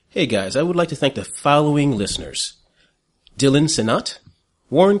Hey guys, I would like to thank the following listeners. Dylan Sinat,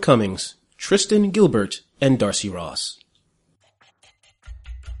 Warren Cummings, Tristan Gilbert, and Darcy Ross.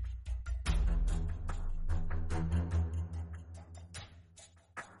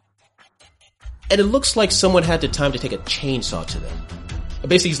 And it looks like someone had the time to take a chainsaw to them.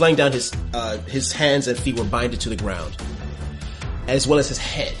 Basically, he's laying down, his hands and feet were binded to the ground, as well as his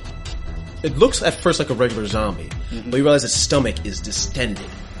head. It looks at first like a regular zombie, but you realize his stomach is distended.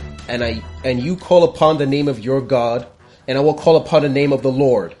 And you call upon the name of your God, and I will call upon the name of the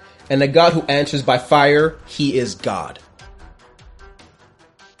Lord. And the God who answers by fire, he is God.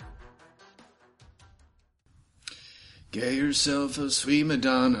 Get yourself a sweet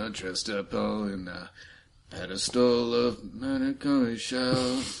Madonna dressed up all in a pedestal of melancholy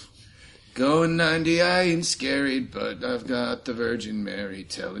shell. Going 90, I ain't scary, but I've got the Virgin Mary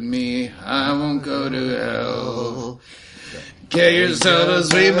telling me I won't go to hell. Get yourself a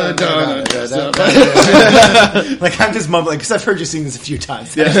sweet Madonna dressed up. Like, I'm just mumbling, because I've heard you sing this a few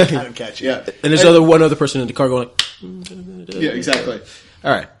times. Yeah. That's kind of catchy. Yeah. And there's one other person in the car going like... Yeah, exactly.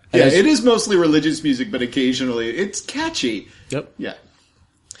 All right. Yeah, it is mostly religious music, but occasionally it's catchy. Yep. Yeah.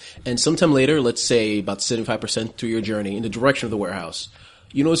 And sometime later, let's say about 75% through your journey in the direction of the warehouse,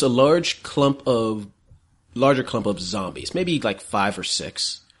 you notice a larger clump of zombies, maybe like 5 or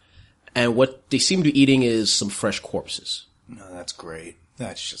 6. And what they seem to be eating is some fresh corpses. No, that's great.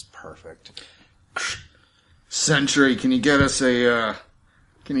 That's just perfect. Sentry, can you get us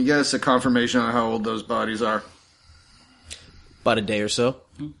a confirmation on how old those bodies are? About a day or so.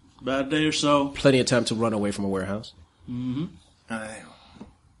 About a day or so. Plenty of time to run away from a warehouse. Mm-hmm.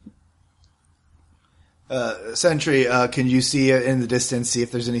 Sentry, can you see in the distance, see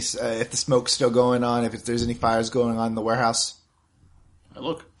if there's any, if the smoke's still going on, if there's any fires going on in the warehouse? I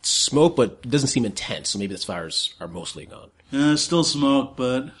look. Smoke, but it doesn't seem intense, so maybe the fires are mostly gone. Still smoke,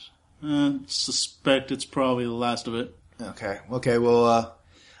 but suspect it's probably the last of it. Okay, well,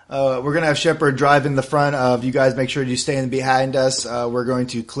 we're going to have Shepard drive in the front of you guys. Make sure you stay in behind us. We're going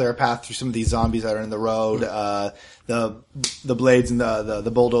to clear a path through some of these zombies that are in the road. The blades and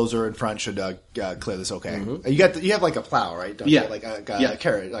the bulldozer in front should clear this. Okay. Mm-hmm. You have like a plow, right? Don't yeah. You? Like a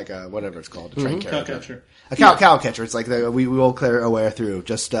carrot, like a whatever it's called, a train carrot. Cow catcher. A cow catcher. It's like we will clear a way through.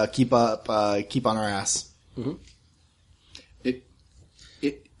 Just keep on our ass. Mm-hmm.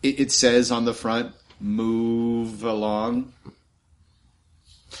 It says on the front, "Move along."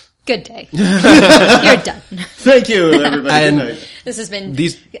 Good day. You're done. Thank you, everybody. And good night. This has been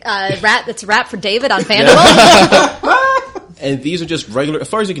It's a wrap for David on Fanduel. And these are just regular, as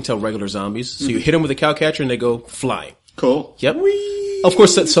far as you can tell, regular zombies. So you hit them with a cow catcher and they go flying. Cool. Yep. Whee! Of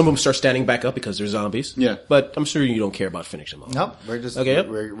course, some of them start standing back up because they're zombies. Yeah. But I'm sure you don't care about finishing them all. Nope. We're just okay. Yep.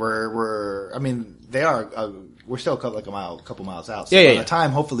 We're. I mean, they are. We're still a couple miles out. So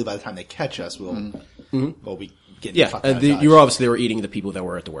hopefully by the time they catch us, we'll be getting the fuck out of Dodge. You were obviously they were eating the people that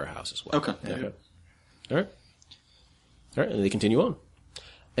were at the warehouse as well. Okay. Yeah. Okay. All right. And they continue on.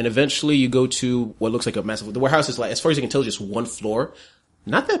 And eventually you go to what looks like a massive, the warehouse is like, as far as you can tell, just one floor.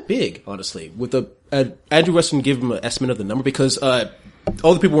 Not that big, honestly. With Andrew Weston give him an estimate of the number because,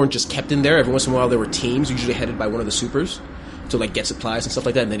 all the people weren't just kept in there. Every once in a while there were teams, usually headed by one of the supers, to like get supplies and stuff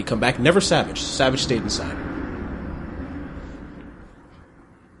like that, and then he'd come back. Never Savage. Savage stayed inside.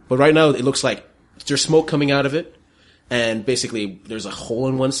 But right now it looks like there's smoke coming out of it, and basically there's a hole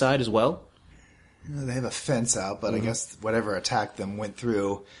in one side as well. They have a fence out, but I guess whatever attacked them went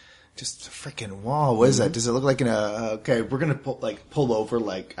through just a freaking wall. What is that? Does it look like okay, we're gonna pull over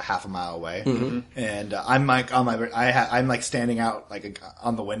like a half a mile away, and I'm like I'm like standing out like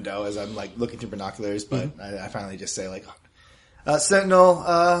on the window as I'm like looking through binoculars, but I finally just say like,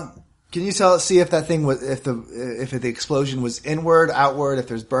 Sentinel, can you see if that thing was if the explosion was inward, outward, if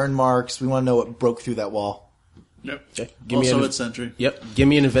there's burn marks? We want to know what broke through that wall. Yep. Okay. It's Sentry. Yep. Give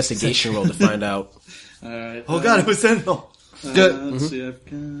me an investigation roll to find out. Alright. Oh god, it was Sentinel. Let's see, I've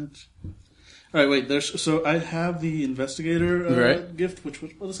got... Alright, wait, so I have the investigator gift, what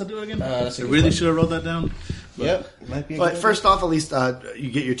does that do again? I really should have wrote that down. Yep. Might be but first off, at least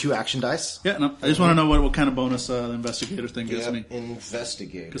you get your 2 action dice. Yeah, no, I just want to know what kind of bonus the investigator thing gives me.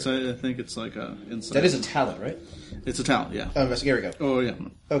 Investigator. Because I think it's like insight. That is a talent, right? It's a talent, yeah. Oh, investigator, here we go. Oh, yeah.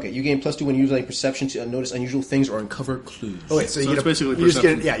 Okay, you gain +2 when using perception to notice unusual things or uncover clues. Oh wait, so you it's basically you just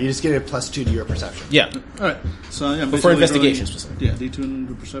get a +2 to your perception. Yeah. Alright, so yeah. But for investigation specifically. Yeah, D2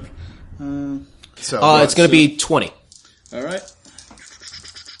 and perception. It's going to be 20. Alright.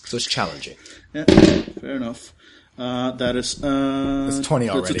 So it's challenging. Yeah, fair enough. That is... it's 20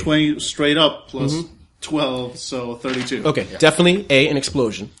 already. It's a 20 straight up plus 12, so 32. Okay, definitely A, an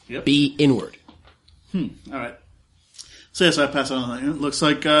explosion. Yep. B, inward. Alright. So yes, I pass on. It looks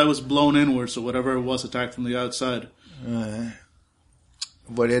like I was blown inward, so whatever it was attacked from the outside.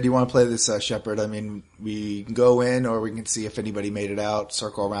 What do you want to play this, Shepard? I mean, we can go in, or we can see if anybody made it out,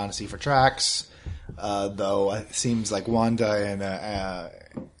 circle around to see for tracks. Though it seems like Wanda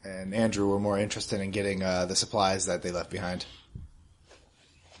and Andrew were more interested in getting the supplies that they left behind.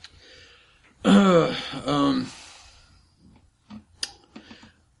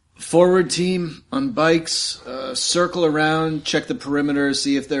 Forward team on bikes, circle around, check the perimeter,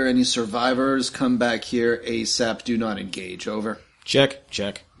 see if there are any survivors. Come back here ASAP. Do not engage. Over. Check.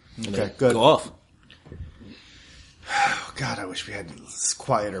 And Okay, good. Go off. Oh, God, I wish we had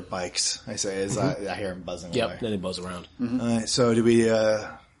quieter bikes. I say as I hear them buzzing Yep. away. Then they buzz around. All right, so do we?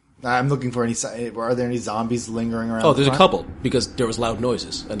 I'm looking for any. Are there any zombies lingering around? Oh, there's a the couple because there was loud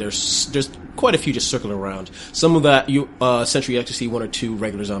noises, and there's quite a few just circling around. Some of that you essentially actually see one or two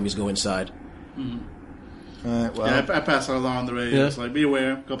regular zombies go inside. All right, well, Yeah, I pass it along the radio. Yeah. It's like, be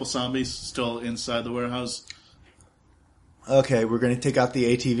aware, a couple zombies still inside the warehouse. okay, we're going to take out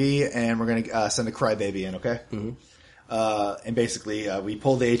the ATV and we're going to send a crybaby in. Okay. And basically, we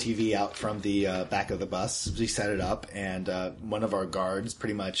pull the ATV out from the back of the bus. We set it up, and one of our guards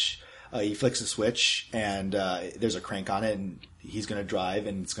pretty much he flicks a switch, and there's a crank on it, and he's going to drive,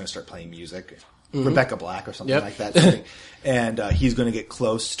 and it's going to start playing music, Rebecca Black or something Yep. like that. And he's going to get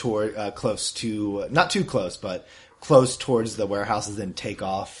close to not too close, but close towards the warehouses, and take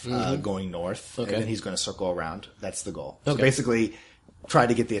off going north. Okay. And then he's going to circle around. That's the goal. So Okay. basically, try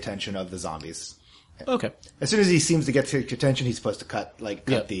to get the attention of the zombies. Okay. As soon as he seems to get to attention, he's supposed to cut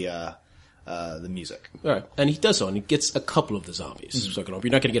Yeah. the music. All right. And he does so, and he gets a couple of the zombies circling over.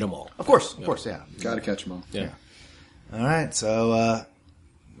 You're not going to get them all. Of course, yeah. Gotta catch them all. Yeah. All right, so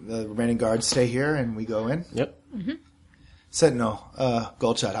the remaining guards stay here, and we go in. Yep. Sentinel,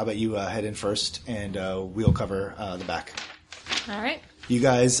 Goldshot, how about you head in first, and we'll cover the back. All right. You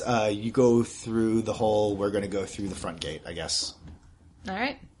guys, you go through the hole. We're going to go through the front gate, I guess. All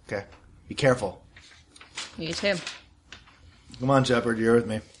right. Okay. Be careful. You too. Come on, Shepard, you're with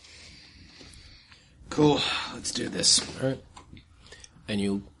me. Cool. Let's do this. All right. And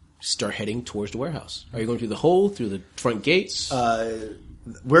you start heading towards the warehouse. Are you going through the hole, through the front gates?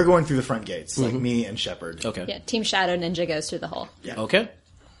 We're going through the front gates, like me and Shepard. Okay. Yeah. Team Shadow Ninja goes through the hole. Yeah. Okay.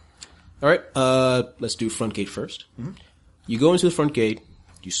 All right. Let's do front gate first. You go into the front gate.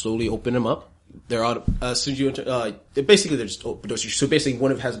 You slowly open them up. They're out. As soon as you enter, basically they're just open doors. So basically,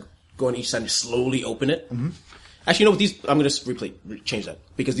 one of them has go on each side and slowly open it. Actually, you know what? These I'm going to change that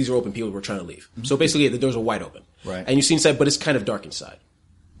because these are open. People were trying to leave. So basically, the doors are wide open. Right. And you see inside, but it's kind of dark inside.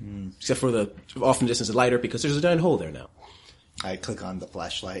 Except for the off in the distance, is lighter because there's a giant hole there now. I click on the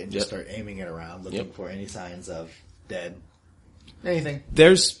flashlight and just start aiming it around, looking for any signs of dead. Anything.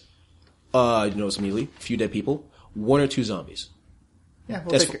 There's, you notice immediately, a few dead people, one or two zombies. Yeah,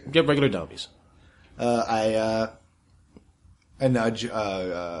 we'll That's take it. yeah, regular zombies. I nudge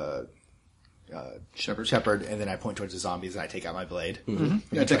Shepard. and then I point towards the zombies, and I take out my blade.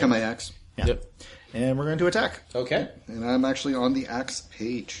 Yeah, take out my axe. Yeah. Yep. And we're going to attack. Okay. And I'm actually on the axe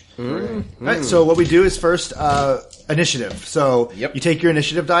page. All right, so what we do is first initiative. So Yep. you take your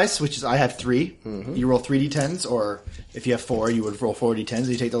initiative dice, which is I have 3. You roll 3d10s, or if you have 4, you would roll 4d10s, and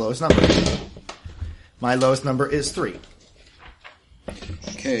you take the lowest number. My lowest number is 3.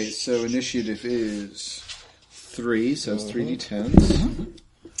 Okay, so initiative is 3, so it's 3d10s.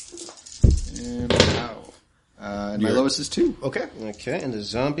 And wow. And my lowest is 2. Okay. Okay, and the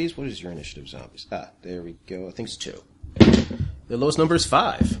zombies, what is your initiative, zombies? There we go. I think it's 2. The lowest number is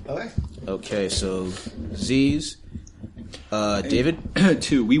 5. Okay. Okay, so Z's, David?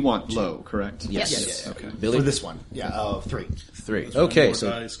 2. We want low, correct? Yes. Okay. Billy? For this one. Yeah, 3. 3. Okay, More so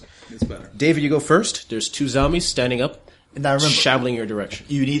dice, it's better. David, you go first. There's 2 zombies standing up, Now remember, shoveling your direction.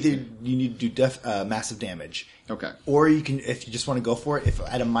 you need to do massive damage. Okay. Or you can, if you just want to go for it, if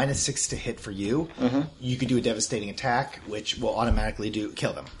at a -6 to hit for you, you can do a devastating attack, which will automatically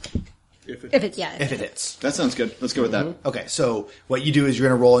kill them If it, If it if it hits. That sounds good. Let's go with that. Okay, so what you do is you're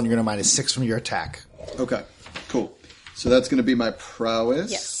going to roll and you're going to -6 from your attack. Okay. Cool. So that's going to be my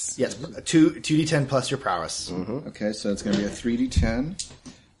prowess. Yes. Yes, 2d10 plus your prowess. Okay, so it's going to be a 3d10.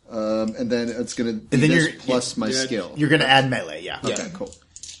 And then it's going to be And then this you're- plus my yeah, skill. You're going to add melee, yeah. Okay, cool.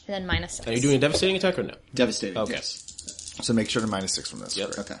 And then -6. Are you doing a devastating attack or no? Devastating. Okay. Yes. So make sure to -6 from this.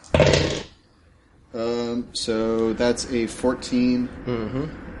 Yep. Okay. So that's a 14.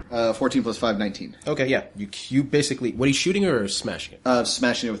 14 plus 5, 19. Okay, yeah. You basically, what are you shooting or smashing it?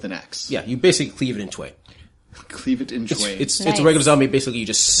 Smashing it with an axe. Yeah, you basically cleave it in twain. Cleave it in twain. It's Nice. a regular zombie, basically you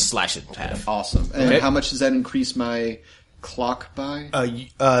just slash it in half. awesome. And Okay. how much does that increase my clock by?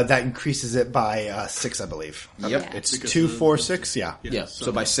 That increases it by 6, I believe. Yep. It's Because 2, the- 4, 6. Yeah. Yeah,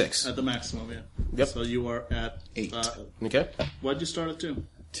 so by 6. At the maximum, yeah. Yep. So you are at 8. Okay? why'd you start at 2?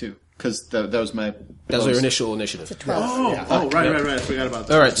 2. Because that was my... That was your initial initiative. 12. Right. I forgot about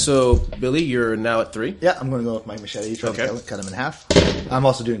that. All right, so Billy, you're now at 3. Yeah, I'm going to go with my machete. Try Okay. to cut him in half. I'm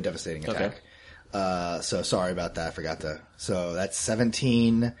also doing devastating attack. Okay. So sorry about that. I forgot to. So that's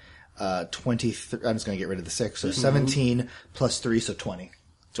 17, 23. I'm just going to get rid of the 6. So 17 plus 3, so 20.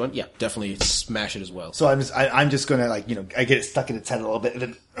 So, yeah, definitely smash it as well. So I'm just going to I get it stuck in its head a little bit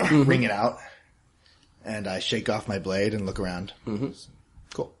and then wring it out. And I shake off my blade and look around. Mm-hmm.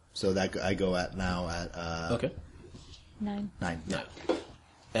 Cool. So I go at now at, Okay. 9. 9. No.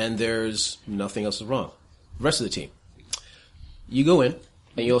 And there's nothing else wrong. The rest of the team. You go in,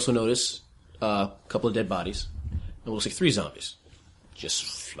 and you also notice a couple of dead bodies. And we'll say 3 zombies. Just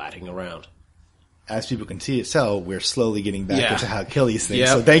flatting around. As people can tell, we're slowly getting back Yeah. into how to kill these things. Yeah.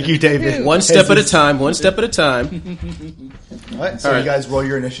 So thank you, David. One step at a time, one step at a time. All right, so All right. you guys roll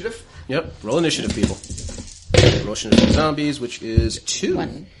your initiative. Yep, roll initiative, people. Roll initiative for zombies, which is 2.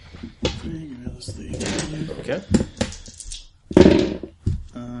 1. Okay.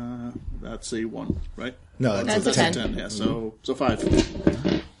 That's a 1, right? No, That's a 10. 10, yeah. So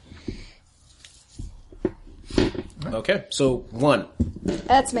 5. Okay, so 1.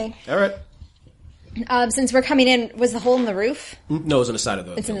 That's me. All right. Since we're coming in, was the hole in the roof? No, it's on the side of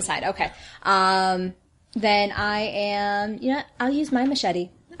the... It's in the side. Okay. Then I am. You know, I'll use my machete.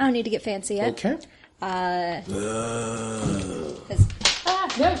 I don't need to get fancy yet. Okay. No,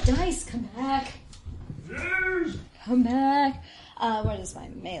 dice, come back. Come back. What is my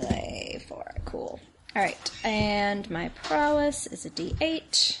melee for? Cool. All right, and my prowess is a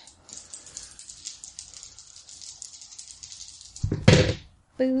D8.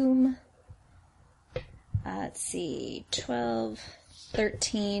 Boom. Let's see, 12,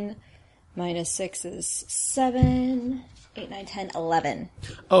 13, minus 6 is 7, 8, 9, 10, 11.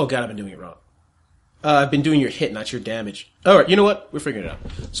 Oh, God, I've been doing it wrong. I've been doing your hit, not your damage. All right, you know what? We're figuring it out.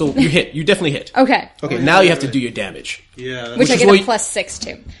 So you hit. You definitely hit. Okay. Okay, now you have to do your damage. Yeah. Which I is get what a you- plus 6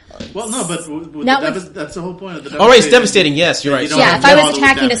 to. Well, no, but with Not the with- that's the whole point of the All right, it's devastating. Yes, you're right. You don't Yeah, have if to I bother was with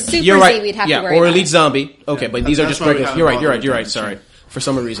attacking a damage. super You're right. Z, we'd have yeah, to worry or about elite it. zombie. Okay, but these are That's just why we regular. haven't You're right. bothered You're right. with You're right. damage. Sorry. For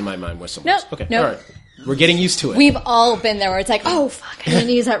some reason, my mind was somewhere Nope, else. Okay. nope. All right. We're getting used to it. We've all been there where it's like, oh, fuck, I didn't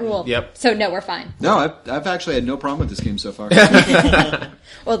use that rule. Yep. So, no, we're fine. No, I've actually had no problem with this game so far.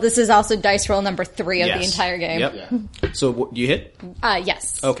 Well, this is also dice roll number 3 of the Yes. entire game. Yep. So do you hit?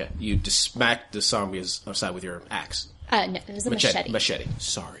 Yes. Okay. You just smack the zombie's side with your axe. No, it was a machete. Machete.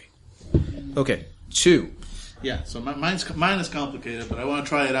 Sorry. Okay. 2. Yeah, so mine is complicated, but I want to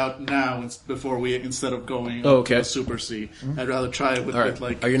try it out now instead of going Oh, okay. to a Super C. I'd rather try it with, All right. with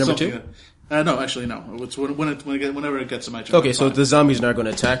like. Are you number something 2? No, actually no. It's whenever it gets to my turn. Okay, I'm so fine. the zombies are now going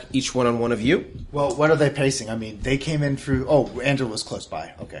to attack each one on one of you. Well, what are they pacing? I mean, they came in through. Oh, Andrew was close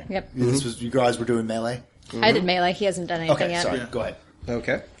by. Okay. Yep. This was you guys were doing melee. I did melee. He hasn't done anything Okay, yet. sorry. Yeah. Go ahead.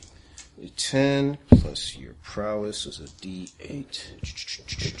 Okay. 10 plus your prowess is a D8.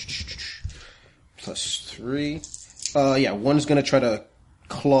 Plus 3. Yeah, one's going to try to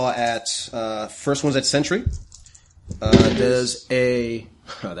claw at... first one's at Sentry. Does a...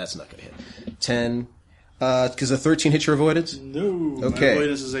 Oh, that's not going to hit. 10. Because a 13 hits your avoidance? No, Okay. my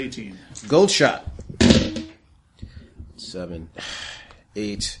avoidance is 18. Gold shot. 7.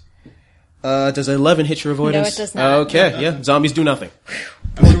 8. Does 11 hit your avoidance? No, it does not. Okay, yeah. Zombies do nothing.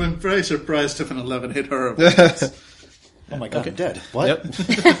 I would have been very surprised if an 11 hit her. avoidance. Oh my god, I'm dead. What?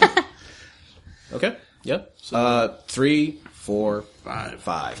 Yep. Okay. Yep. 3, 4,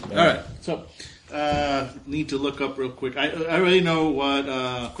 5. All right, so need to look up real quick. I already know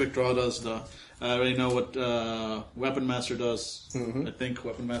what Quick Draw does, though. I already know what Weapon Master does. Mm-hmm. I think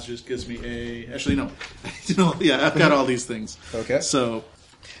Weapon Master just gives me a... Actually, no. Yeah, I've got all these things. Okay. So,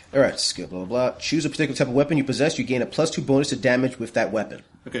 All right. Skill. Blah blah blah. Choose a particular type of weapon you possess. You gain a +2 bonus to damage with that weapon.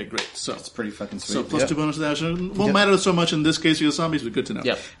 okay, great. So, It's pretty fucking sweet. so plus Yep. 2 bonus to that. Won't matter so much in this case for the zombies, but good to know.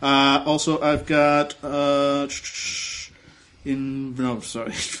 Yep. Also, I've got...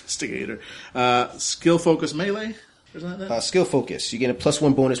 Investigator. Skill Focus Melee. Isn't that? Skill focus. You gain a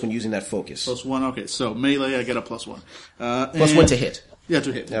 +1 bonus when using that focus. +1, okay. So melee, I get a +1. +1 to hit. Yeah,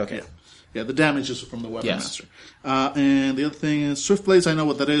 to hit. Okay. Yeah, the damage is from the Weapon Yes. Master. And the other thing is Swift Blades, I know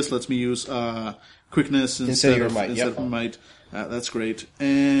what that is. Lets me use quickness instead your of might, instead yep. of might. That's great.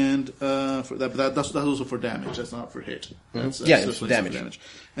 And for that's also for damage. That's not for hit. That's, Yeah, Swift it's Blades is damage.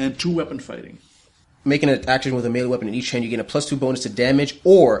 And 2 weapon fighting. Making an action with a melee weapon in each hand, you gain a +2 bonus to damage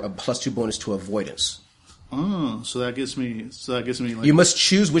or a +2 bonus to avoidance. Oh, so that gives me like You must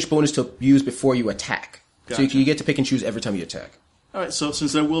choose which bonus to use before you attack. So you get to pick and choose every time you attack. All right, so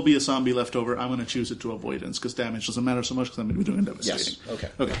since there will be a zombie left over, I'm going to choose it to avoidance, because damage doesn't matter so much, because I'm going to be doing devastating. Yes, okay.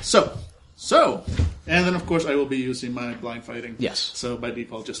 Okay, so, and then of course I will be using my blind fighting. Yes. So by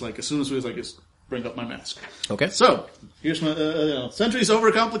default, just like as soon as I just bring up my mask. Okay. So, here's my Sentry's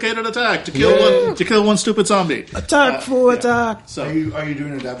overcomplicated attack to kill one stupid zombie. Attack for attack. So, Are you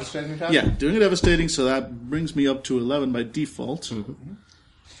doing a devastating attack? yeah, doing a devastating, so that brings me up to 11 by default.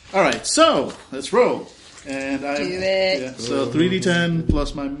 All right, so let's roll. And I Do it. Yeah, so 3d10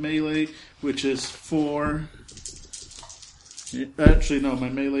 plus my melee, which is 4. Actually, no, my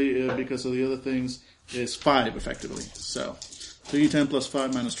melee, because of the other things, is 5 effectively. So 3d10 plus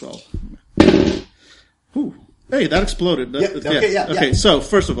 5 minus 12. Ooh. Hey, that exploded. Okay, so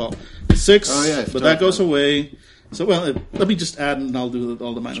first of all, 6, Oh, yeah, but that goes away. So, well, let me just add and I'll do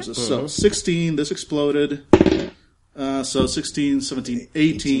all the minuses. So 16, this exploded. So 16, 17,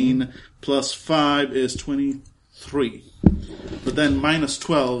 18 plus 5 is 23. But then minus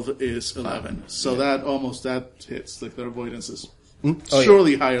 12 is 11. So that hits. Like, their avoidance is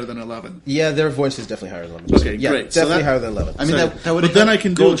surely higher than 11. Yeah, their avoidance is definitely higher than 11. Okay, yeah, great. So definitely that- higher than 11. I mean, that would But then I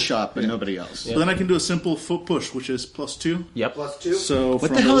can do gold it- shot, but nobody else. So then I can do a simple foot push, which is plus 2. Yep. +2. So What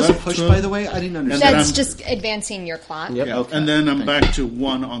from the hell is a left push, to- by the way? I didn't And understand. then That's I'm- just advancing your clock. Yep. Yeah, Okay. and then I'm back to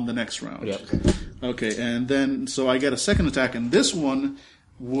 1 on the next round. Yep. Okay, and then so I get a second attack, and this one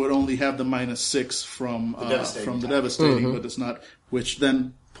would only have the minus 6 from the devastating, but it's not. Which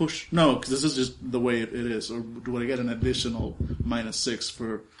then push? No, because this is just the way it is. Or do I get an additional minus 6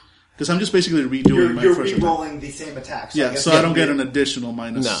 for? Because I'm just basically redoing my You're first attack. re-rolling the same attack. Yeah, guess so you I don't get re- an additional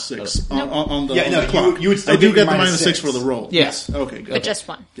minus No. 6 on the, Yeah, on no, the clock. you would still I do get get the the minus minus 6 6. for the roll. Yes. Okay, good. But just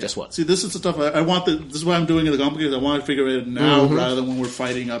one. Just one. See, this is the stuff I want. This is why I'm doing it the complicated. I want to figure it now rather than when we're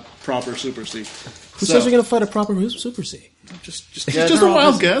fighting a proper Super C. Who says we're going to fight a proper Super C? Just a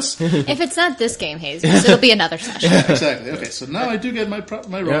wild guess. If it's not this game, Hayes, it'll be another session. Exactly. Okay, so now I do get my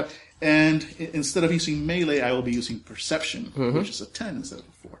roll, Yep. and instead of using melee, I will be using perception, which is a 10 instead of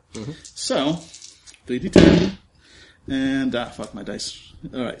a 4. So 3d10, and fuck my dice.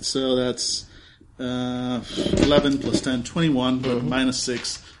 All right, so that's 11 plus 10, 21, but minus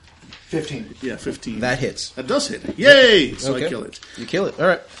 6, 15. yeah, 15. That hits. That does hit. Yay! So Okay. I kill it. You kill it. All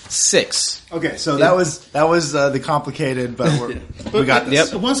right. 6. Okay, so that was the complicated, but we got this. Yep.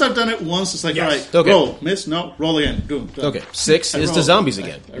 So once I've done it once, it's like, Yes. all right, Okay. roll, miss, no, roll again. Boom. Done. Okay. 6 I is roll. the zombies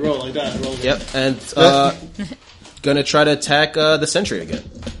again. I roll, I die, I roll again. Yep. And gonna try to attack the sentry again.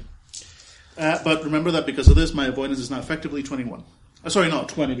 But remember that because of this, my avoidance is now effectively 21. Sorry, no,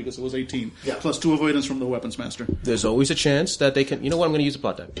 20 because it was 18. Yeah. Plus 2 avoidance from the weapons master. There's always a chance that they can. You know what? I'm going to use a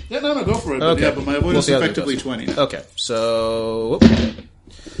plot die. Yeah, no, go for it. Okay. But my avoidance see how is that effectively goes. 20. Okay. So.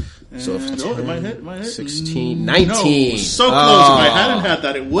 So if And, it might hit, it might hit. 16, 19. No, so close. Oh. If I hadn't had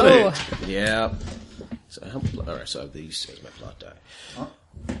that, it would have hit. Yeah. So all right. So I have these as my plot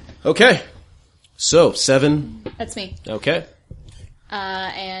die. Okay. So 7. That's me. Okay.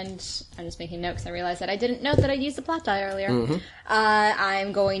 And I'm just making a note because I realized that I didn't note that I'd used the plot die earlier.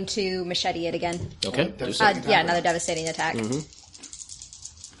 I'm going to machete it again. Okay. Oh, Just- Yeah, another devastating attack.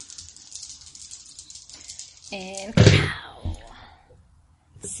 And pow.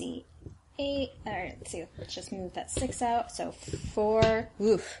 Let's see, 8. All right, let's see. Let's just move that 6 out. So 4.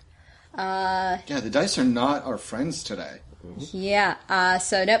 Oof. Yeah, the dice are not our friends today. Yeah.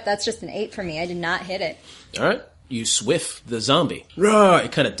 So nope, that's just an 8 for me. I did not hit it. All right. You swift the zombie. Rawr,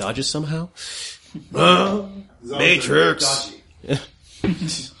 it kind of dodges somehow. Matrix.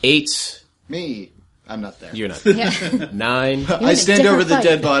 8. Me, I'm not there. You're not. Yeah. 9. I stand different over the fight.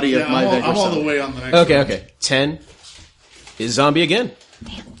 dead body of Yeah, my I'm beggar all the self. way on the next Okay, one. okay. 10 is zombie again.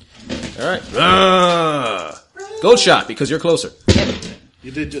 All right. Ah. Gold shot because you're closer.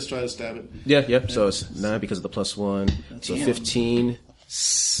 You did just try to stab it. Yeah, yep. So it's 9 because of the +1. So 15,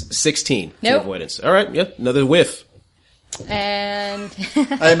 16 to Nope. avoidance. All right. Yep. Another whiff. And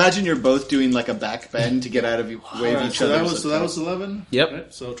I imagine you're both doing like a back bend to get out of way of Alright, each so other. that was 11? Yep.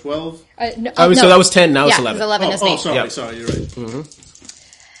 Right, so 12. no, Oh, so no. that was 10. Now yeah, it's 11. 11 is me. sorry, Yep. sorry, you're right.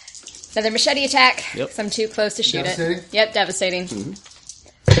 Another machete attack. Yep. Because I'm too close to shoot Devastating? it. Yep, devastating.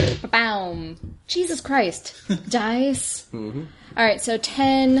 Boom. Jesus Christ. Dice. Alright, so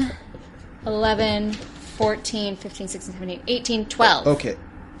 10, 11, 14, 15, 16, 17, 18, 12. Okay.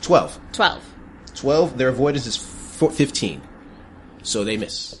 12. 12. 12. Their avoidance is 15. So they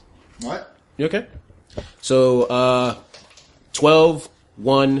miss. What? You okay? So 12,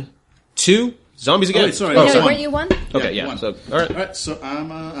 1, 2. Zombies again. Oh, wait, sorry. No, One. weren't you one? Okay, yeah. one. So, all right. All right, so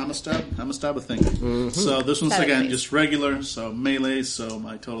I'm a stab a thing. So this one's Stab it, again please. just regular, so melee. So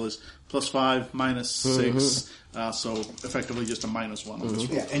my total is +5, -6. So effectively just a -1 on this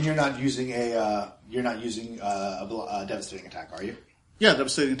roll. Yeah, and you're not using a devastating attack, are you? Yeah,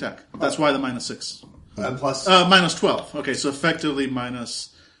 devastating attack. That's why the -6. Plus, -12. Okay, so effectively how about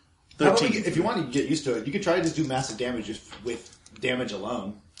 -13. if you want to get used to it, you could try to just do massive damage just with damage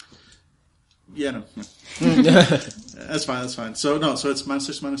alone. Yeah, no. That's fine. So it's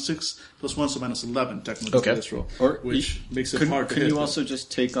 -6, -6 +1, so -11 technically Okay. for this roll, Or which makes it Couldn't- hard to Can hit. you also just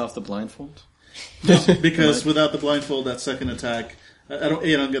take off the blindfold? Because without the blindfold, that second attack, I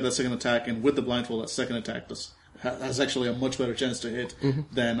don't get that second attack, and with the blindfold, that second attack has actually a much better chance to hit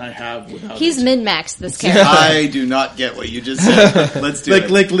than I have without. He's it. min-maxed this character. I do not get what you just said. Let's do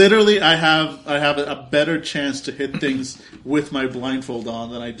it. Like literally, I have a better chance to hit things with my blindfold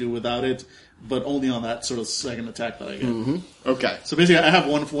on than I do without it, but only on that sort of second attack that I get. Okay. So basically, I have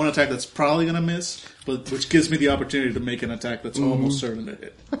one attack that's probably going to miss, but which gives me the opportunity to make an attack that's almost certain to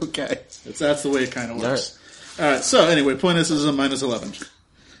hit. Okay. That's the way it kind of works. All right. So anyway, point is, this is a -11,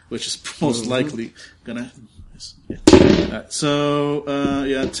 which is most likely gonna. Yeah. All right, so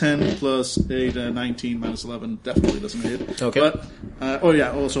 10 plus 8, 19 -11 definitely doesn't hit. Okay. But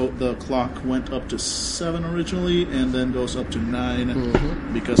also the clock went up to 7 originally, and then goes up to 9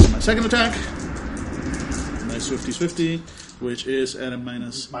 because of my second attack. Nice Swifty, which is at a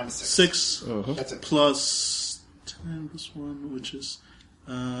 -6. That's it. Plus 10 plus 1, which is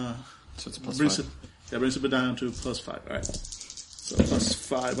So it's plus brings 5. it brings it down to +5. All right, so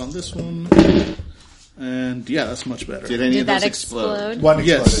 +5 on this one, and yeah, that's much better. Did any Did of that those explode? One exploded.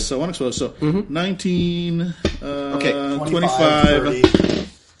 Yes, so one exploded. So 19, Okay, 25, 30.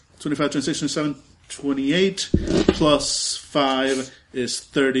 25, 26, 27, 28 plus 5 is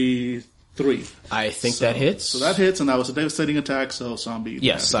 33. I think that hits. So that hits, and that was a devastating attack. So zombie.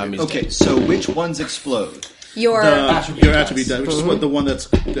 Yes, zombies. Okay, so which ones explode? Your Your attribute die, which is what the one that's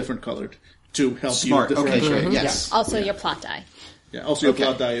different colored to help Smart. you. Okay, differentiate. great. Yes. also your plot die. Yeah. Also, your Okay.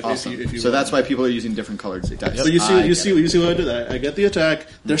 plot die Awesome. if you. So that's why people are using different colored dice. So you I see get it. what I did. I get the attack.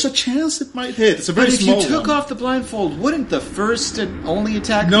 There's a chance it might hit. It's a very But if small you took one. off the blindfold, wouldn't the first and only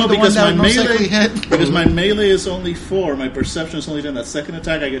attack No, be the because one that my would most likely melee hit? because my melee is only 4. My perception is only 10. That second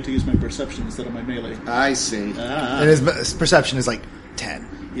attack, I get to use my perception instead of my melee. I see. And his perception is like 10.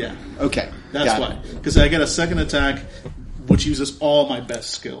 Yeah, Okay. that's got why. Because I get a second attack, which uses all my best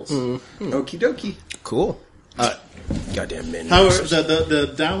skills. it. Okie dokie. Cool. Goddamn men. However,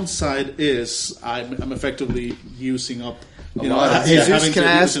 the downside is I'm effectively using up. Jesus, can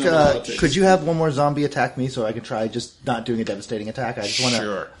I ask, using up a lot of things. could you have one more zombie attack me so I can try just not doing a devastating attack? I just want to.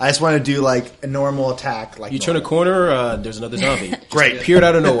 Sure. I just want to do like a normal attack. Like You turn a normal. corner, there's another zombie. Great. Appeared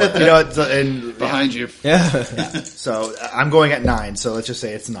out of nowhere. You know, it's, and Behind you. Yeah. so I'm going at 9. So let's just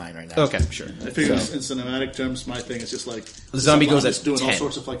say it's 9 right now. Okay, sure. I figure in cinematic terms, my thing is just like The zombie someone goes at just doing all 10.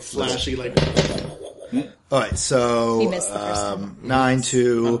 sorts of like flashy like All right. So He missed the first one. 9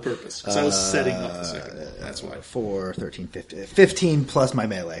 to on purpose because I was setting up the second. That's why. 4, 13, 15, 15 plus my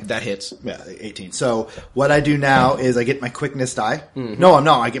melee. That hits. Yeah, 18. So what I do now is I get my quickness die. No, I'm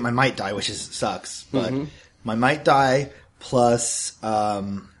not. I get my might die, which sucks. But my might die plus.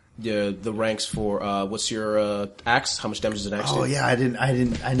 The ranks for what's your axe? How much damage does an axe Oh do? yeah, I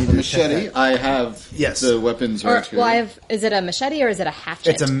needed to check Machete. that. I have Yes. the weapons Or right here. is it a machete or is it a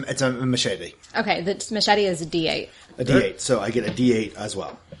hatchet? It's a machete, Okay, the machete is a D8. a D8. So I get a D8 as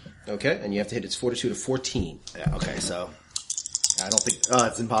well. Okay, and you have to hit its fortitude of 14. Yeah. Okay. So I don't think.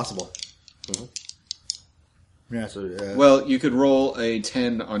 It's impossible. Yeah. So Well, you could roll a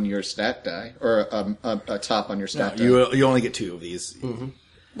 10 on your stat die, or a top on your stat die. you only get 2 of these.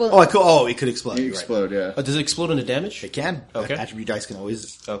 Well, It could explode. You You're right. explode, yeah. Does it explode into damage? It can. Okay. Attribute dice can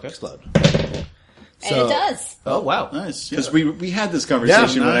always explode. and it does. Oh, wow. Nice. Yeah. Because we had this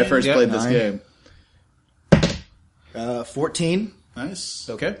conversation when I first Yeah, played this 9. game. 14. Nice.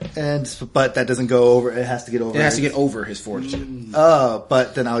 Okay. But that doesn't go over. It has to get over. It has to get over his fortitude.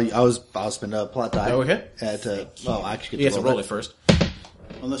 But then I'll spend a plot die. Oh, okay. I actually You get have to roll it first.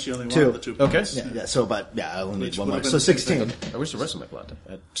 Unless you only Two. want the 2 Okay. points. Yeah. So, but I only need Which one would more. have been So the same 16. I wish the rest of my plot.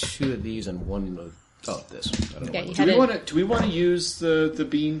 I had 2 of these and 1 of this. I don't know. Yeah, you Do had we it. want to use the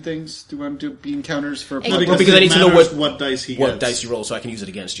bean things? Do we want to do bean counters for? Well, because I it need to know matters what dice he what gets. dice you roll so I can use it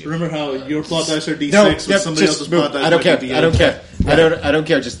against you. Remember how your plot dice are D6, No, but yep, somebody just else's move. plot dice I don't are care. D8. I don't care. I don't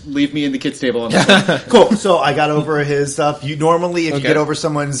care. Just leave me in the kids table on the floor. Cool. So I got over his stuff. You normally, if you Okay. get over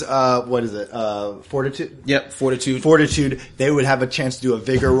someone's, what is it? Fortitude. Yep, fortitude. Fortitude. They would have a chance to do a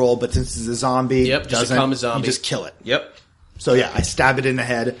vigor roll, but since it's a zombie, Yep, just a doesn't, common zombie. you just kill it. Yep. So yeah, I stab it in the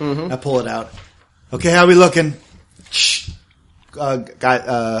head. I pull it out. Okay, how we looking? Clear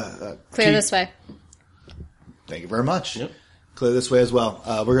this way. Thank you very much. Yep. Clear this way as well.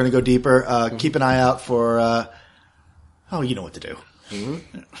 We're going to go deeper. Keep an eye out for. You know what to do.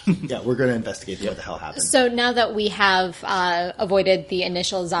 Mm-hmm. Yeah, we're going to investigate what the hell happened. So now that we have avoided the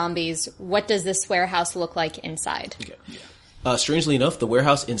initial zombies, what does this warehouse look like inside? Okay. Strangely enough, the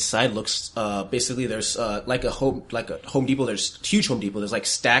warehouse inside looks basically there's like a Home Depot. There's huge Home Depot. There's like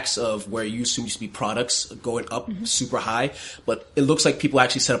stacks of where you assume used to be products going up super high, but it looks like people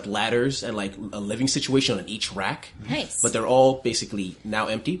actually set up ladders and like a living situation on each rack. Nice. But they're all basically now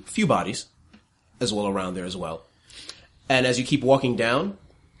empty. Few bodies as well around there as well. And as you keep walking down,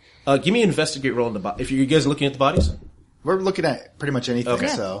 give me an investigate roll on the if you guys are looking at the bodies. We're looking at pretty much anything. Okay.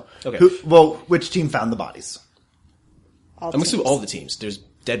 So, Okay. Which team found the bodies? I'm going to assume all the teams. There's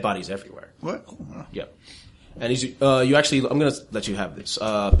dead bodies everywhere. What? Yeah. And as you actually, I'm going to let you have this.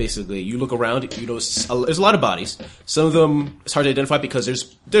 Basically, you look around, you notice there's a lot of bodies. Some of them, it's hard to identify because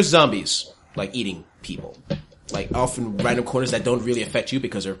there's zombies, like, eating people. Like, often random corners that don't really affect you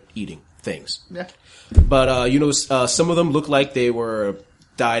because they're eating things. Yeah. But, you notice, some of them look like they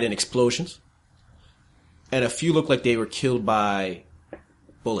died in explosions. And a few look like they were killed by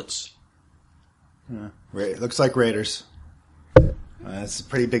bullets. Looks like Raiders. That's a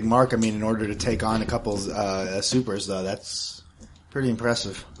pretty big mark. I mean, in order to take on a couple supers, though, that's pretty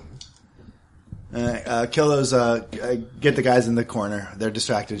impressive. Kill those. Get the guys in the corner. They're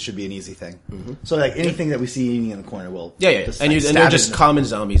distracted. Should be an easy thing. Mm-hmm. So, like anything that we see eating in the corner, will Just, and they're just common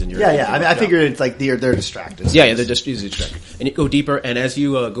zombies. And I figured it's like they're distracted. So they're just easily distracted. And you go deeper, and as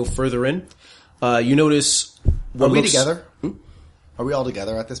you go further in, you notice. Are we together? Are we all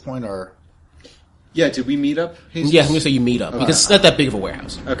together at this point, or? Yeah, did we meet up? Jesus? Yeah, I'm gonna say you meet up because it's not that big of a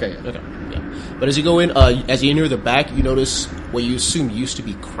warehouse. Okay. Okay. Yeah. But as you go in, as you enter the back, you notice what you assume used to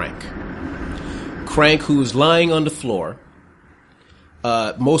be Crank. Crank, who's lying on the floor.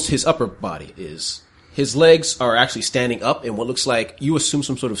 His upper body is. His legs are actually standing up in what looks like you assume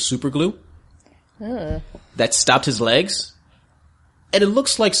some sort of super glue that stopped his legs, and it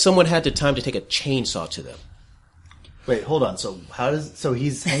looks like someone had the time to take a chainsaw to them. Wait, hold on. So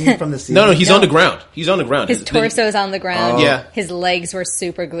he's hanging from the ceiling? No, he's on the ground. He's on the ground. His torso's on the ground. Yeah. His legs were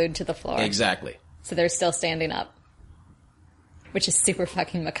super glued to the floor. Exactly. So they're still standing up. Which is super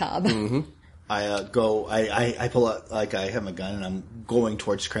fucking macabre. Mm-hmm. I pull out, like, I have my gun and I'm going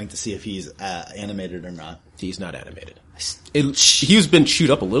towards Crank to see if he's animated or not. He's not animated. He's been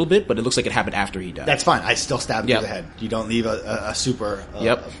chewed up a little bit, but it looks like it happened after he died. That's fine. I still stab him through the head. You don't leave a super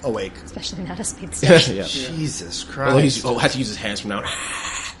awake. Especially not a speed station. Yeah. Jesus Christ. I'll have to use his hands from now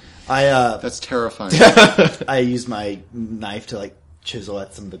on. That's terrifying. I use my knife to, like, chisel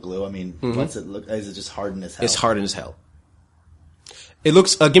at some of the glue. I mean, what's it look? Is it just hardened as hell? It's hardened as hell. It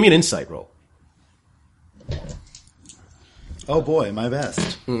looks. Give me an insight roll. Oh boy, my best.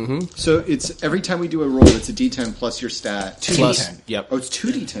 Mm-hmm. So it's every time we do a roll, it's a D10 plus your stat. 2d10. Yep. Oh, it's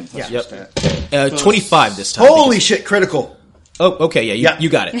 2D10 plus your stat. 25 this time. Holy shit! Critical. Oh, okay, yeah, you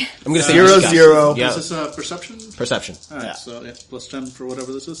got it. I'm gonna say 0, you got it. 0. Yeah. Is this perception? Perception. Alright, so plus 10 for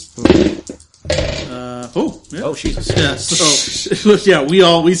whatever this is. Yeah. Oh, Jesus. Yeah,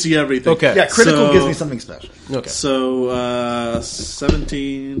 so, we see everything. Okay. Yeah, critical So- gives me something special. Okay. So,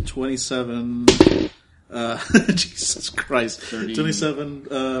 17, 27, Jesus Christ. 27,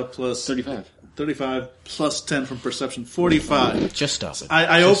 plus 35. 35 plus 10 from perception, 45. Just stop it.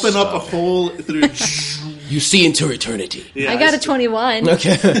 I Just open up stop a it. hole through. You see into eternity. Yeah, I got a 21.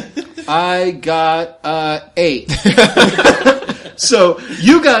 Okay. I got 8. So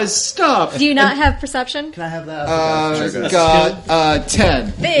you guys stop. Do you not have perception? Can I have that? Got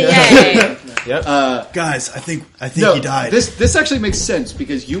 10. Yay! Guys, I think No, he died. This actually makes sense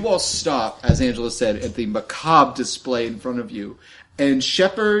because you all stop, as Angela said, at the macabre display in front of you, and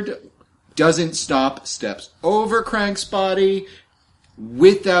Shepard doesn't stop, steps over Crank's body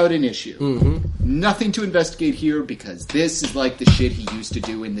without an issue. Mm-hmm. Nothing to investigate here because this is like the shit he used to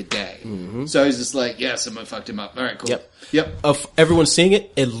do in the day. Mm-hmm. So he's just like, yeah, someone fucked him up. All right, cool. Yep. Of everyone seeing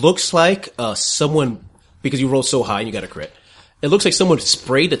it, it looks like someone, because you rolled so high and you got a crit, it looks like someone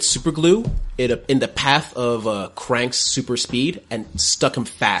sprayed that super glue in the path of Crank's super speed and stuck him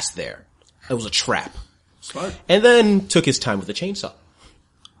fast there. It was a trap. Smart. And then took his time with the chainsaw.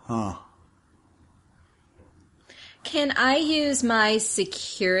 Huh. Can I use my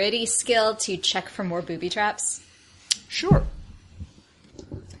security skill to check for more booby traps? Sure.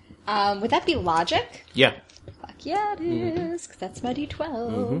 Would that be logic? Yeah. Fuck yeah, it is, 'cause that's my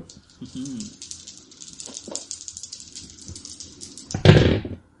D12.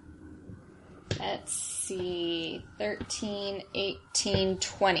 Let's see, 13, 18,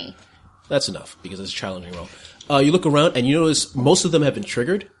 20. That's enough, because it's a challenging roll. You look around, and you notice most of them have been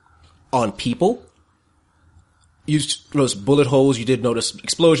triggered on people. You notice bullet holes, you did notice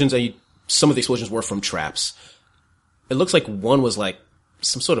explosions, and some of the explosions were from traps. It looks like one was like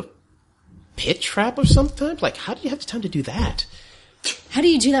some sort of pit trap or something. Like, how do you have the time to do that? How do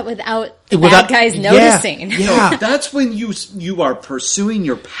you do that without the bad guys noticing? Yeah, that's when you are pursuing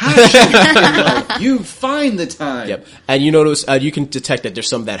your passion. Like, you find the time. Yep. And you notice, you can detect that there's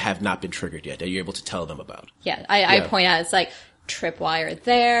some that have not been triggered yet that you're able to tell them about. Yeah, I point out, it's like, tripwire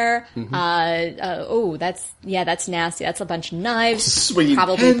there. That's nasty. That's a bunch of knives. Sweet.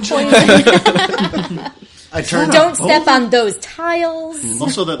 Probably poison. Don't step on those tiles.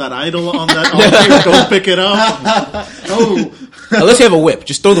 Also, that idol on that altar, don't pick it up. Unless you have a whip.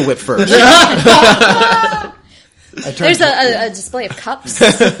 Just throw the whip first. There's a display of cups.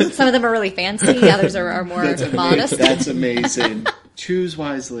 Some of them are really fancy. The others are more modest. That's amazing. Choose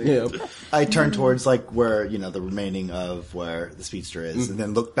wisely. Yeah. I turn towards like where, the remaining of where the speedster is, and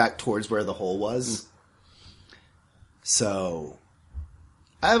then look back towards where the hole was. So,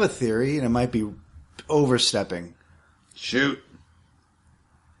 I have a theory, and it might be overstepping. Shoot.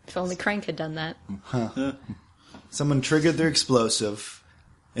 If only Crank had done that. Someone triggered their explosive,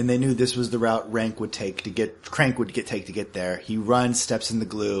 and they knew this was the route Crank would take to get there. He runs, steps in the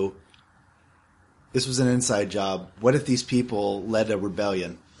glue. This was an inside job. What if these people led a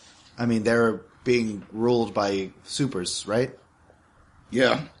rebellion? I mean, they're being ruled by supers, right?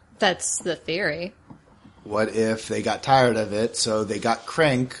 Yeah. That's the theory. What if they got tired of it, so they got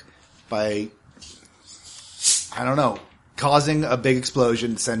Crank by, I don't know, causing a big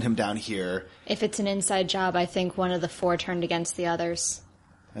explosion, send him down here. If it's an inside job, I think one of the four turned against the others.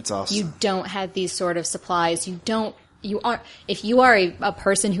 That's awesome. You don't have these sort of supplies. If you are a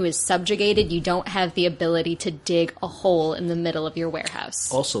person who is subjugated, you don't have the ability to dig a hole in the middle of your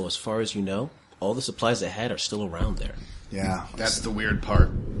warehouse. Also, as far as you know, all the supplies they had are still around there. Yeah. That's the weird part.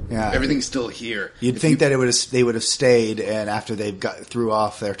 Yeah. Everything's still here. You'd think that they would have stayed, and after they threw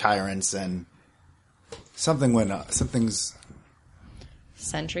off their tyrants, and something went up. Something's...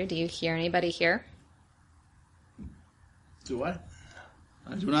 Sentry, do you hear anybody here? Do I?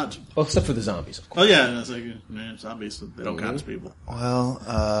 I do not. Oh, except for the zombies, of course. Oh, yeah. It's like, zombies, they don't count as people. Well,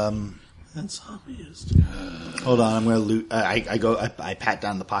 And zombies. hold on, I'm going to loot... I pat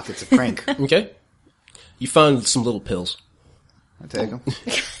down the pockets of Crank. Okay. You found some little pills. I take them.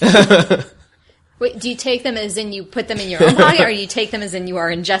 Wait, do you take them as in you put them in your own pocket, or do you take them as in you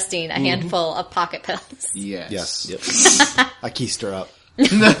are ingesting a handful of pocket pills? Yes. Yep. I keister up.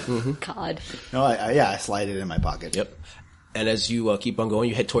 God. No, I slide it in my pocket. Yep. And as you keep on going,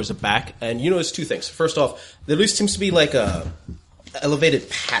 you head towards the back, and you notice two things. First off, there at least seems to be like a elevated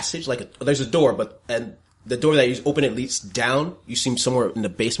passage, there's a door, and the door that you open, it leads down. You seem somewhere in the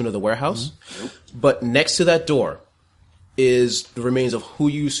basement of the warehouse. Mm-hmm. But next to that door is the remains of who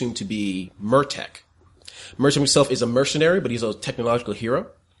you assume to be Murtek. Murtek himself is a mercenary, but he's a technological hero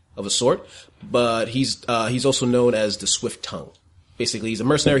of a sort. But he's also known as the Swift Tongue. Basically, he's a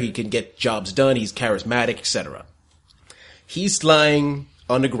mercenary. He can get jobs done. He's charismatic, etc. He's lying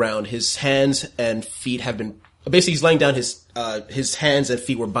on the ground. His hands and feet have been... Basically, he's lying down. His hands and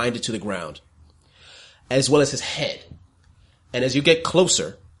feet were binded to the ground, as well as his head. And as you get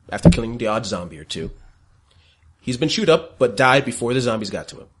closer, after killing the odd zombie or two, he's been chewed up, but died before the zombies got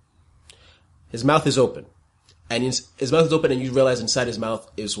to him. His mouth is open. And his mouth is open, and you realize inside his mouth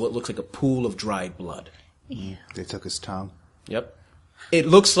is what looks like a pool of dried blood. Yeah. They took his tongue. Yep. It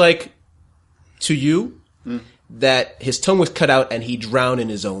looks like, to you, that his tongue was cut out and he drowned in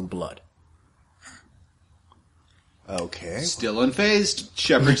his own blood. Okay. Still unfazed.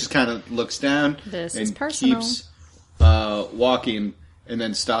 Shepard just kind of looks down This and is personal. keeps walking, and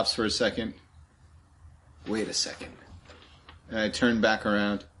then stops for a second. Wait a second. And I turn back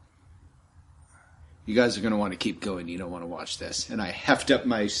around. You guys are going to want to keep going. You don't want to watch this. And I heft up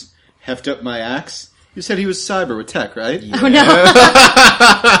my axe. You said he was cyber with tech, right? Oh no.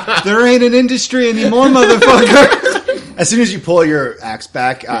 There ain't an industry anymore, motherfucker. As soon as you pull your axe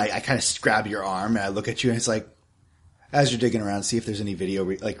back, I kind of grab your arm and I look at you and it's like, as you're digging around, see if there's any video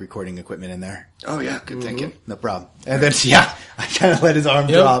recording equipment in there. Oh yeah, good thinking. No problem. And then, I kind of let his arm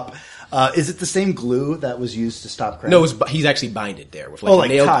drop. Is it the same glue that was used to stop Crank? No, he's actually binded there with a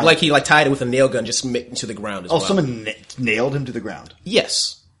nail, tied. He tied it with a nail gun just to the ground as well. Oh, someone nailed him to the ground.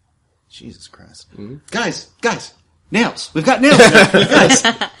 Yes. Jesus Christ. Mm-hmm. Guys, nails. We've got nails now. Guys.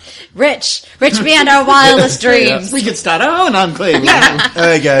 Rich beyond our wildest dreams. We could start our own enclave. All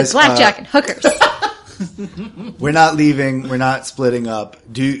right, guys. Blackjack and hookers. We're not leaving. We're not splitting up.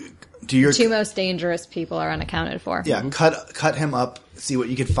 Do do your Two most dangerous people are unaccounted for. yeah. Cut him up. See what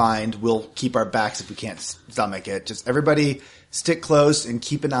you can find. We'll keep our backs if we can't stomach it. Just everybody stick close and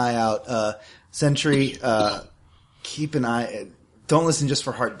keep an eye out. Sentry, keep an eye. Don't listen just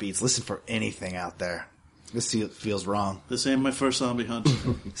for heartbeats. Listen for anything out there. This feels wrong. This ain't my first zombie hunt.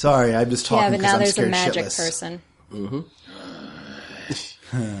 Sorry, I'm just talking Yeah, but because now I'm there's a scared magic shitless. person.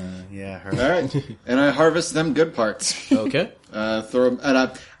 Yeah, her. All right, and I harvest them good parts. Okay. Throw them,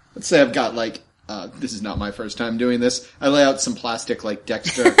 and let's say I've got like. This is not my first time doing this. I lay out some plastic like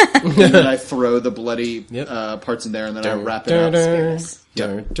Dexter, and then I throw the bloody parts in there, and then I wrap it up. All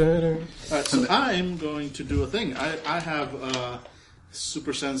right, so I'm going to do a thing. I have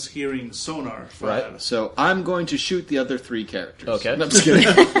super sense hearing sonar. For Right. So I'm going to shoot the other 3 characters. Okay. No, I'm just kidding.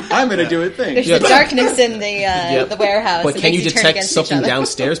 I'm going to do a thing. There's the darkness in the warehouse. But It can makes you turn detect against each something other.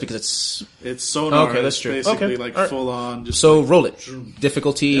 downstairs? Because it's... It's sonar. Okay, that's It's true. Basically, Okay, like all right. full on. Just So roll it.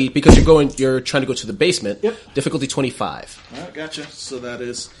 Difficulty, because you're trying to go to the basement. Yep. Difficulty 25. All right, gotcha. So that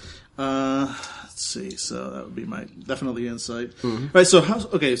is, let's see. So that would be my definitely insight. Right. So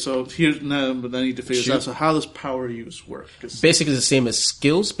so here now, but I need to figure this out. So how does power use work? 'Cause- Basically the same as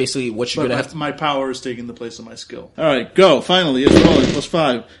skills. Basically what you're but going to have to... my power is taking the place of my skill. All right, go. Finally, it's rolling.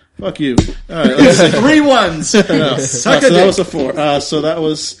 +5. Fuck you. All right. Let's see. 3 ones. No. Suck a So that dick. was a 4. So that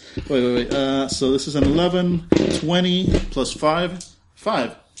was wait. So this is an 11, 20 plus 5,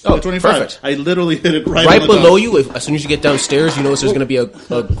 5. Oh, 25. perfect. I literally hit it right Right on the below dot. you, as soon as you get downstairs, you notice there's going to be a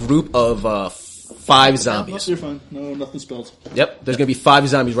group of 5 zombies. You're fine. No, nothing spelled. Yep, there's going to be 5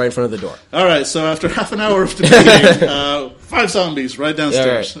 zombies right in front of the door. All right, so after half an hour of debating, 5 zombies right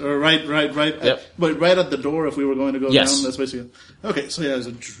downstairs, Yeah, or right, Yep. but right at the door. If we were going to go Yes. down, that's basically okay. So yeah,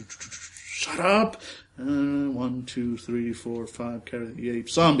 shut up. 1, 2, 3, 4, 5, carry the 8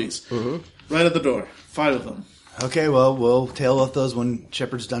 zombies right at the door. 5 of them. Okay, well, we'll tail off those when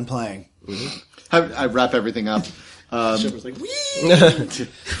Shepard's done playing. I wrap everything up. Shepard's like, wee!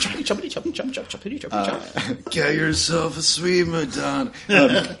 Choppity, chop. Get yourself a sweet Madonna.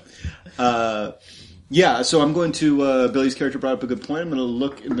 Yeah, so I'm going to, Billy's character brought up a good point. I'm going to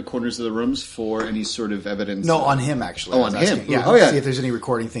look in the corners of the rooms for any sort of evidence. No, on him, actually. Oh, I was on him. asking. Yeah, Oh, yeah. see if there's any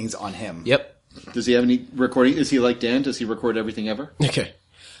recording things on him. Yep. Does he have any recording? Is he like Dan? Does he record everything ever? Okay.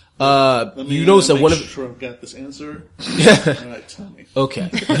 Let me, You notice that make one of... sure I've got this answer. All right, tell me.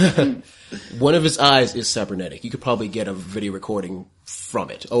 Okay. One of his eyes is cybernetic. You could probably get a video recording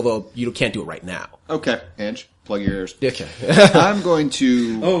from it, although you can't do it right now. Okay, Ange, plug your ears. Okay. I'm going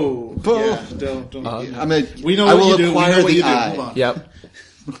to... Oh, yeah, don't. I'm gonna, We know I what will you do. We acquire know what the you do. eye. Move on. Yep.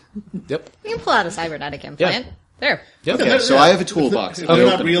 Yep. You can pull out a cybernetic implant. There. Yep. Okay, so I have a toolbox. If I they're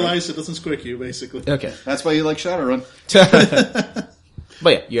not open it. realized, it doesn't squick you, basically. Okay. That's why you like Shadowrun.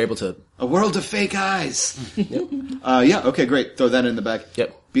 But yeah, you're able to... A world of fake eyes. Yeah, okay, great. Throw that in the bag.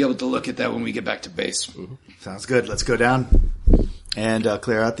 Yep. Be able to look at that when we get back to base. Sounds good. Let's go down and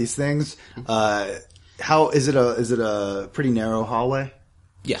clear out these things. How is it a pretty narrow hallway?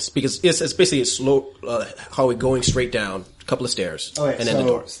 Yes, because it's basically a slow hallway going straight down, a couple of stairs, and then the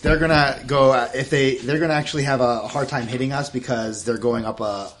door. They're gonna go they're gonna actually have a hard time hitting us because they're going up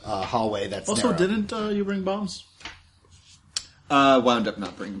a hallway that's Also, narrow. didn't you bring bombs? Wound up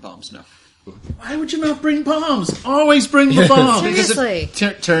not bringing bombs, no. Why would you not bring bombs? Always bring the bombs. Seriously.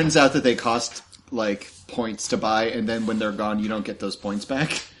 Turns out that they cost, like, points to buy, and then when they're gone, you don't get those points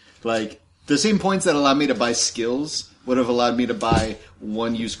back. Like, the same points that allow me to buy skills would have allowed me to buy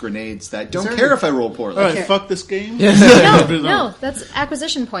one-use grenades that don't care if I roll poorly. All right, fuck this game. No, that's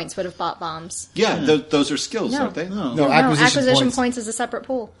acquisition points would have bought bombs. Yeah, those are skills, No. aren't they? No. No, No, acquisition points. points is a seperate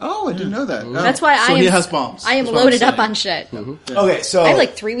pool. Oh, I didn't know that. Oh. That's why So I am. he has bombs. I am That's what I'm loaded up saying. on shit. Okay, so I have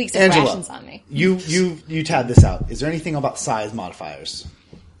like 3 weeks of Angela, rations on me. You tabbed this out. Is there anything about size modifiers?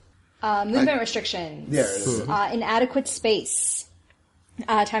 Movement restrictions. There it is. Inadequate space.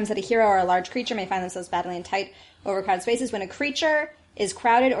 Times that a hero or a large creature may find themselves battling in tight, overcrowded spaces. When a creature is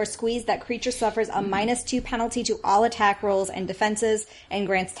crowded or squeezed, that creature suffers a -2 penalty to all attack rolls and defenses and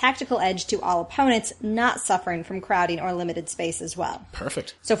grants tactical edge to all opponents not suffering from crowding or limited space as well.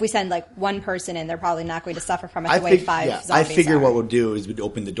 Perfect. So if we send like one person in, they're probably not going to suffer from it the way 5 zombies I figure are. what we'll do is we'd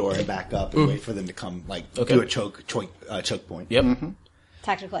open the door and back up and wait for them to come, like, Okay. do a choke point. Yep.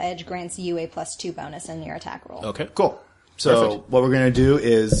 Tactical edge grants you a +2 bonus in your attack roll. Okay. Cool. So Perfect. what we're going to do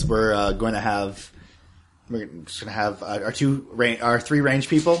is we're just going to have our 3 range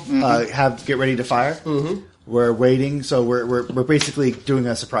people get ready to fire. Mm-hmm. We're waiting, so we're basically doing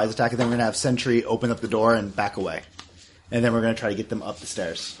a surprise attack, and then we're going to have Sentry open up the door and back away, and then we're going to try to get them up the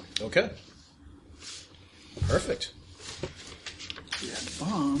stairs. Okay. Perfect.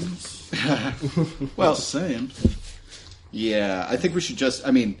 Bombs. Well, Just saying. yeah, I think we should just,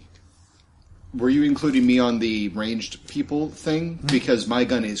 I mean, were you including me on the ranged people thing? Because my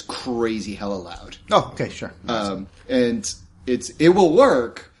gun is crazy hella loud. Oh, okay, sure. And it will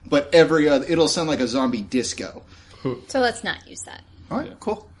work, but it'll sound like a zombie disco. So let's not use that. All right,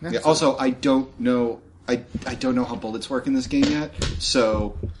 cool. Yeah, also, I don't know how bullets work in this game yet,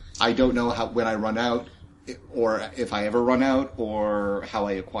 so I don't know when I run out, or if I ever run out, or how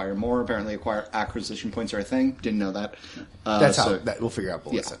I acquire more. Apparently, acquisition points are a thing. Didn't know that. That's how we'll figure out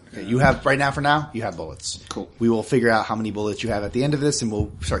bullets. Yeah. Okay, you have right now. For now, you have bullets. Cool. We will figure out how many bullets you have at the end of this, and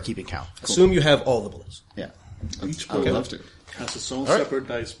we'll start keeping count. Assume you have all the bullets. Yeah. Each I would bullet love to. has its own right. separate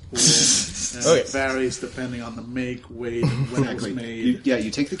dice pool, and Okay. it varies depending on the make, weight, and when it was made.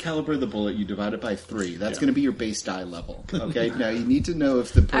 You take the caliber of the bullet, you divide it by 3. That's going to be your base die level. Okay. Now you need to know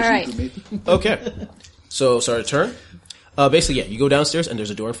if the person right. who made. Okay. So, start a turn. Basically, you go downstairs and there's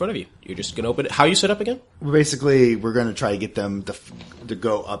a door in front of you. You're just going to open it. How are you set up again? Basically, we're going to try to get them to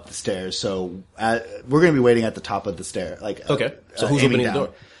go up the stairs. So we're going to be waiting at the top of the stair. Okay. So who's aiming opening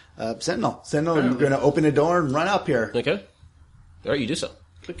the down. Sentinel. Sentinel, you're going to open the door and run up here. Okay. All right, you do so.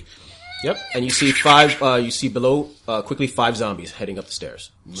 Click. Yep. And you see 5, you see below, quickly 5 zombies heading up the stairs.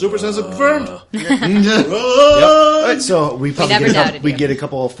 Super sense confirmed. All right, so we probably never doubted you. get a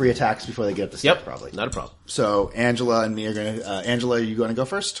couple of free attacks before they get up the stairs, Yep. probably. Not a problem. So Angela and me are going to... Angela, are you going to go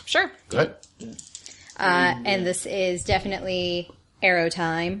first? Sure. Go ahead. And this is definitely arrow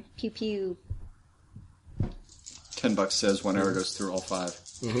time. Pew pew. $10 says one arrow goes through all 5.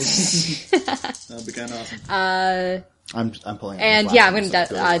 That would be kind of awesome. I'm pulling out And my yeah, I'm glasses, going so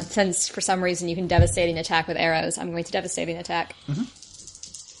to, go ahead. since for some reason you can devastating attack with arrows, I'm going to devastating attack.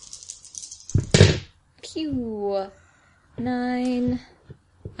 Pew. 9,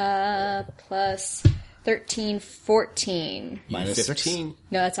 plus 13, 14. Minus 15.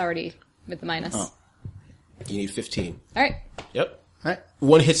 No, that's already with the minus. Oh. You need 15. Alright. Yep. All right.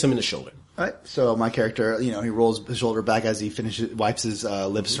 One hits him in the shoulder. All right, so my character, he rolls his shoulder back as he wipes his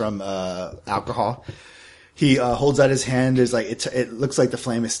lips from alcohol. He holds out his hand. Is like it looks like the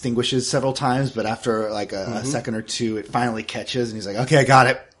flame extinguishes several times, but after like a second or two, it finally catches, and he's like, "Okay, I got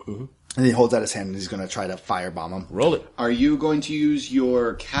it." And he holds out his hand, and he's going to try to firebomb him. Roll it. Are you going to use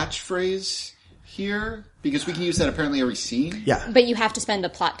your catchphrase here? Because we can use that apparently every scene. Yeah, But you have to spend a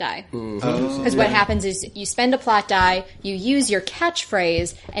plot die. Because what happens is you spend a plot die, you use your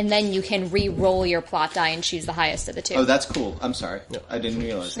catchphrase, and then you can re-roll your plot die and choose the highest of the two. Oh, that's cool. I'm sorry. I didn't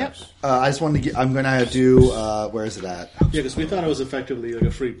realize Yep. that. I just wanted to get. I'm going to do. Where is it at? Yeah, because we thought it was effectively like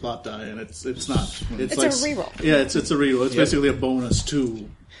a free plot die, and it's not. It's like, a reroll. Yeah, it's a reroll. It's basically a bonus too.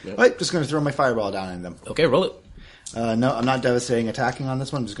 All right, just going to throw my fireball down in them. Okay, roll it. No, I'm not devastating attacking on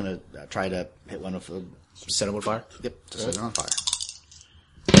this one. I'm just going to try to hit one of the. Set him on fire. Yep, just set it on fire.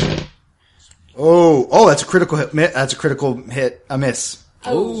 Oh, that's a critical hit. That's a critical hit. A miss.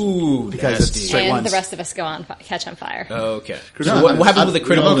 Ooh, Because nasty. it's straight and ones. the rest of us go on catch on fire. Okay. No, So what happened with the I'm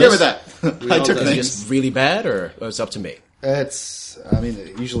critical okay miss? with that. I all took done. Is it things. just really bad, or it's up to me? It's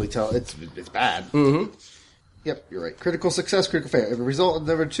usually it's bad. Mm-hmm. Yep, you're right. Critical success, critical fail. If a result of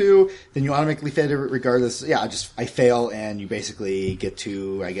number 2, then you automatically fail regardless. Yeah, I fail, and you basically get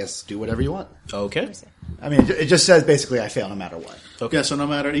to, I guess, do whatever you want. Okay. I mean, it just says basically I fail no matter what. Okay. Yeah, so no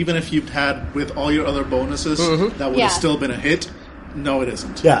matter, even if you'd had with all your other bonuses, that would Yeah. have still been a hit. No, it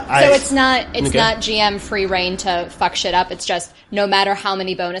isn't. Yeah, So it's not Okay. not GM free reign to fuck shit up. It's just no matter how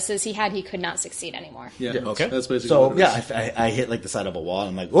many bonuses he had, he could not succeed anymore. Yeah, okay. That's basically so what it is. yeah. I hit like the side of a wall.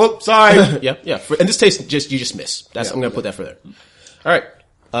 And I'm like, whoops, sorry. Yeah. In this case, you just miss. I'm going to put that for there. All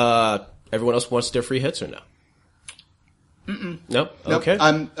right. Everyone else wants their free hits or no? No. Nope.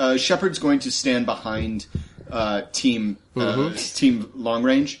 Okay. Shepard's going to stand behind team long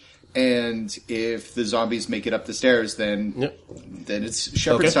range, and if the zombies make it up the stairs, then it's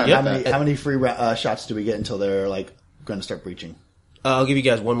Shepard's Okay. time. Yep. How many free shots do we get until they're like going to start breaching? I'll give you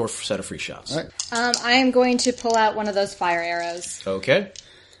guys one more set of free shots. All right. I am going to pull out one of those fire arrows. Okay.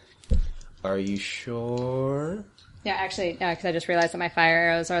 Are you sure? Yeah, actually, no, because I just realized that my fire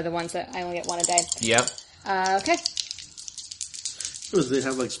arrows are the ones that I only get one a day. Yep. Okay. Does they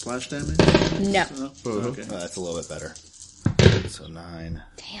have like splash damage? No. No? Okay. That's a little bit better. So 9,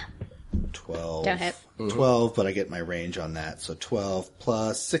 Damn. 12. Don't hit. 12, but I get my range on that. So 12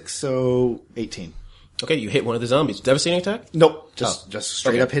 plus 6, so 18. Okay, you hit one of the zombies. Devastating attack? Nope, just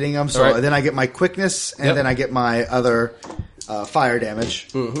straight Okay. up hitting them. So All right. then I get my quickness, and Yep. then I get my other fire damage.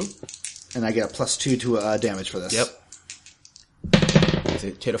 Mm-hmm. And I get a +2 to damage for this. Yep.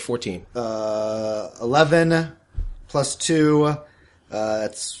 It hit a 14. 11 plus 2,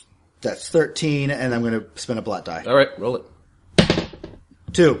 that's 13, and I'm going to spin a blot die. All right, roll it.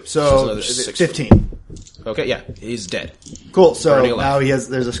 2, so another 6. 15. Okay, yeah, he's dead. Cool. So Burning alive. now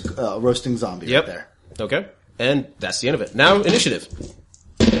there's a roasting zombie Yep. right there. Okay, and that's the end of it. Now initiative.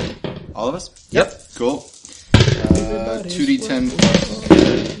 All of us? Yep. Cool.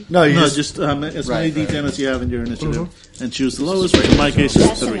 2d10. No, you No, just just as many Right, D10 as you have in your initiative, Mm-hmm. and choose the lowest. Which in my case is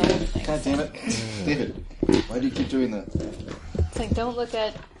That's an 3. old thing. God damn it. David, why do you keep doing that? It's like, don't look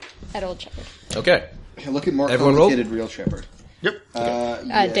at Old Shepherd. Okay. Hey, look at more Everyone roll? complicated real Shepherd. Yep.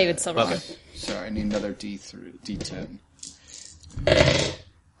 Yeah. David Silver. Okay. Sorry, I need another D10.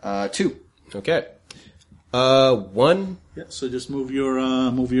 2. Okay. 1. Yeah, so just move your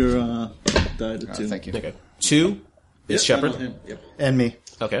die to 2. Thank you. Okay. 2 is Shepherd. Him. Yep. And me.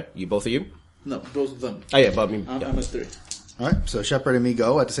 Okay. You both of you. No, both of them. Oh yeah, Bob. I'm at 3. All right. So Shepard and me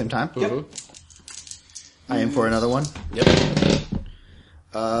go at the same time. Mhm. I aim for another one. Yep.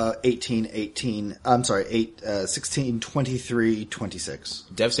 18. I'm sorry. 16, 23, 26.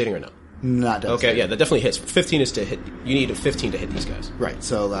 Devastating or no? Not devastating. Okay, yeah, that definitely hits. 15 is to hit. You need a 15 to hit these guys. Right.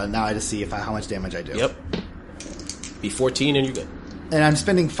 So now I just see how much damage I do. Yep. Be 14 and you're good. And I'm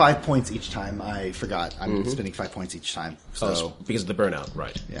spending 5 points each time. I forgot. I'm spending 5 points each time. So Oh, because of the burnout,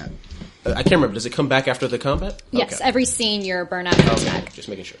 right? yeah. I can't remember. Does it come back after the combat? Yes, Okay. every scene you're burnout attack. Just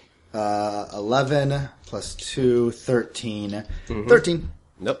making sure. 11 plus 2, 13. 13.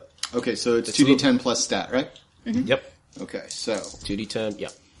 Nope. Okay, so it's 2d10 plus stat, right? Yep. Okay, so 2d10. Yeah.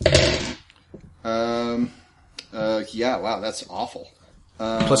 yeah, wow, that's awful.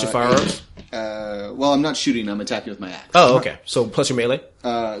 Plus your firearms. Well, I'm not shooting. I'm attacking with my axe. Oh, okay. So plus your melee.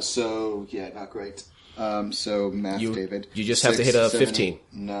 So yeah, not great. So math, David. You just have to hit a 15.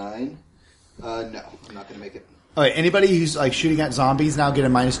 9. No, I'm not going to make it. All right. Anybody who's like shooting at zombies now get a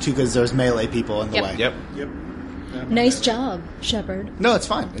 -2 because there's melee people in the Yep. way. Yep. Yep. Nice job, Shepard. No, it's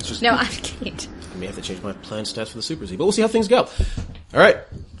fine. It's just No, I'm kidding. I may have to change my plan stats for the Super Z, but we'll see how things go. All right.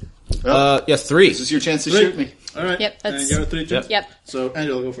 Yes, 3. This is your chance to shoot me. All right. Yep, And that's- you're at 3 too? Yep. So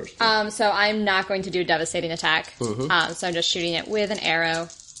Angela, go first. So I'm not going to do a devastating attack. So I'm just shooting it with an arrow.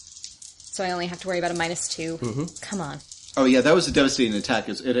 So I only have to worry about a -2. Come on. Oh yeah, that was a devastating attack.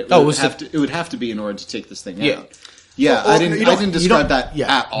 It would have to be in order to take this thing Yeah. out. Yeah, Well, I didn't describe that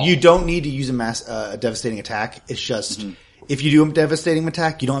at all. You don't need to use a devastating attack. It's just if you do a devastating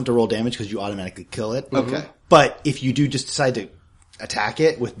attack, you don't have to roll damage because you automatically kill it. Okay. But if you do just decide to attack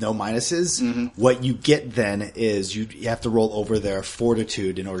it with no minuses, what you get then is you have to roll over their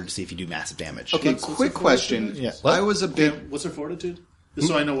fortitude in order to see if you do massive damage. Okay, What's quick the question. Yeah. I was a bit. What's her fortitude? Just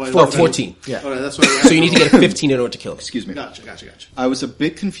so I know why. 14. Yeah. All right, that's what So you need to get a 15 in order to kill him. Excuse me. Gotcha. I was a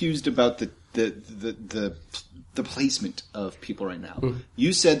bit confused about the placement of people right now.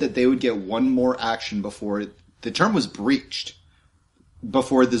 You said that they would get one more action before the term was breached.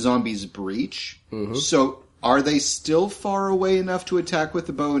 Before the zombies breach. So are they still far away enough to attack with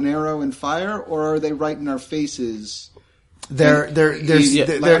the bow and arrow and fire, or are they right in our faces? I'm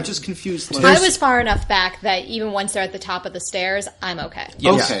I'm just confused. Like, I was far enough back that even once they're at the top of the stairs, I'm okay.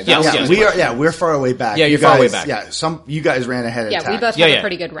 Yes. Okay, Yes, that's- yes. we're far away back. Yeah, you're You far away guys- back. Yeah, you guys ran ahead and Yeah, we attacked. both Yeah, have yeah. a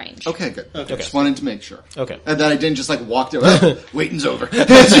pretty good range. Okay, good. Okay. Just wanted to make sure. Okay. And then I didn't just like walk there. Oh, waiting's over.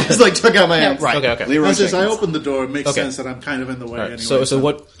 Just like took out my axe. Right. Okay. Leroy Since I Jenkins. opened the door, it makes Okay. sense that I'm kind of in the way All right. anyway. So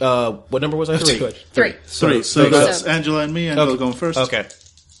what number was I? 3. 3. 3. So that's So- Angela and me. Angela Okay. going first. Okay.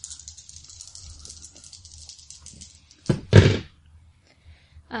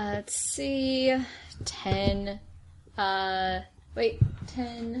 Let's see. 10.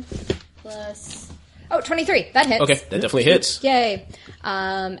 10 plus. Oh, 23. That hits. Okay. That definitely hits. Yay.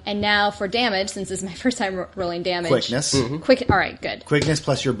 And now for damage, since this is my first time rolling damage. Quickness. Quick. All right, good. Quickness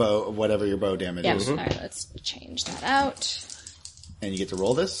plus your bow, whatever your bow damage Yeah. is. All right, let's change that out. And you get to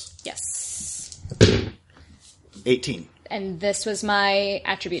roll this. Yes. 18. And this was my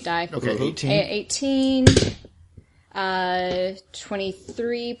attribute die. Okay, 18. 18.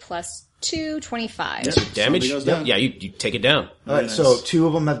 23 plus 2, 25. Damage. Somebody goes down. Yeah, you take it down. All right, nice. so 2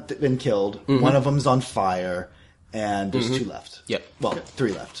 of them have been killed. One of them's on fire, and there's 2 left. Yep. Well,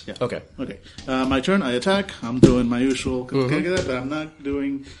 3 left. Yeah. Okay. Okay. My turn. I attack. I'm doing my usual, but I'm not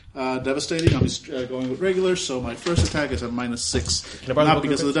doing devastating. I'm just going with regular. So my first attack is at -6. I borrow the Not book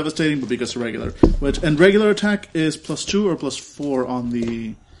because real of the devastating, but because of regular. And regular attack is +2 or +4 on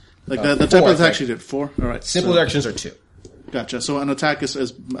the. Like the type 4, of I attack think. she did 4. All right. Simple so, actions are 2. Gotcha. So an attack is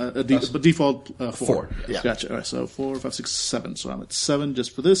a default 4. 4, yeah. Gotcha. All right. So 4, 5, 6, 7. So I'm at 7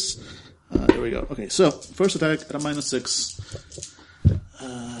 just for this. There we go. Okay. So first attack at a -6.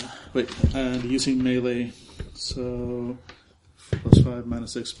 And using melee. So +5,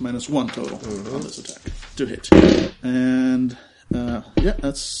 -6, -1 total on this attack to hit. And yeah,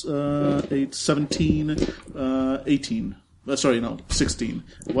 that's 8, 17, 18 Sorry, no, 16.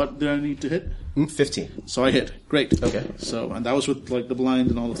 What did I need to hit? 15. So I hit. Great. Okay. So, and that was with like the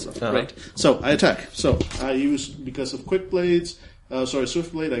blind and all that stuff. Great. So I attack. So I use, because of quick blades,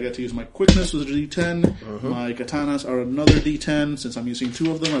 swift blade, I get to use my quickness with a D10. My katanas are another D10. Since I'm using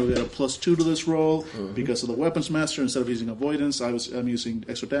 2 of them, I will get a +2 to this roll. Because of the weapons master, instead of using avoidance, I'm using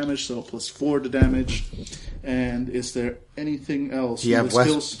extra damage, so +4 to damage. And is there anything else? Do you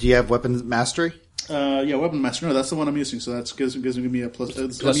have weapons mastery? Yeah, weapon master. No, that's the one I'm using. So that gives me a plus. I'm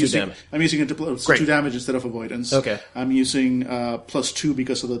 2 damage. I'm using it to plus 2 damage instead of avoidance. Okay. I'm using +2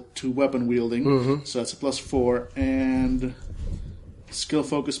 because of the 2 weapon wielding. So that's a +4, and skill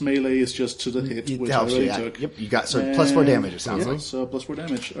focus melee is just to the hit, which I already took. Yep, you got +4 damage. It sounds yeah, like. so +4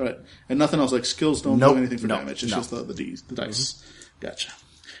 damage. All right, and nothing else. Like skills don't do anything for damage. It's just the dice. Gotcha.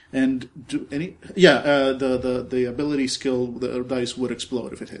 And the ability skill, the dice would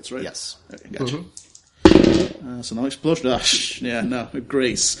explode if it hits, right? Yes. Okay, gotcha. So no explosion.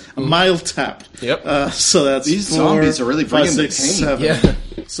 Grace. A mild tap. Yep. So that's These 4, zombies are really 5, bringing the 6, pain. 7. Yeah.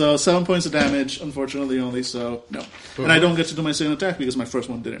 So 7 points of damage, unfortunately only, so no. And I don't get to do my second attack because my first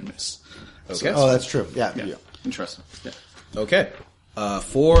one didn't miss. Okay. Oh, that's true. Yeah. Interesting. Yeah. Okay.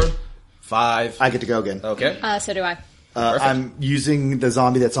 4, 5. I get to go again. Okay. So do I. I'm using the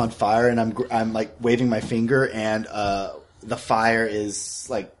zombie that's on fire, and I'm like waving my finger, and the fire is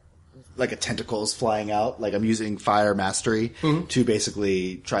like a tentacle is flying out. Like I'm using fire mastery to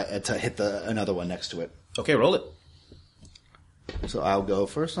basically try to hit another one next to it. Okay, roll it. So I'll go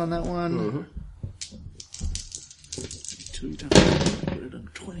first on that one. 2 times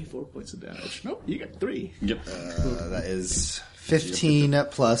 24 points of damage. Nope, you got 3. Yep. That is 15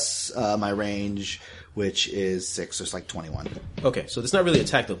 plus my range, which is 6, so it's like 21. Okay, so it's not really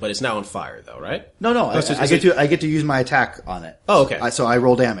attack though, but it's now on fire though, right? No, I get to use my attack on it. Oh, okay. So I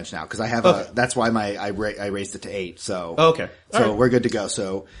roll damage now because I have Okay. that's why I raised it to 8. So Okay. All so right. we're good to go.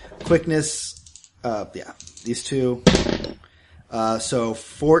 So quickness, these 2. So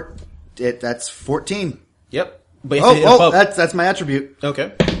that's 14. Yep. But you have to hit above. That's my attribute.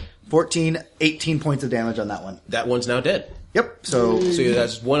 Okay. 14, 18 points of damage on that one. That one's now dead. Yep. So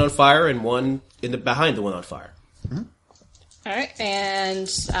that's 1 on fire and 1 behind the one on fire. All right, and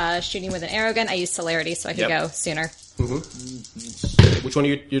shooting with an arrow gun, I use celerity so I can Yep. go sooner. Which one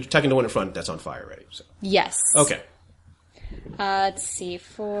you're attacking the one in front that's on fire already? So. Yes. Okay. Let's see,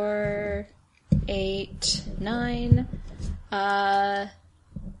 4, 8, 9.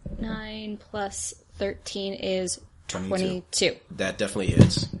 9 plus 13 is 22. That definitely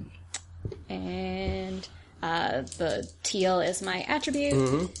hits. And the teal is my attribute,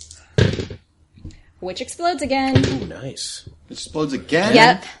 which explodes again. Ooh, nice. It explodes again?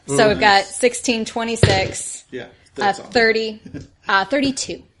 Yep. So we've got 16, 26, Yeah. That's all. 30,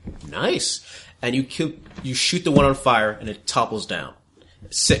 32. Nice. And you shoot the one on fire and it topples down.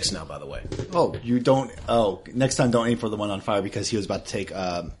 6 now, by the way. next time don't aim for the one on fire because he was about to take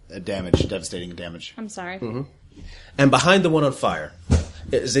devastating damage. I'm sorry. And behind the one on fire,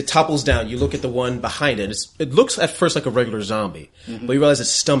 as it topples down, you look at the one behind it. It looks at first like a regular zombie, but you realize its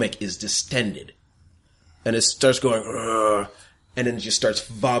stomach is distended. And it starts going, "Ugh," and then it just starts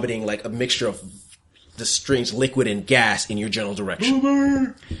vomiting like a mixture of the strange liquid and gas in your general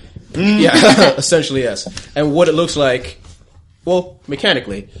direction. Yeah, essentially, yes. And what it looks like, well,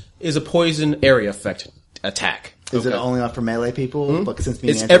 mechanically, is a poison area effect attack. Is it only on for melee people? But since me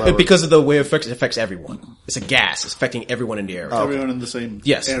and It's Angela because of the way it affects everyone. It's a gas. It's affecting everyone in the area. Everyone in the same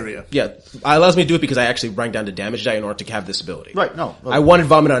area. Yeah. It allows me to do it because I actually rang down the damage die in order to have this ability. Right, no. I wanted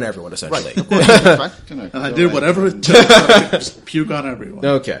vomit on everyone, essentially. That's fine. And I did whatever it took to just puke on everyone.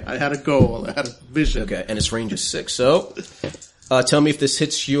 Okay. I had a goal. I had a vision. Okay, and its range is 6. So, tell me if this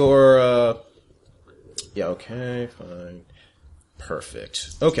hits your, yeah, okay, fine.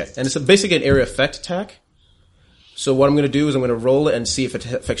 Perfect. Okay, and it's basically an area effect attack. So what I'm going to do is I'm going to roll it and see if it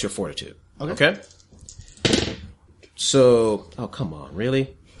affects your fortitude. Okay? So, oh, come on,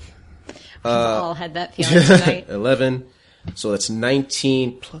 really? We've all had that feeling tonight. 11. So that's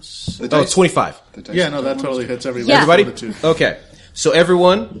 19 plus... The dice- 25. The dice Yeah, no, that don't totally want hits everyone. Yeah. Everybody? Okay. So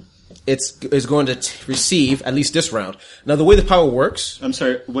everyone is going to receive at least this round. Now, the way the power works... I'm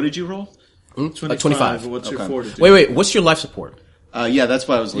sorry, what did you roll? 25. What's your Okay. fortitude? Wait, what's your life support? Yeah, that's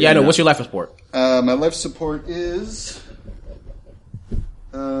why I was looking Yeah, no, at. what's your life support? My life support is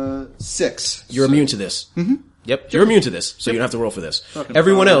 6. You're immune to this. Mm-hmm. Yep, you're immune to this, so you don't have to roll for this. Fucking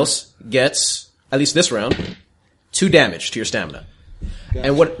Everyone fine. else gets, at least this round, 2 damage to your stamina.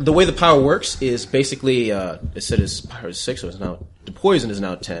 And the way the power works is basically, it said its power is 6, so it's now, the poison is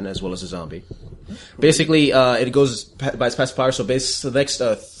now 10, as well as the zombie. Basically, it goes by its passive power, so the next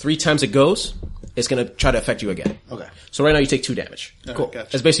 3 times it goes, it's going to try to affect you again. Okay. So right now you take 2 damage. Cool. Gotcha.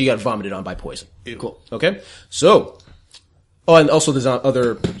 That's basically you got vomited on by poison. Cool. Okay? So, and also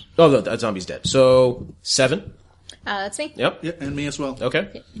the zombie's dead. So, 7. That's me. Yep. Yeah, and me as well.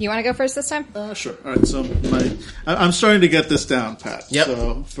 Okay. You want to go first this time? Sure. All right. So I'm starting to get this down, Pat. Yep.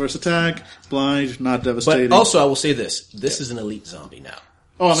 So first attack, blind, not devastating. But also, I will say this. This is an elite zombie now.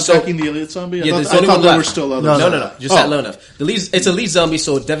 oh, I'm so- attacking the elite zombie. I Yeah, thought, there's I only thought one there were left. still others. No. Just that low enough. It's a elite zombie,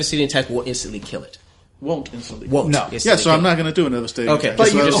 so a devastating attack will instantly kill it. Won't instantly. Won't. No. Instantly Yeah, so kill I'm it. not going to do an devastating. Okay. attack. But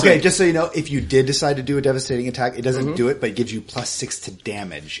That's you, what I was okay, saying. just so you know, if you did decide to do a devastating attack, it doesn't do it, but it gives you +6 to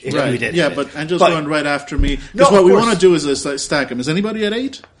damage if you Right. did. Yeah, hit it. but Angel's But, going right after me. No, Because what of we course. want to do is like, stack them. Is anybody at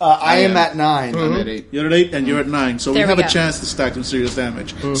 8? I am am. at 9. I'm at 8. You're at 8 and you're at 9, so There we have we a go. chance to stack some serious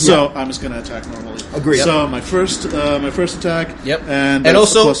damage. So I'm just going to attack normally. Agreed. So my first attack. Yep. And And that's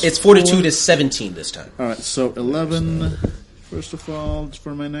also, plus it's Fortitude 4. is 17 this time. All right, so 11. First of all,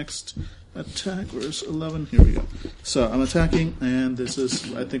 for my next attack, where's 11? Here we go. So I'm attacking, and this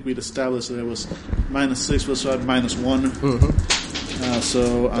is, I think we'd established that it was -6, so I'm -1.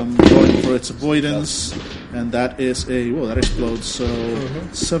 So I'm going for its avoidance, and that is that explodes. So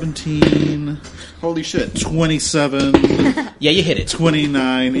 17, Holy shit. 27, Yeah, you hit it.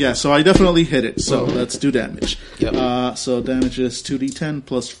 29. Yeah, so I definitely hit it. So let's do damage. Yep. So damage is 2d10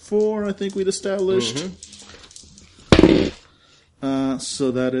 plus 4, I think we'd established.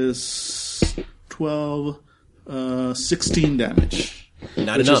 So that is 12, 16 damage.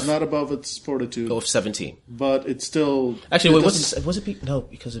 Not which enough. is not above its fortitude, Go with 17. but it's still... Actually, wait, doesn't- was it no,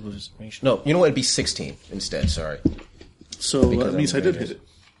 because it was range. No, you know what? It'd be 16 instead, sorry. So because that means I'm I did range. hit it.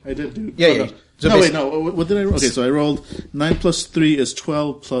 I did do... Yeah, oh, yeah. no. So no, basi- wait, no. What did I roll? Okay, so I rolled 9 plus 3 is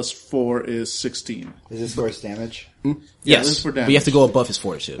 12, plus 4 is 16. Is this for its damage? Yes, this is for but you have to damage. go above his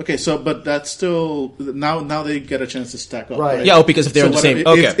fortitude. Okay, so, but that's still... Now they get a chance to stack up, Right. right? Yeah, because if they're on the whatever- same...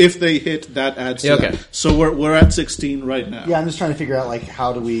 Okay. If they hit, that adds to Yeah, okay. that. So we're at 16 right now. Yeah, I'm just trying to figure out like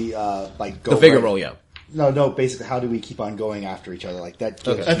how do we go The vigor right- roll, yeah. No, basically how do we keep on going after each other like that?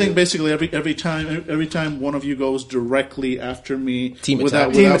 Gives I think you- basically every time one of you goes directly after me, Team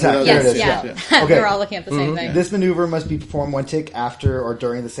without, attack. Team without- attack, without- there it Yes, is, yeah. Okay. We're all looking at the same thing. This maneuver must be performed one tick after or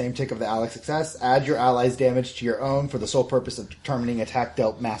during the same tick of the allied success. Add your ally's damage to your own for the sole purpose of determining attack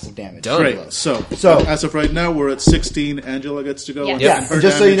dealt massive damage. Done. Great. So So- as of right now, we're at 16. Angela gets to go. Yeah. and Yeah, her and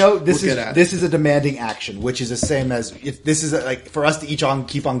just so you know, damage this will is get added. this is a demanding action, which is the same as if this is like for us to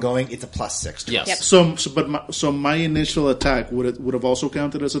keep on going. It's a +6. Yes. Yep. So my initial attack would have also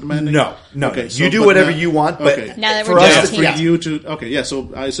counted as a demanding. No. Okay, You do whatever you want, but okay. Now that for we're us, down to, to for yeah, you to yeah.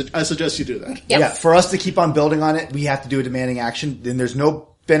 So I suggest you do that. Yep. yeah, for us to keep on building on it, we have to do a demanding action. Then there's no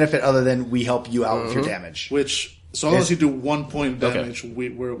benefit other than we help you out with your damage. Which so long as you do 1 point Okay. damage,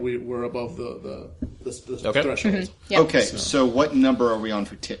 we're above the Okay. threshold. Yep. Okay, so what number are we on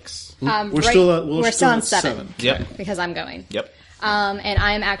for ticks? We're still at we're still on at 7. Yep. Because I'm going. Yep. And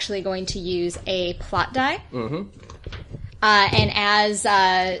I'm actually going to use a plot die. Mm-hmm. And as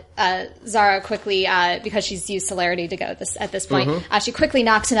Zara quickly, because she's used celerity to go at this point, she quickly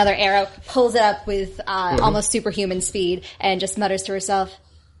knocks another arrow, pulls it up with almost superhuman speed, and just mutters to herself,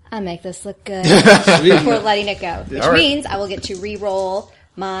 "I make this look good," before letting it go. Which All right. means I will get to re-roll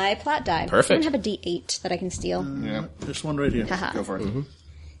my plot die. Perfect. I don't have a D8 that I can steal. Yeah, There's one right here. Haha. go for it.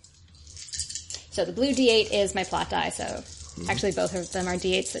 So the blue D8 is my plot die, so actually both of them are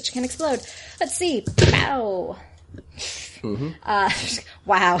D8s that can explode. Let's see. Pow.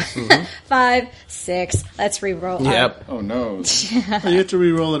 Wow. 5, 6. Let's re-roll. Yep. Oh no. You have to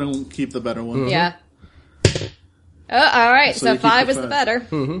re-roll it and keep the better one. Yeah. Oh, all right. So So you keep 5 the is the 5.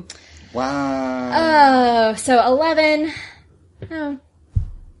 better. Wow. Oh, so 11. Oh,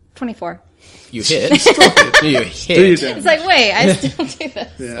 24. You hit. You Do your hit. damage. It's like, wait, I still do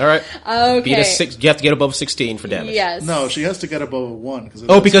this. All right. Okay. Beat a 6. You have to get above 16 for damage. Yes. No, she has to get above a 1.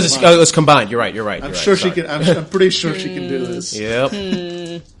 Oh, because it's combined. You're right. You're right. I'm you're sure right. she Sorry. can. I'm pretty sure she can do this. Yep.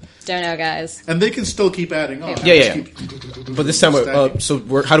 Don't know, guys. And they can still keep adding on. Yeah. Keep- But this time,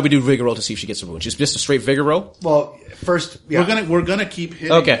 Stacking. how do we do vigor roll to see if she gets a wound? Just a straight vigor roll? Well, first, yeah. We're gonna keep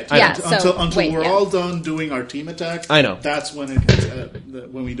hitting. Okay, it I know. Yeah, so, until wait, we're yeah. all done doing our team attack. I know. That's when it gets,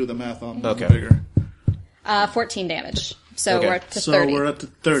 when we do the math on Okay. the vigor. 14 damage. So Okay. we're up to So 30. we're at the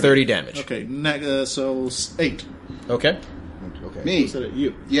 30. 30 damage. Okay, so 8. Okay. Okay. Me. Is that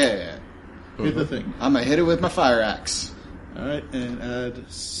you? Yeah. Hit the thing. I'm gonna hit it with my fire axe. All right, and add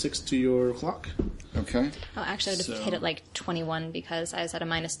 6 to your clock. Okay. Oh, actually, I would have hit it like 21 because I was at a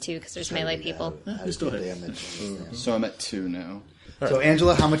 -2 because there's melee people. You still hit. Damage. So I'm at 2 now. So,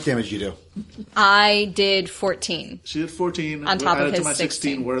 Angela, how much damage you do? I did 14. She did 14. On top of added to his my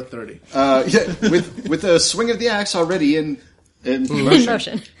 16. We're at 30. Yeah, with a swing of the axe already in motion.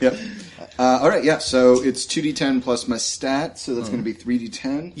 Motion. Yep. All right, yeah. So it's 2d10 plus my stat, so that's going to be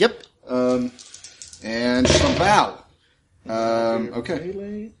 3d10. Yep. And Shambao. Okay.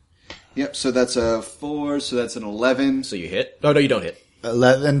 Melee. Yep. So that's a 4. So that's an 11. So you hit. Oh, no, you don't hit.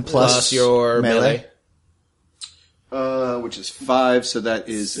 11 plus your melee. Which is 5. So that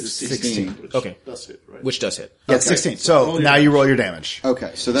is 16. Which Okay. does hit, right? Which does hit. Yeah, 16. So now you roll your damage.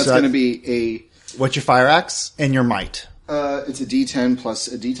 Okay. So that's So going to be What's your fire axe and your might? it's a d10 plus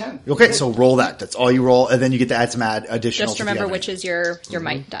a d10. Okay, so roll that. That's all you roll, and then you get to add some additional. Just to the remember other. which is your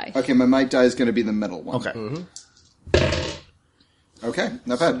might die. Okay, my might die is going to be the middle one. Okay. Okay,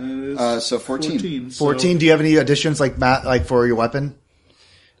 not bad. So 14. 14. Do you have any additions like for your weapon?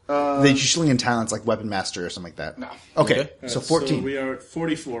 They usually in talents like weapon master or something like that. No. Okay, so 14. So we are at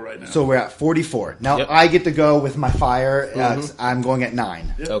 44 right now. So we're at 44. Now Yep. I get to go with my fire. I'm going at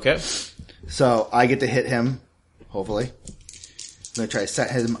 9. Okay. So I get to hit him, hopefully. I'm going to try to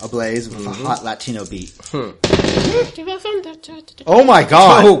set him ablaze with a hot Latino beat. Oh my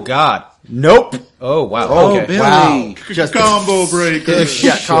god. Oh, God. Nope. Oh, wow. Oh, okay. Billy. Wow. Just Combo breaker.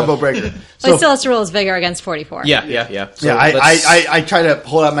 yeah, combo breaker. But So he still has to roll his vigor against 44. Yeah. So yeah, let's- I try to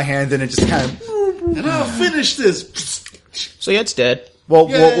pull out my hand and it just kind of. And I'll finish this. So yeah, it's dead. Well,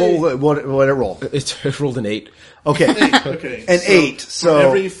 Yay. what did it roll? It rolled an 8. Okay, Okay. an 8. So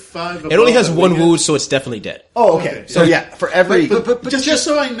every 5 It only has above one that we wound, so it's definitely dead. oh, okay. So yeah, for every But Just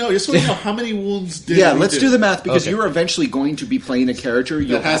so I know, just so we know how many wounds did yeah, we let's do the math because Okay. you're eventually going to be playing a character.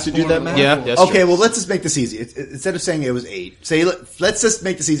 You'll has have to do more that than math. one. Yeah, that's okay. true. Well, let's just make this easy. Instead of saying it was 8, say let's just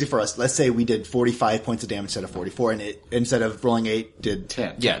make this easy for us. Let's say we did 45 points of damage instead of 44, and it instead of rolling 8 did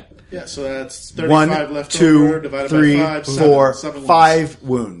 10. Yeah. Yeah, so that's 35 1, left 2, over, divided 3, by 5, 4, 7 wounds. 5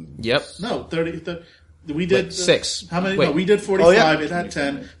 wound. Yep. No, 30. We did Wait, 6. How many? Wait. No, we did 45. Oh, yeah. It had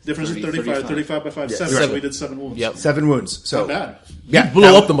 10. Difference 30, is 35. 35. 35 by 5, 7. Seven. So we did 7 wounds. Yep. 7 wounds. So Not bad. yeah, Blew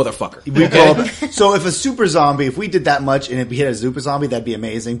up the motherfucker. We blow up. So if a super zombie, if we did that much and if we hit a super zombie, that'd be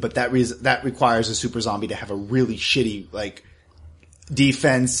amazing. But that requires a super zombie to have a really shitty like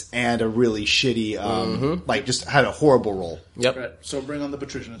defense and a really shitty like just had a horrible roll. Yep. Right. So bring on the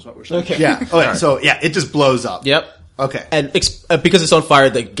patrician is what we're saying. Okay. Yeah. Okay. So yeah, it just blows up. Yep. Okay. And because it's on fire,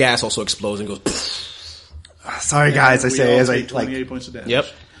 the gas also explodes and goes. Sorry, guys. I We say all as I take 28 like points of damage. Yep.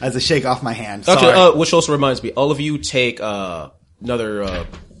 as I shake off my hand. Okay. Sorry. Which also reminds me, all of you take another.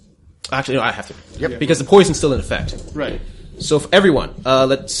 Actually, no, I have to. Yep. Because the poison's still in effect. Right. So for everyone,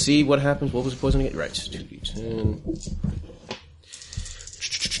 let's see what happens. What was the poison again? Right. 2d10.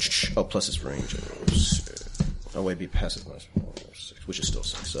 Oh, plus its range. Oh, wait, be passive minus 6, which is still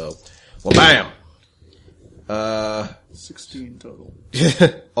 6. So, well, bam. 16 total.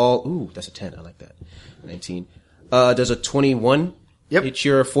 Ooh, that's a 10. I like that. 19. Does a 21 Yep. hit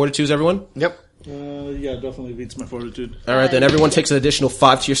your fortitudes, everyone? Yep. Yeah, definitely beats my fortitude. All right, then everyone takes an additional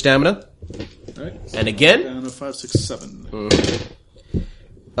 5 to your stamina. All right. And again, Down to 5, 6, 7.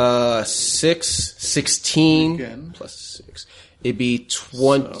 6, 16, Again. plus 6. It'd be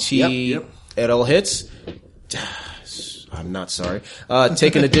 20. So, yep. It all hits. I'm not sorry.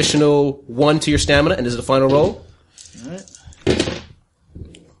 Take an additional 1 to your stamina, and this is the final roll. All right.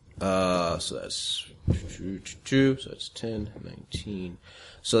 So that's 2, so that's 10, 19.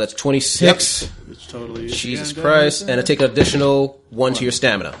 So that's 26. Which totally is Jesus again Christ. down And I take an additional 1 to your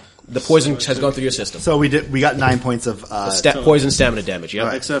stamina. The poison has gone through your system. So we got 9 points of Poison stamina damage,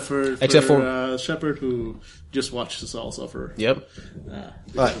 yep. Except for Shepard, who just watched us all suffer. Yep.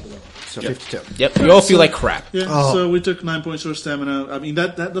 so 52. Yep. You all feel like crap. Yeah, so we took 9 points for stamina. I mean,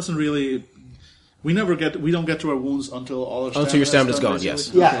 that doesn't really... We don't get to our wounds until all our Until your stamina's stamina's done, gone,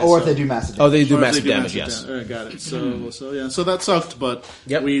 basically. yes. Yeah, Okay, or so- if they do massive Oh, they damage. do or if massive they do damage, yes. Got it. So that sucked, but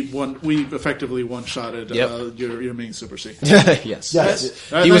Yep. we effectively one-shotted Yep. your main Super C. Yes. Yes.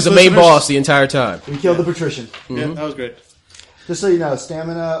 He was the main boss the entire time. We killed the patrician. Yeah, that was great. Just so you know,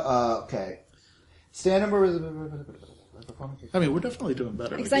 stamina, okay. Stamina was... I mean, we're definitely doing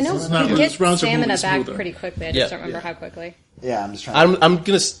better. Because I know it's not- you get it's rounds are moving stamina back smoother. pretty quickly. I Yeah. just don't remember how quickly. Yeah, I'm just trying to... I'm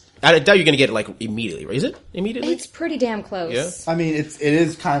gonna. I doubt you're gonna get it like immediately, right? Is it immediately? It's pretty damn close. Yeah. I mean, it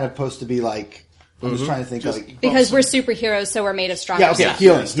is kind of supposed to be like... I'm just trying to think like... Because we're superheroes, so we're made of stronger Yeah, okay, stuff.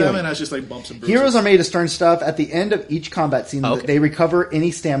 healing. Stamina is just like bumps and bruises. Heroes are made of stern stuff. At the end of each combat scene, Okay. they recover any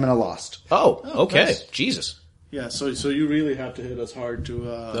stamina lost. Oh, okay. nice. Jesus. Yeah, so you really have to hit us hard to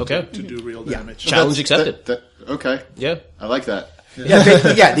do real damage. Challenge accepted. Okay. Yeah. I like that.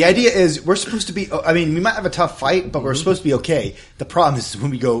 Yeah, the idea is we're supposed to be... I mean, we might have a tough fight, but we're supposed to be okay. The problem is when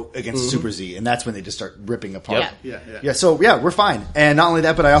we go against Super Z, and that's when they just start ripping apart. Yep. Yeah. So, we're fine. And not only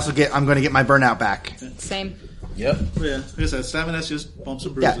that, but I'm going to get my burnout back. Same. Yep. Yeah, like I said, stamina is just bumps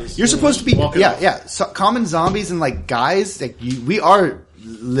and Yeah, bruises. you're supposed to be... Walk it off. So, common zombies and, like, guys, like we are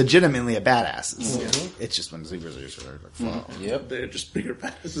legitimately a badasses. It's just when Zebras are like, wow. Yep. They're just bigger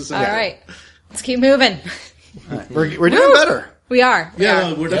badasses. All right. Let's keep moving. We're doing better. We are. We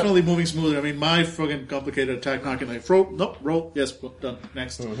Yeah, are. we're definitely moving smoother. I mean, my fucking complicated attack knocking like roll. Yes, done.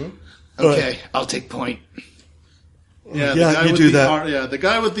 Next. Okay, I'll take point. Yeah, Yeah, the guy you with do the that. the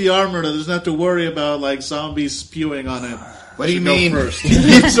guy with the armor that doesn't have to worry about like zombies spewing on him. What do you Should go mean? first.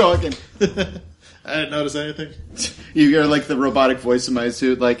 Keep talking. I didn't notice anything. You hear like the robotic voice in my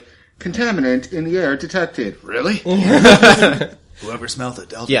suit, like, contaminant in the air detected. Really? Whoever smelled it,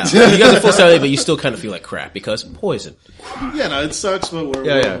 dealt Yeah, it. you guys are full sanity, but you still kind of feel like crap because poison. Yeah, no, it sucks, but we're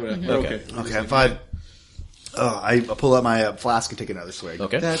okay. Okay, I'm fine. Oh, I pull out my flask and take another swig.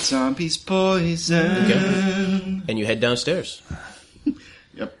 Okay. That zombie's poison. Okay. And you head downstairs.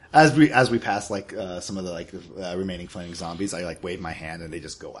 Yep. As we pass like some of the remaining flaming zombies, I like wave my hand and they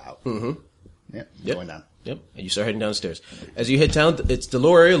just go out. Mm-hmm. Yeah, Yep. going down. Yep. And you start heading downstairs. As you head down, the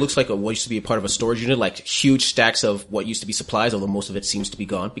lower area looks like what used to be a part of a storage unit, like huge stacks of what used to be supplies, although most of it seems to be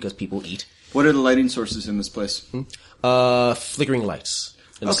gone because people eat. What are the lighting sources in this place? Flickering lights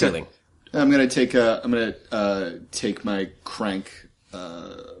in the Okay. ceiling. I'm gonna take my crank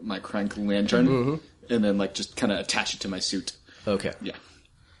lantern, and then like just kind of attach it to my suit. Okay. Yeah.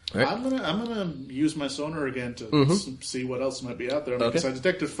 Right. I'm gonna use my sonar again to see what else might be out there. I mean, Okay. because I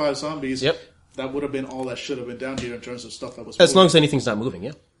detected 5 zombies. Yep. That would have been all that should have been down here in terms of stuff that was. As long as moving. anything's not moving,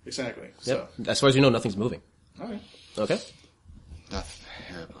 yeah. Exactly. Yep. As far as you know, nothing's moving. So, all right. Okay.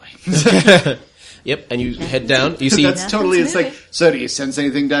 Boy. Yep. And you head down. You see. That's totally. It's moving. like, so do you sense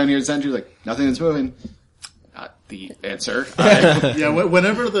anything down here? It's like nothing that's moving. Not the answer. Yeah.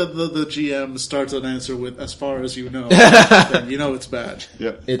 Whenever the GM starts an answer with "as far as you know," then you know it's bad.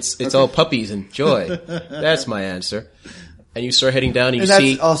 Yep. It's all puppies and joy. That's my answer. And you start heading down, and you And that's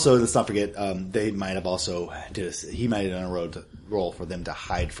see. also, let's not forget, they might have also he might have done a roll for them to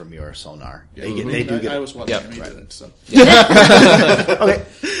hide from your sonar. They do I get. was watching Yep. him. He did it. So. Okay.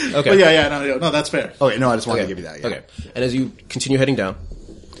 Okay. But no, that's fair. Okay. No, I just wanted Okay. to give you that. Yeah. Okay. And as you continue heading down,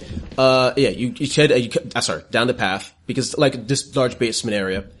 you head, down the path, because like this large basement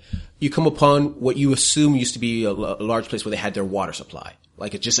area, you come upon what you assume used to be a large place where they had their water supply.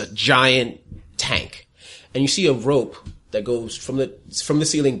 Like it's just a giant tank. And you see a rope that goes from the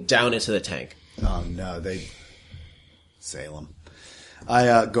ceiling down into the tank. Oh no, they Salem.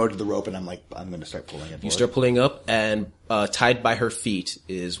 I go to the rope and I'm going to start pulling it. You start pulling up, and tied by her feet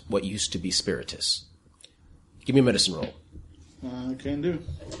is what used to be Spiritus. Give me a medicine roll. Can do.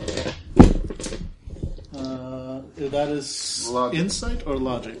 That is Logic. insight or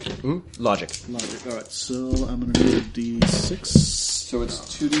logic? Logic. Logic. All right. So I'm going to need a D6. So it's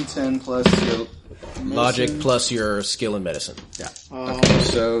 2d10 plus your Logic plus your skill in medicine. Yeah.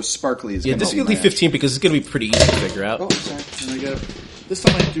 So sparkly is Yeah, gonna this is be going to be my 15 because it's going to be pretty easy to figure out. Oh, sorry. And I get this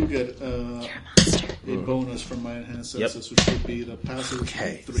time I do get a bonus from my enhanced Yep. senses, which would be the passive, which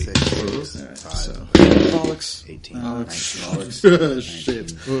Okay. would be 3. 6, All right, 5, so. Bollocks. 18, 19. Shit.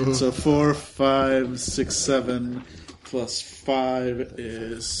 So 4, 5, 6, 7 plus 5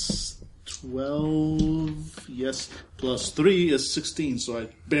 is 12. Yes, plus 3 is 16. So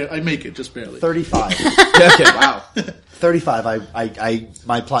I make it just barely. 35. Okay. Wow. 35.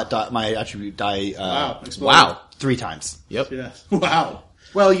 My my attribute die. Wow. Exploded. Wow. 3 times. Yep. Yeah. Wow.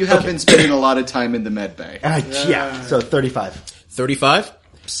 Well, you have been spending a lot of time in the med bay. Yeah. So 35. 35?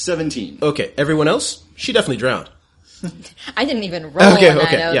 17. Okay. Everyone else? She definitely drowned. I didn't even roll, Okay, and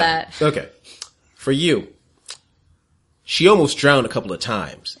okay, I know yeah. that. Okay. For you, she almost drowned a couple of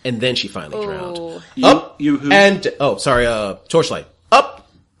times, and then she finally drowned. Ooh. Up you who? and torchlight. Up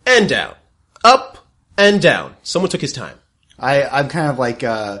and down. Up and down. Someone took his time. I'm kind of like,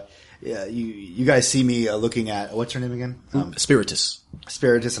 yeah, you guys see me looking at, what's her name again? Spiritus.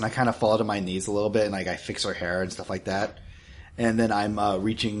 Spiritus, and I kind of fall to my knees a little bit, and like I fix her hair and stuff like that. And then I'm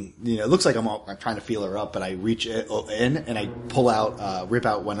reaching, it looks like I'm trying to feel her up, but I reach in and I pull out, rip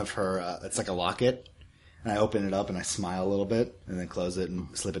out one of her, it's like a locket, and I open it up and I smile a little bit, and then close it and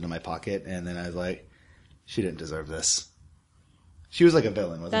slip it into my pocket, and then I was like, she didn't deserve this. She was like a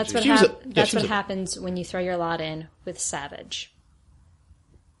villain, wasn't That's she? what, She was that's she was what happens when you throw your lot in with Savage.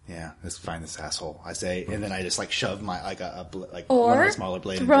 Yeah, let's find this asshole. I say, and then I just like shove my one of Or, my smaller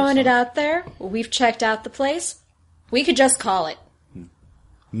blades. throwing it out there, we've checked out the place. We could just call it.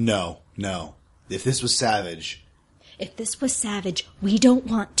 No. If this was Savage, If this was Savage, we don't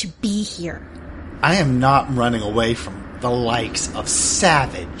want to be here. I am not running away from the likes of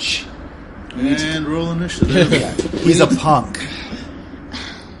Savage. And roll initiative. He's a punk.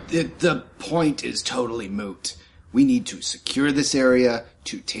 The point is totally moot. We need to secure this area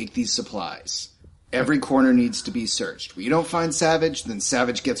to take these supplies. Every corner needs to be searched. We don't find Savage, then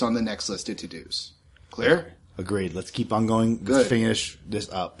Savage gets on the next list of to-dos. Clear? Agreed. Let's keep on going. Good. Let's finish this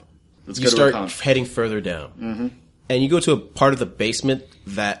up. Let's You go to start recon. heading further down. And you go to a part of the basement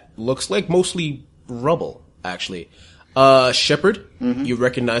that looks like mostly rubble, actually. Shepard, you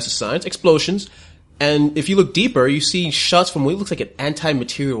recognize the signs, explosions, and if you look deeper, you see shots from what looks like an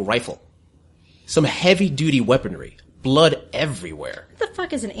anti-material rifle. Some heavy-duty weaponry. Blood everywhere. What the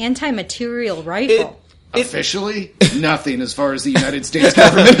fuck is an anti-material rifle? Officially, nothing as far as the United States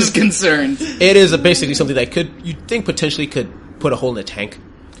government is concerned. It is basically something that you think potentially could put a hole in a tank.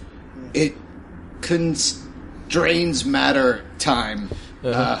 It constrains matter time.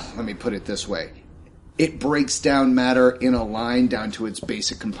 Let me put it this way. It breaks down matter in a line down to its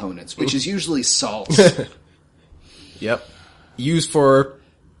basic components, which is usually salt. Yep. Used for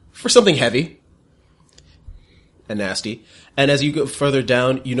something heavy and nasty. And as you go further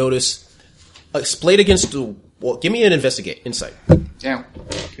down, you notice splayed against the wall. Give me an insight. Down.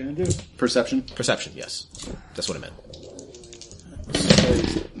 Can I do? Perception? Perception, yes. That's what I meant.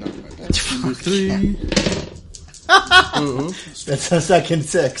 No, my bad. 3. That's a second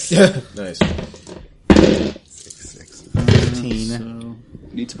 6. Nice. 15.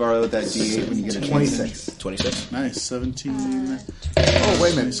 Need to borrow that D8 when you get a chance. 26. 26. Nice. 17. Oh,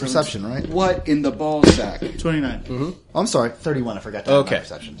 wait a minute. Perception, right? What in the ball sack? 29. Oh, I'm sorry. 31. I forgot to add Okay. my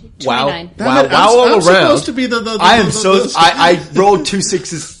perception. Wow. 29. Wow, Damn it, wow I'm all supposed to around. be the I am so... I rolled 2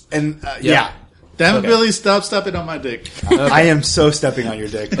 6s and... yeah. Damn it, Okay. Billy, stop stepping on my dick. I am so stepping on your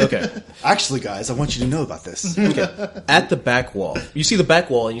dick. Okay. Actually, guys, I want you to know about this. At the back wall, you see the back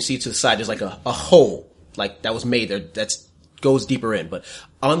wall and you see to the side there's like a hole like that was made there that goes deeper in. But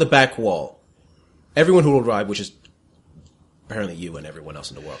on the back wall, everyone who will arrive, which is apparently you and everyone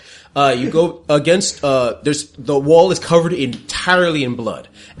else in the world, you go against, the wall is covered entirely in blood.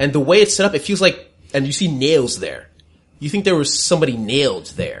 And the way it's set up, it feels like, and you see nails there. You think there was somebody nailed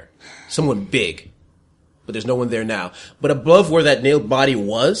there. Someone big. But there's no one there now. But above where that nailed body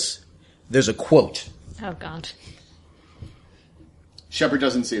was, there's a quote. Oh, God. Shepard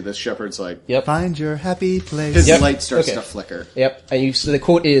doesn't see this. Shepard's like, Yep. Find your happy place. his Yep. light starts Okay. to flicker. Yep. And so the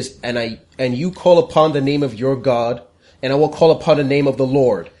quote is, and you call upon the name of your God, and I will call upon the name of the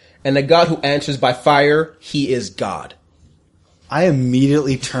Lord. And the God who answers by fire, he is God. I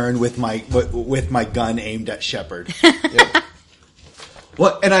immediately turned with my gun aimed at Shepard.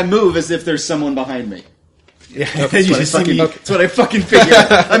 What? And I move as if there's someone behind me. Yeah, That's what I fucking figured.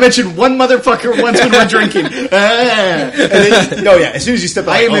 I mentioned one motherfucker once when we're drinking. No, yeah. As soon as you step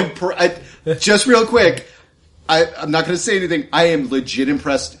out, I am just real quick. I'm not going to say anything. I am legit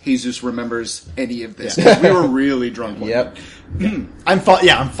impressed Jesus remembers any of this. We were really drunk one Yep. night.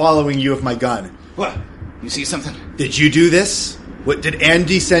 I'm following you with my gun. What? You see something? Did you do this? What did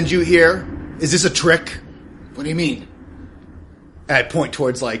Andy send you here? Is this a trick? What do you mean? I point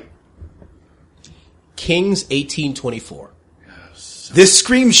towards Kings 18:24. this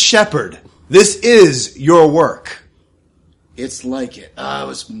screams Shepard. This is your work. It's like it. I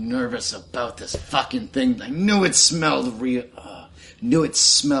was nervous about this fucking thing. I knew it smelled real. Knew it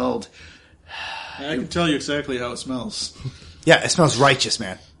smelled. I can tell you exactly how it smells. Yeah, it smells righteous,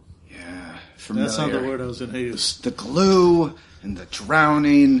 man. Yeah, familiar. That's not the word I was going to use. The glue and the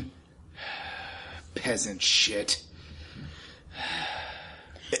drowning. Peasant shit.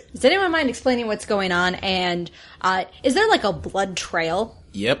 Does anyone mind explaining what's going on? And is there like a blood trail?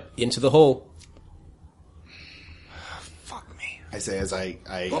 Yep. Into the hole. Fuck me. I say as I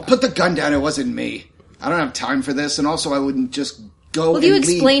Well, put the gun down. It wasn't me. I don't have time for this, and also I wouldn't just go. Well, you and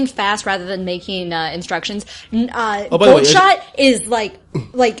leave. explained fast rather than making instructions. by the way, Goldshot is like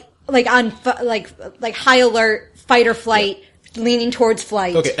high alert, fight or flight, leaning towards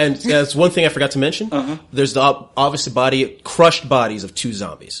flight. Okay, and that's one thing I forgot to mention. There's the obviously crushed bodies of 2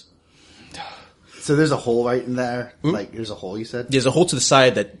 zombies. So there's a hole right in there. Like there's a hole. You said. There's a hole to the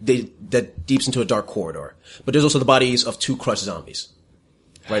side that deeps into a dark corridor. But there's also the bodies of 2 crushed zombies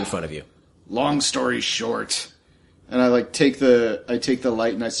right in front of you. Long story short, and I take the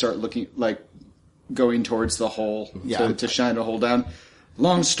light and I start looking going towards the hole to shine a hole down.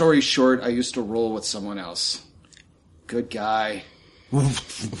 Long story short, I used to roll with someone else. Good guy.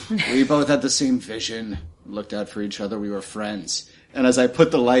 We both had the same vision. Looked out for each other. We were friends. And as I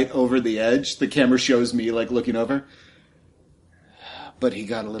put the light over the edge, the camera shows me looking over. But he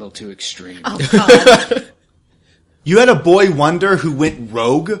got a little too extreme. Oh God! You had a boy wonder who went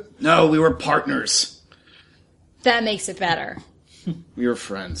rogue. No, we were partners. That makes it better. We were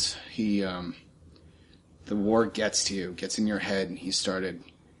friends. He, the war gets to you, gets in your head, and he started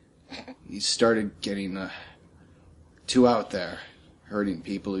getting too out there, hurting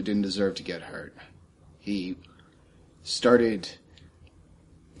people who didn't deserve to get hurt. He started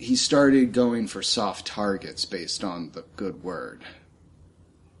going for soft targets based on the good word.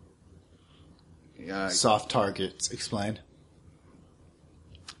 Yeah, Soft targets, explain.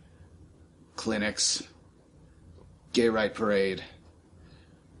 clinics, gay right parade,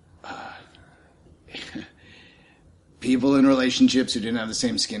 people in relationships who didn't have the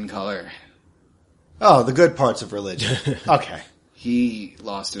same skin color. Oh, the good parts of religion. Okay. He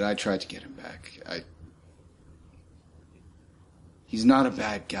lost it. I tried to get him back. He's not a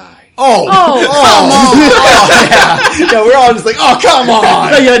bad guy. Yeah, we're all just like, oh, come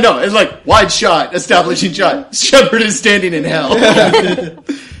on! Yeah, no, it's like wide shot, establishing shot. Shepard is standing in hell.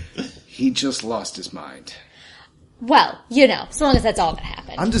 He just lost his mind. Well, as long as that's all that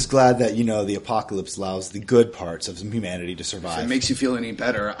happened. I'm just glad that, the apocalypse allows the good parts of humanity to survive. If it makes you feel any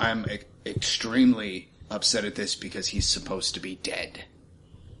better, I'm extremely upset at this because he's supposed to be dead.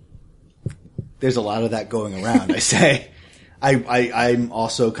 There's a lot of that going around, I say. I'm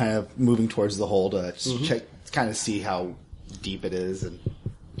also kind of moving towards the hole to check, kind of see how deep it is. And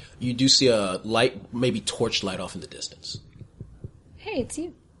You do see a light, maybe torch light off in the distance. Hey, it's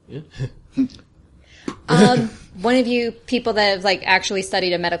you. Yeah. One of you people that have actually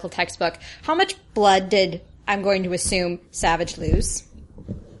studied a medical textbook, how much blood did, I'm going to assume, Savage lose?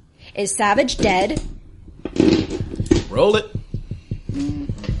 Is Savage dead? Roll it.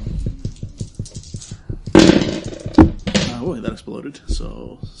 Oh, that exploded.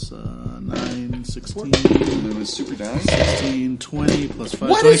 So it's 9, 16, It was super dice. 16, 20 plus 5,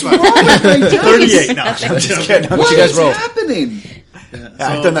 What is 25. wrong with my 38. No, I'm just kidding. What you guys roll? happening?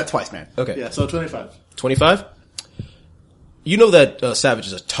 I've done that twice, man. Okay. Yeah, so 25. 25? You know that Savage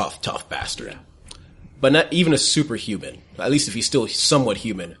is a tough bastard. But not even a superhuman, at least if he's still somewhat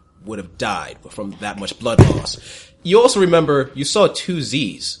human, would have died from that much blood loss. You also remember you saw 2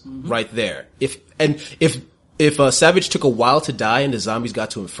 Z's right there. If Savage took a while to die and the zombies got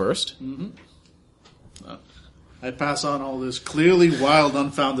to him first, I pass on all this clearly wild,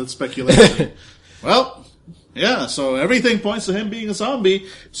 unfounded speculation. Well, yeah, so everything points to him being a zombie.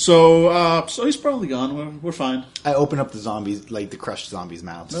 So he's probably gone. We're fine. I open up the zombies, the crushed zombies'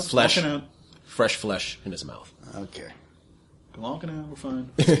 mouths. Flesh. Walking out. fresh flesh in his mouth. Okay. Walking out. We're fine.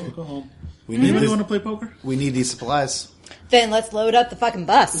 Let's go home. Anybody Anybody want to play poker? We need these supplies. Then let's load up the fucking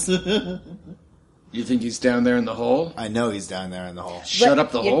bus. You think he's down there in the hole? I know he's down there in the hole. Shut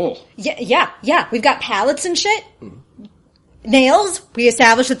up the hole. Yeah. We've got pallets and shit. Nails. We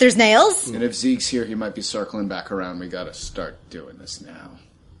established that there's nails. And if Zeke's here, he might be circling back around. We gotta start doing this now.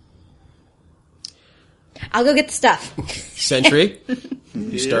 I'll go get the stuff. Sentry,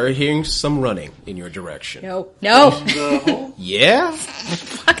 you started hearing some running in your direction. No. The hole? Yeah?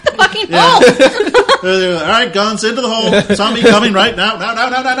 Fuck the fucking hole. All right, guns into the hole. Zombie coming right now.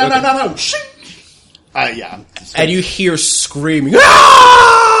 No. Shit. Yeah. And you hear screaming,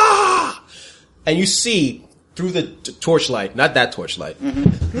 "Ah!" And you see through the torchlight, not that torchlight,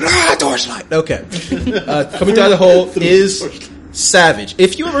 torchlight. Okay, coming down the hole is Savage.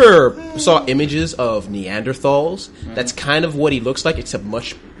 If you ever saw images of Neanderthals, that's kind of what he looks like, except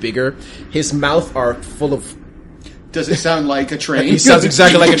much bigger. His mouth are full of. Does it sound like a train? He sounds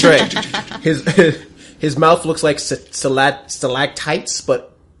exactly like a train. His mouth looks like stalactites,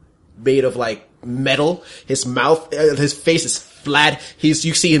 but made of like metal. His mouth, his face is flat. You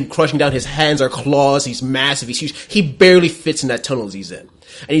see him crushing down. His hands are claws. He's massive. He's huge. He barely fits in that tunnel as he's in,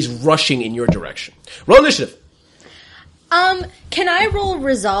 and he's rushing in your direction. Roll initiative. Can I roll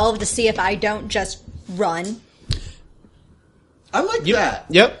resolve to see if I don't just run? I like that.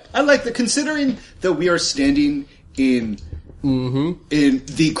 Yep. I like that, considering that we are standing in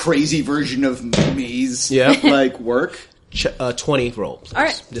the crazy version of Maze, Yeah. like work. 20 roll. Please. All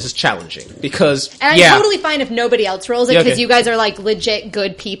right. This is challenging because And I'm totally fine if nobody else rolls it Yeah, because okay. you guys are like legit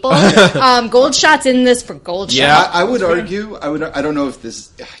good people. Gold shot's in this for gold Yeah. shot. I would argue. I don't know if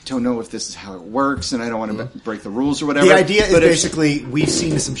this is how it works, and I don't want to break the rules or whatever. The idea is but if- basically we've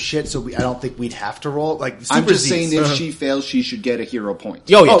seen some shit, so I don't think we'd have to roll. Like I'm Super just Z's. saying, if she fails, she should get a hero point.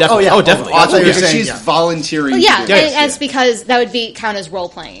 Oh yeah, definitely. yeah. Oh, definitely. Oh, I thought you were Because saying, she's yeah. volunteering. Well, yeah, to do it. and it's because that would count as role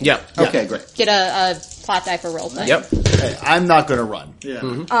playing. Yeah. Okay, great. Get a plot die for role playing. Yep. Hey, I'm not going to run.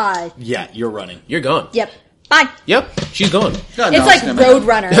 Yeah. Yeah, you're running. You're gone. Yep. Bye. Yep. She's gone. God, It's no, like never Road mind.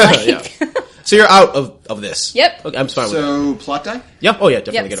 Runner. Like, So you're out of this. Yep. Okay, I'm fine with it. So plot die. Yeah. Oh yeah,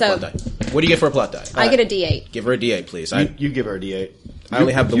 definitely Yep, get so- a plot die. What do you get for a plot die? I get a D8. Give her a D8, please. You give her a D8. I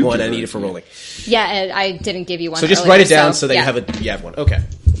only have the you one give I her a needed for D8. rolling. Yeah, and I didn't give you one. So just earlier, write it down so that yeah. you have one. Okay.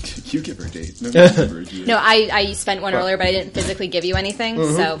 You give her a date. No, you give her a date. No, I spent one earlier, but I didn't physically give you anything.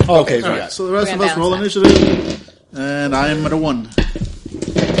 So Okay, so All yeah. right, so the rest We're of gonna us roll balance initiative, and I am at a 1.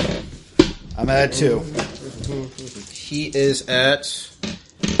 I'm at 2. He is at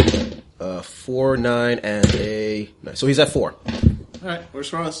 4, 9, and a 9. So he's at 4. All right,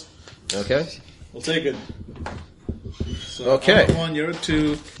 where's Ross? Okay. We'll take it. So Okay. I'm at 1, you're at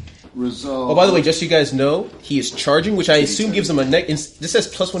 2. Resolve. Oh, by the way, just so you guys know, he is charging, which I assume gives him a this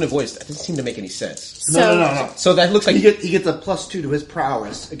says +1 avoidance. That doesn't seem to make any sense. No. So that looks like He gets a +2 to his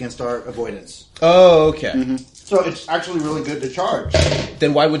prowess against our avoidance. Oh, okay. So it's actually really good to charge.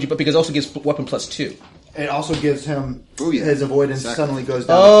 Then why would you? But because it also gives weapon +2. It also gives him Oh, yeah. his avoidance Exactly. suddenly goes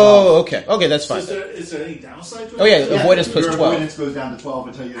down Oh, okay. Okay, that's fine. Is there any downside to it? Oh, yeah, to 12. avoidance plus Your 12. avoidance goes down to 12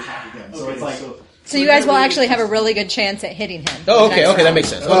 until you attack again. So Okay, it's like So you guys will actually have a really good chance at hitting him. Oh, the okay, next okay, that round. makes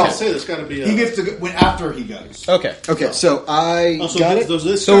sense. I was gonna Okay. say there's got to be a... he gets to go when after he goes. Okay. Okay, so I Oh, so got does- it. does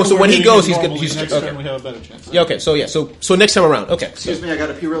this So- turn so we're when he hitting goes, him he's good- normally, he's- next okay. turn we have a better chance. Yeah, okay, so next time around. Okay. So, Excuse me, I got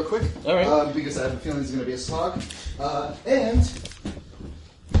to pee real quick. All right. Because I have a feeling it's going to be a slog. And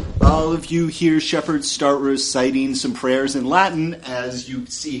all of you hear Shepard start reciting some prayers in Latin as you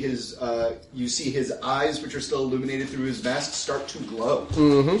see his eyes, which are still illuminated through his mask, start to glow.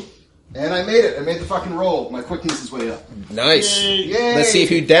 Mm-hmm. And I made it. I made the fucking roll. My quickness is way up. nice. Yay! Let's see if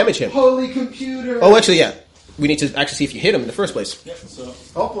you damage him. Holy computer! Oh, actually, yeah. We need to actually see if you hit him in the first place. Yep, so...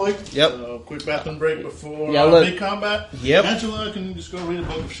 Hopefully. Yep. So, quick bathroom break before Yeah, let- big combat. Yep. Angela can just go read a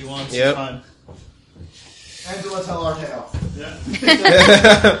book if she wants. Yep. It's fine. Angela, tell our tale.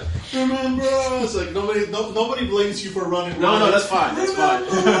 Yeah. Remember us. Like nobody blames you for running. that's fine. That's fine.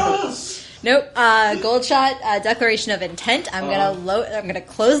 Remember us. Nope. Gold shot. Declaration of intent. I'm gonna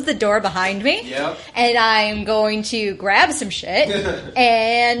close the door behind me. Yep. And I'm going to grab some shit.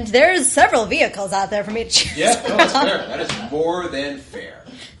 And there's several vehicles out there for me to choose. Yeah, no, that's fair. That is more than fair.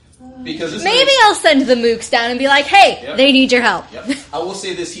 Because this Maybe I'll send the mooks down and be like, "Hey, Yep. they need your help." Yep. I will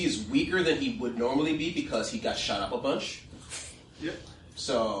say this: he is weaker than he would normally be because he got shot up a bunch. Yep.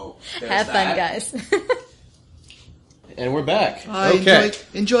 So there's Have fun, that. guys. And we're back. I Okay.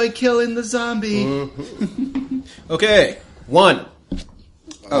 enjoy killing the zombie. Okay. 1.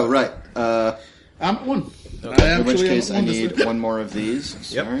 Oh, right. I'm at 1. In which case, I need one more of these.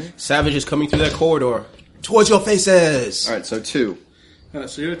 Yep. Sorry. Savage is coming through that corridor towards your faces. All right, so 2. Alright,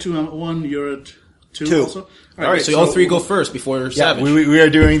 so you're at 2, I'm at 1, you're at 2 2. also? All right, so all three go first before Yeah, Savage. we are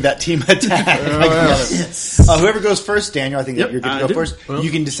doing that team attack. Whoever goes first, Daniel, I think Yep, you're good I to go do. first. Well- You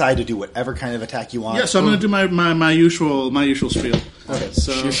can decide to do whatever kind of attack you want. Yeah, so I'm going to do my usual spiel. Okay.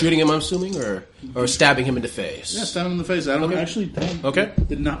 So You're shooting him, I'm assuming, or stabbing him in the face. yeah, stab him in the face. I don't actually Okay.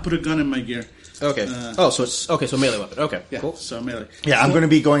 did not put a gun in my gear. Okay. So melee weapon. Okay. Yeah, Cool. so melee. Yeah, I'm going to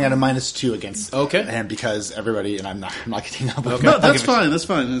be going at a -2 against Okay. him because everybody, and I'm not getting up. Okay. No, that's fine. That's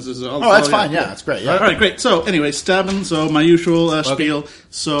fine. This is all, Oh, that's fine. Yeah, that's great. Yeah. All right, great. So, anyway, stabbing. So, my usual spiel.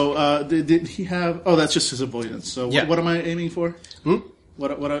 So, did he have? Oh, that's just his avoidance. So, Yeah. what am I aiming for?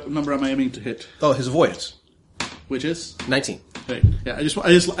 What number am I aiming to hit? Oh, his avoidance. Which is? 19. Great. Yeah,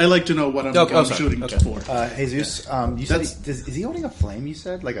 I like to know what I'm, Okay, what I'm sorry. shooting Okay. for. Jesus, you said is he holding a flame? You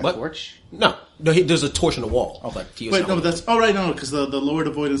said like a What? torch? No, there's a torch on the wall. But he was Wait, no, that's right. No, because the lowered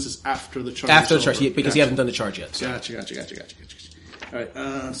avoidance is after the charge. after the is charge over. because he hasn't done the charge yet. So. Gotcha. All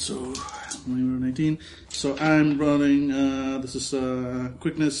right, so 19. So I'm running. This is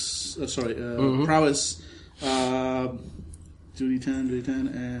quickness. Prowess. 2d10,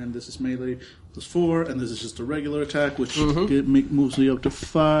 and this is melee plus 4, and this is just a regular attack, which moves me up to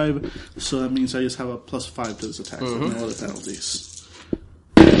 5. So that means I just have a plus 5 to this attack. So no other penalties.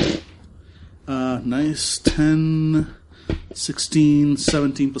 Nice 10. 16,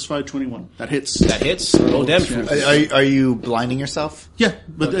 17 plus 5, 21. That hits. That hits. Roll damage. Yeah. Are you blinding yourself? Yeah,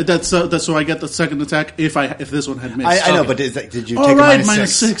 but that's so I get the second attack if this one had missed. I know, Okay. but did you Oh, take right, a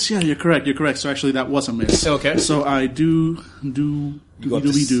minus -6? 6. Yeah, you're correct. So actually, that was a miss. Okay. So I do You go up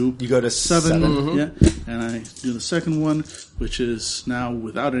to do. you go to 7, 7. yeah, and I do the second one, which is now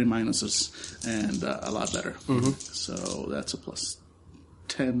without any minuses and a lot better. So that's a plus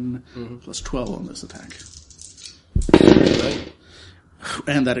 10, plus 12 on this attack,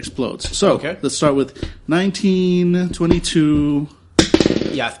 and that explodes. So Okay. let's start with 19, 22,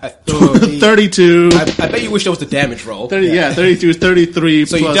 Yeah, 32. I bet you wish that was the damage roll. 32, 33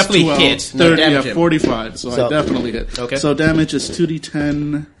 So you plus definitely 12, hit, not 30, damage him. 45. So So- I definitely hit. Okay. So damage is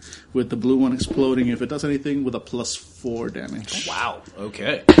 2d10 with the blue one exploding if it does anything with a plus 4 damage. Wow.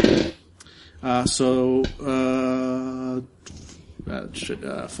 Okay.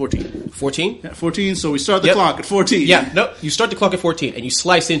 14. 14. Yeah, 14. So we start the Yep. clock at 14. Yeah. No, you start the clock at 14, and you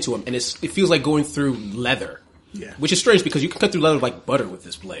slice into him, and it feels like going through leather. Yeah. Which is strange because you can cut through leather like butter with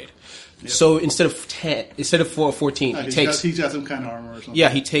this blade. So instead of 14, he He's takes. got some kind of armor or something. Yeah,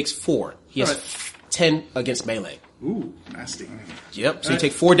 he takes 4. He has Alright. 10 against melee. Ooh, nasty. Yep. So you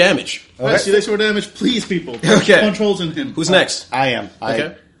take 4 damage. Alright, so takes 4 damage. Please, people. Okay. Punch holes in him. Who's next? I am.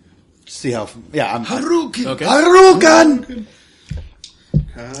 Okay. See how... Yeah, I'm... Hadouken! Okay. Hadouken!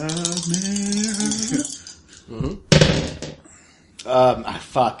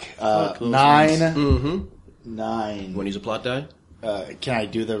 Fuck. 9. 9. You want to use a plot die? Can I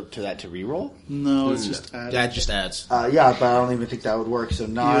do that to reroll? No, it's just add. That just adds. Yeah, but I don't even think that would work. So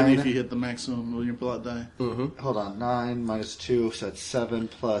 9. Even if you hit the maximum of your plot die. Hold on. 9 minus 2, so that's 7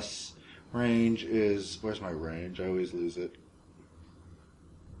 plus range is... Where's my range? I always lose it.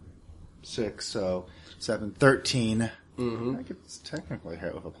 6, so 7, 13. I could technically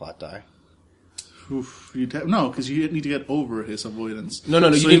hit with a plot die. Oof, no, because you need to get over his avoidance. No. So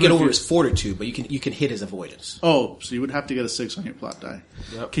You didn't even get if over you- his fortitude, but you can hit his avoidance. Oh, so you would have to get a 6 on your plot die.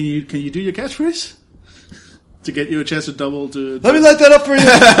 Yep. Can you do your catchphrase to get you a chance to double to? Let me light that up for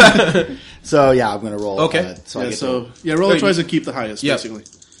you! So, yeah, I'm going to roll. Okay. I get roll tries to keep the highest, Yep. basically.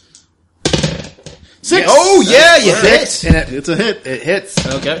 6! Oh, yeah, you hit. 6! And It's a hit. it hits.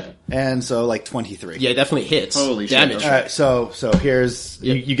 Okay. And so, like, 23. Yeah, it definitely hits. Holy shit. damage. All right, so here's...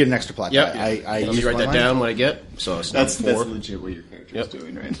 Yep. You get an extra plot Yep. die. I Let me use write one that line. down. What I get. So it's That's 4. legit what your character Yep. is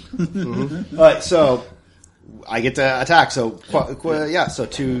doing, right? All right, so I get to attack. So, so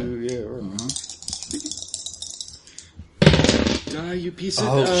 2... Die, you piece of...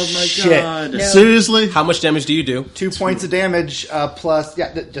 Oh, Oh, my shit. God. No. Seriously? How much damage do you do? 2 points of damage, plus...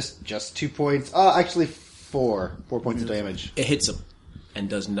 Yeah, just 2 points. Actually, 4. 4 points of damage. It hits him and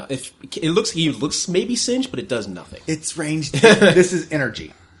does not. If he looks maybe singed, but it does nothing. It's ranged. This is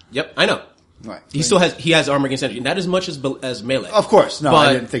energy. Yep, I know. Right. He has armor against energy, not as much as melee. Of course. No, But-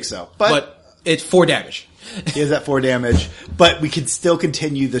 I didn't think so. but it's 4 damage. He has that 4 damage, but we can still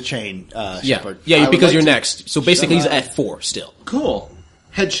continue the chain, Yeah, Shepard. I yeah, would because like you're to- next. So basically, he's at 4 still. Cool.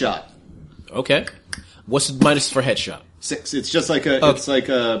 Headshot. Okay. What's the minus for headshot? 6. It's just like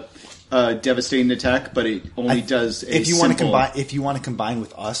a devastating attack, but it only does a If you want to simple... combine,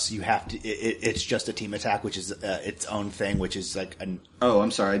 with us, you have to. It's just a team attack, which is its own thing, which is like an. Oh,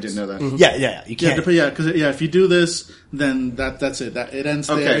 I'm sorry, I didn't know that. Yeah. You Yeah, can't. because if you do this, then that's it. It ends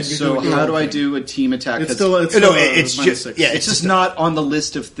there. Okay, You're so doing your how own do I thing. do a team attack? It's 'Cause still it's No, still it's minus just 6. yeah. it's just not on the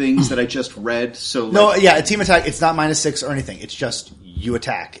list of things that I just read. So No, like, yeah, a team attack. It's not -6 or anything. It's just you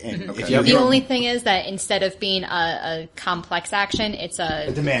attack, and if Yep. The only thing is that instead of being a complex action, it's a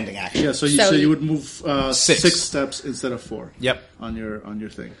a demanding action. Yeah, so So you you- would move 6. 6 steps instead of 4. Yep. On your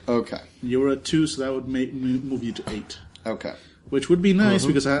thing. Okay, You were at 2, so that would move you to 8, okay. which would be nice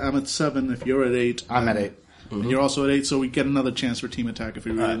because I'm at 7. If you're at 8, I'm at 8. and you're also at 8, so we get another chance for team attack if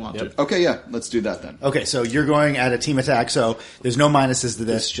we really want to. Okay, yeah, let's do that then. Okay, so you're going at a team attack. So there's no minuses to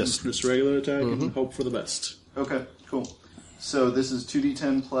this. Just Just regular attack and hope for the best. Okay, cool. So this is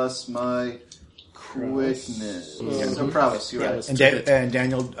 2d10 plus my quickness. So prowess, you're right. and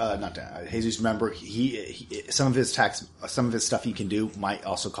Daniel, not Daniel, Jesus. Remember, he some of his attacks, some of his stuff he can do might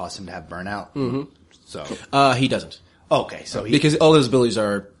also cause him to have burnout. So He doesn't. okay, so he, Because all his abilities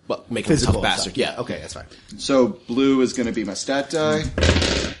are making him a physical tough stuff. bastard. Yeah. Okay, that's fine. So blue is going to be my stat die.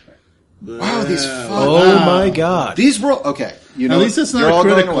 Wow, these Oh my god. these roll. Okay, you know, At least it's not you're a all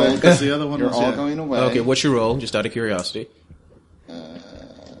going critical, away. because the other one You're was, all yeah. going away. Okay, what's your roll? Just out of curiosity.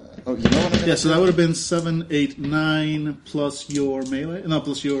 Oh, you know what? I'm Yeah, so that would have been 7, 8, 9 plus your melee, no,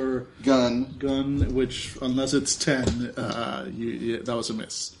 plus your gun. gun, which unless it's 10, that was a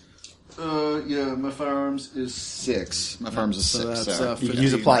miss. Yeah, my firearms is 6. My firearms is 6. that's, so. You can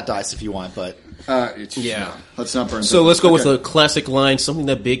use a plot dice if you want, but Yeah. no, let's not burn. So let's go with Okay. the classic line: something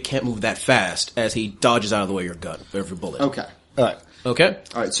that big can't move that fast. As he dodges out of the way of your gun, every bullet. Okay. all right. Okay.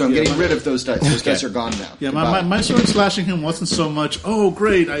 All right, so I'm getting rid of those dice. Those dice are gone now. Yeah, Goodbye. my sword slashing him wasn't so much, oh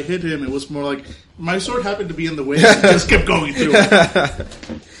great, I hit him. It was more like, my sword happened to be in the way, and just kept going through it.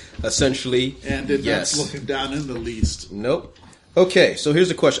 Essentially, And did yes. not slow him down in the least. Nope. Okay, so here's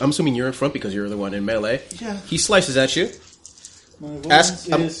the question. I'm assuming you're in front because you're the one in melee. Yeah. He slices at you. My Ask-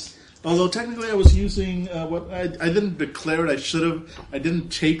 avoidance is, although technically I was using what I didn't declare it. I should have. I didn't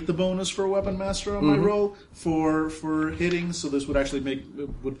take the bonus for Weapon Master on my roll for hitting. So this would actually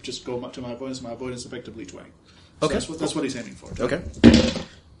would just go to my avoidance. My avoidance effectively 20. So Okay. that's what he's aiming for. Okay.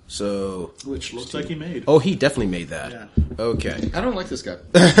 So, Which looks like he made. oh, he definitely made that. Yeah. Okay. I don't like this guy.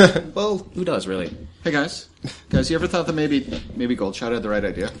 Well, who does really? Hey guys, you ever thought that maybe Goldshot had the right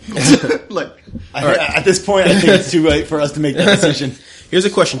idea? Like, At this point, I think it's too late for us to make that decision. Here's a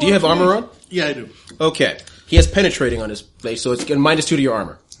question: do you have armor on? Yeah, I do. Okay. He has penetrating on his base, so it's a -2 to your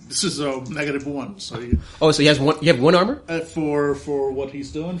armor. This is a -1. So you, Oh, so he has one. You have one armor? for what he's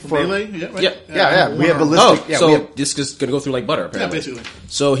doing for melee. Yeah, right? Yeah. Yeah. We have one ballistic. Oh, yeah, so we have, this is going to go through like butter, Yeah, apparently. basically.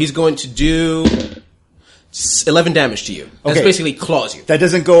 So he's going to do 11 damage to you. That's Okay. basically claws you. That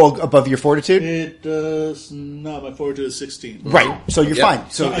doesn't go above your fortitude? It does not. My fortitude is 16. Right. So you're Yep.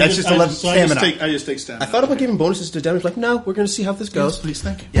 fine. So that's just 11 stamina. I just take stamina. I thought about giving bonuses to damage. Like, no, we're going to see how this goes. Please,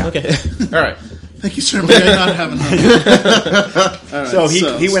 thank you. Yeah. Okay. All right. Thank you, sir. May I not have enough? All right, So he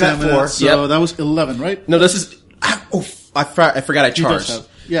went at stamina. 4. So Yep. that was 11, right? No, this is. I forgot I He does charged. have.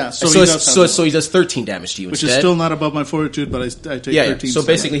 Yeah, So, he does have so he does 13 damage to you which instead. is still not above my fortitude, but I take yeah. 13. So stamina.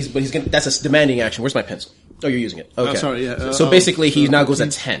 basically, he's gonna. That's a demanding action. Where's my pencil? Oh, you're using it. Okay. sorry, yeah. So basically, he now goes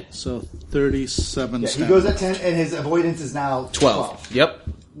at 10. So 37 He stamina. goes at 10, and his avoidance is now 12. Yep.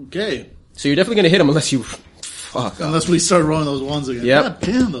 Okay. So you're definitely going to hit him unless you fuck up. Unless we start rolling those ones again. Yep. God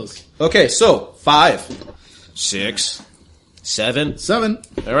damn those. Okay, so 5, 6, 7. 7.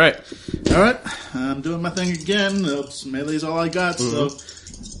 All right. All right. I'm doing my thing again. Melee's all I got, so...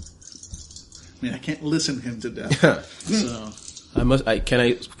 I mean, I can't listen him to death. So... Can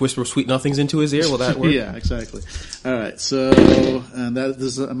I whisper sweet nothings into his ear? Will that work? Yeah, exactly. All right, so and that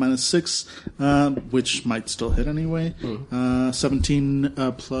is a -6, which might still hit anyway. 17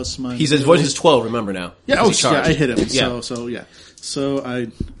 plus my. His avoidance is 12. Remember now. Yeah, Because he charged. I hit him. Yeah. So yeah. So I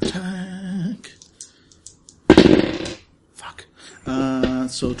attack. Fuck.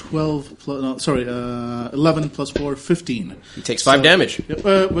 So 12 plus. No, sorry. 11 plus 4, 15. He takes 5 damage.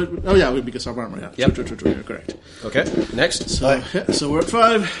 Yep, because of armor. Yeah. Yep. True. You're correct. Okay. Next. So we're at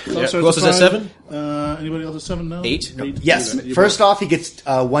 5. Yeah. Who else is at 7? Anybody else at 7 now? 8? Yes. You First off, he gets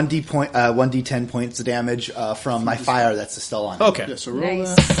 1d10 points of damage from my fire that's still on. Okay. Yeah, so roll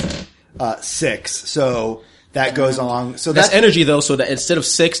Nice. that. 6. So that goes along. So That's that's energy though, so that instead of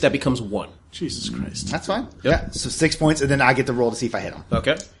 6, that becomes 1. Jesus Christ. That's fine. Yep. Yeah. So 6 points, and then I get to roll to see if I hit him.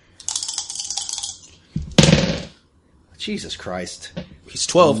 Okay. Jesus Christ. He's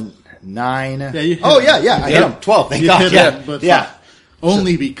 12. 9. Yeah, you hit oh him. yeah. I hit him. 12. Thank You God. hit Yeah. him, but Yeah.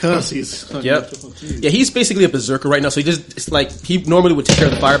 only because he's. Yep. Yeah, he's basically a berserker right now, so it's like he normally would take care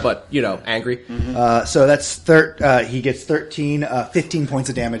of the fire, but angry. So that's he gets 15 points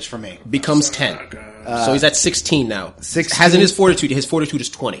of damage from me. Becomes 10. So he's at 16 now. 16. Has in his fortitude. His fortitude is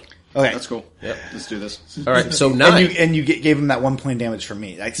 20. Okay. That's cool. Yep. Let's do this. All right. So 9. And you gave him that 1 point damage from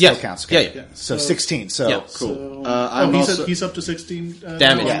me. That still Yeah. counts. Okay. Yeah. So 16. So Yeah. Cool. So, I'm also- he's up to 16 Damage.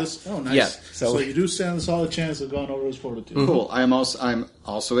 now on this. Oh, nice. Yeah. So you do stand a solid chance of going over his fortitude. Cool. I'm also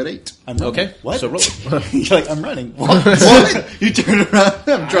at 8. I'm running. Okay. What? So roll. You're like, I'm running. What? You turn around.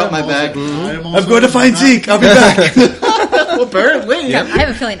 I'm drop my bag. I'm going to find Zeke. I'll be back. Well, Barrett, wait. I have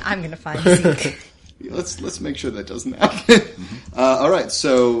a feeling I'm going to find Zeke. Let's make sure that doesn't happen. All right,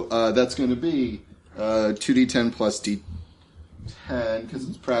 so that's going to be 2d10 plus d10 because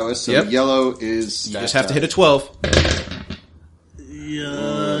it's prowess. So Yep. yellow is You just have to hit a 12.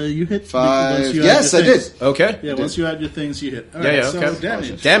 Yeah, you hit 5. once you add Yes, your I things. did. Okay. Yeah, once you add your things, you hit. All Yeah, right, yeah, so okay.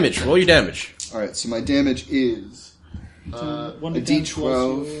 damage. Damage. Roll your damage. All right, so my damage is a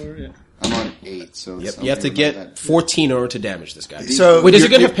D12. I'm on 8, so it's Yep. You have to get 14 in order to damage this guy. So Wait, does your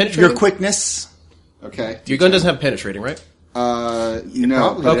gun your- have penetrating? Your quickness. Okay. Your gun doesn't have penetrating, right? No.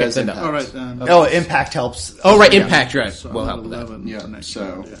 probably but it Okay, has then no. impact. All right, then. Oh, impact helps. Oh, right. Impact, right. So Well, I'm help at with that. 11 Yeah, for next so-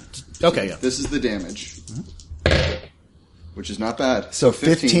 round, yeah. Okay, yeah. This is the damage, which is not bad. So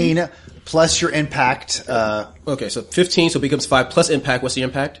 15 plus your impact. Okay, so 15, so it becomes 5 plus impact. What's the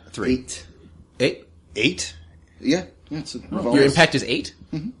impact? 8. 8? 8. Yeah, it's a revolver. Your impact is 8?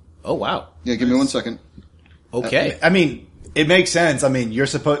 Oh, wow. Yeah, give me 1 second. Okay. I mean, it makes sense. I mean, you're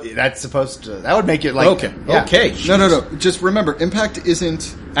supposed. That's supposed to. That would make it like. Okay. Yeah. Okay. No. Just remember, impact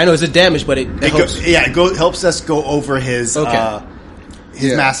isn't. I know it's a damage, but it It helps. helps us go over his Okay. his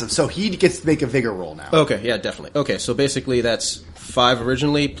Yeah. massive. So he gets to make a vigor roll now. Okay, yeah, definitely. Okay, so basically that's 5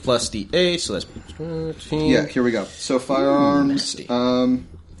 originally plus the 8, so that's 13. Yeah, here we go. So firearms. nasty.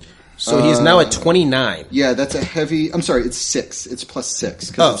 So he is now at 29. Yeah, that's a heavy. I'm sorry, it's 6. It's plus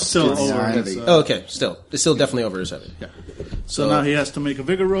 6. Oh, it's still it's over heavy. his, Oh, okay, still. It's still definitely over his head. Yeah. So now he has to make a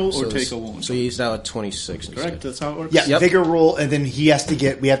vigor roll or So take it's- a wound. So he's now at 26. instead. Correct? That's how it works? Yeah, Yep. vigor roll, and then he has to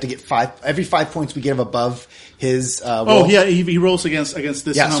get. We have to get 5. Every 5 points we get him above his. Oh, roll. yeah, he rolls against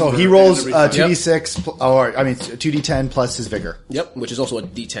this Yeah, so number he and rolls everything. 2d6, or I mean 2d10 plus his vigor. Yep, which is also a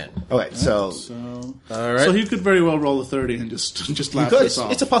D10. Okay, so So, All right. so he could very well roll a 30 and just laugh this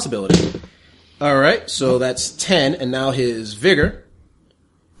off. It's a possibility. All right, so that's 10, and now his vigor,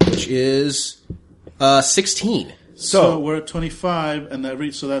 which is 16. So we're at 25,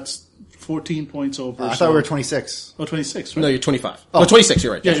 and so that's 14 points over. I so, thought we were 26. Oh, 26, right? No, you're 25. Oh, 26,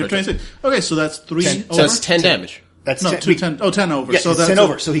 you're right. yeah, That's you're right. 26. Okay, so that's 3 10. over? So that's 10 damage. That's No, 10, 10 over. Yeah, so it's that's 10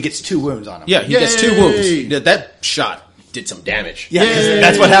 over. So he gets 2 wounds on him. Yeah, he gets 2 Yay! wounds. That shot did some damage. Yeah, 'cause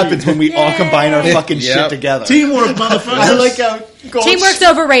that's what happens when we all combine our fucking Yep. shit together. Teamwork, motherfuckers. I like how Gold Teamwork's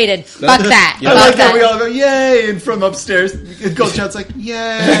overrated. Fuck that. I Fuck like how that. we all go, yay! And from upstairs, Gold Shot's like,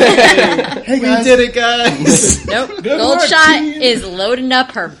 yay! Hey, we did it, guys! Nope. Good Gold work, Shot team. is loading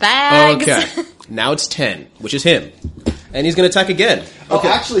up her bags. Okay. Now it's 10, which is him. And he's going to attack again. Oh,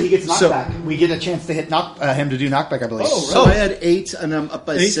 actually, he gets So- knockback. We get a chance to hit him to do knockback, I believe. So I had 8, and I'm up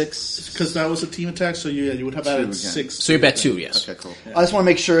by 8? 6. Because that was a team attack, so you would have added again. 6. So you're bet 2, yes. Okay, cool. I just want to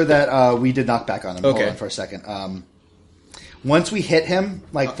make sure that we did knockback on him. Okay. Hold on for a second. Once we hit him,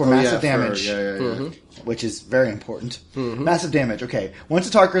 like for massive damage, which is very important. Massive damage. Okay. Once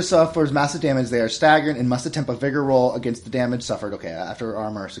the target suffers massive damage, they are staggered and must attempt a vigor roll against the damage suffered. Okay, after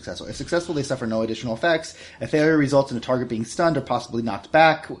armor is successful. If successful, they suffer no additional effects. A failure results in the target being stunned or possibly knocked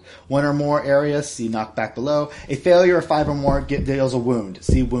back. 1 or more areas, see knockback below. A failure of 5 or more deals a wound.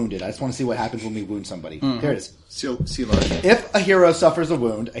 See wounded. I just want to see what happens when we wound somebody. Here it is. See large. If a hero suffers a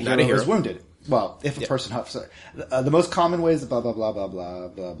wound, a Not hero a hero. is wounded. Well, if a person sorry. The most common way is blah blah blah blah blah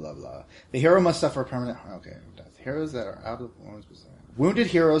blah blah blah. The hero must suffer permanent. Okay, death. Heroes that are out of wounded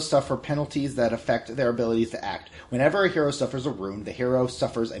heroes suffer penalties that affect their abilities to act. Whenever a hero suffers a wound, the hero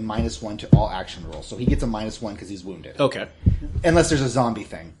suffers a -1 to all action rolls. So he gets a -1 because he's wounded. Okay. Unless there's a zombie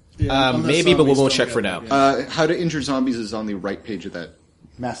thing. Unless Maybe, but we zombies won't don't check get for it, now. yeah. How to injure zombies is on the right page of that.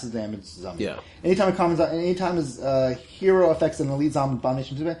 Massive damage zombie. Yeah. Anytime a hero affects an elite zombie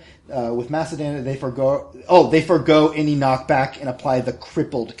abomination with massive damage, they forgo any knockback and apply the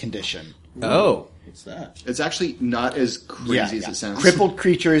crippled condition. Oh. What's that? It's actually not as crazy as it sounds. Crippled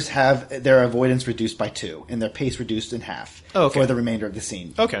creatures have their avoidance reduced by 2 and their pace reduced in half Oh, okay. for the remainder of the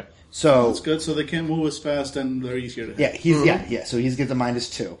scene. Okay. So That's good, so they can't move as fast and they're easier to hit. yeah, he's so he's gets a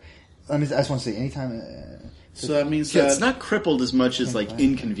 -2. I just want to say anytime. So that means Yeah, that... it's not crippled as much as like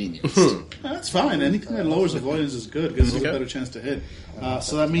inconvenienced. That's fine. Anything that lowers avoidance is good because there's a better chance to hit.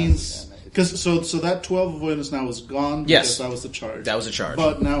 So that means... So that 12 avoidance now is gone because Yes. that was the charge. That was the charge.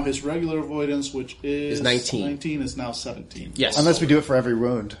 But now his regular avoidance, which is 19. is now 17. Yes. Unless we do it for every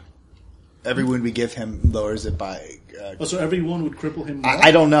wound. Every wound we give him lowers it by. Oh, so every one would cripple him more?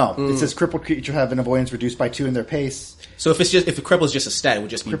 I don't know. It says crippled creature have an avoidance reduced by 2 in their pace. So if the cripple is just a stat, it would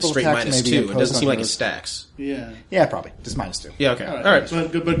just be Cripple straight attacks may be -2. It imposed doesn't seem on like it those. stacks. Yeah. Yeah, probably just -2. Yeah, okay. All right. All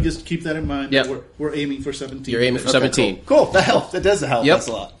right. But just keep that in mind. Yep. We're aiming for 17. You're aiming for 17. Cool. That helps. That does help Yep. us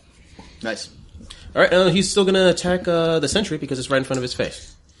a lot. Nice. All right, he's still going to attack the sentry because it's right in front of his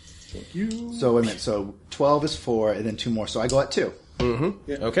face. So wait a minute. So 12 is 4, and then 2 more. So I go at 2.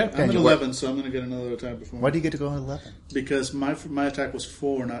 Yeah. Okay. I'm at you 11, so I'm going to get another attack before. Why do you get to go at 11? Because my attack was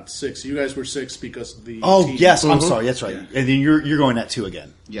 4, not 6. You guys were 6 because of the Oh team. yes, I'm sorry. That's right. And then you're going at 2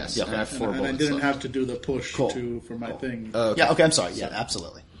 again. Yes, Yeah. I have 4 And I bullets didn't left. have to do the push Cool. for my thing. Yeah. Okay. I'm sorry. Yeah.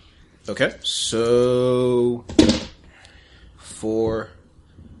 Absolutely. Okay. So 4,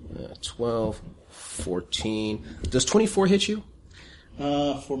 12, 14. Does 24 hit you?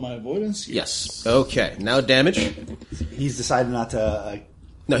 For my avoidance, Yes. Okay. Now damage. He's decided not to.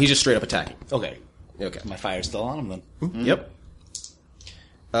 No, he's just straight up attacking. Okay. Okay. My fire's still on him then. Yep.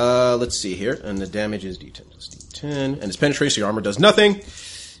 Let's see here. And the damage is D10 plus D10. And his penetration, your armor does nothing.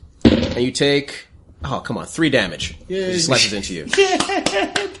 And you take... Oh, come on. 3 damage. Yay. He slashes into you.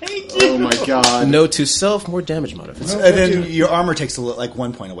 Oh my god. Note to self, more damage modifier. And then your armor takes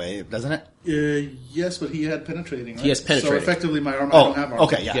 1 point away, doesn't it? Yes, but he had penetrating, right? He has penetrating. So effectively, my armor, I don't have armor.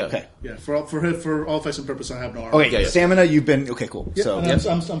 okay. Yeah. Yeah. Okay. Yeah, for all effects and purposes, I have no armor. Okay. Yeah. Stamina, you've been okay. Cool. Yeah, So and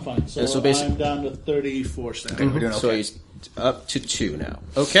I'm fine. So, Yeah, so basi- I'm down to 34 stamina. we're doing So okay. he's up to 2 now.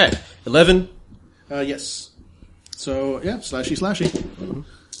 Okay. 11. Yes. So, yeah, slashy.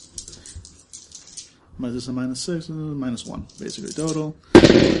 This is a -6, -1, basically total.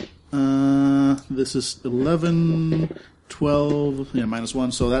 This is 11, 12, yeah,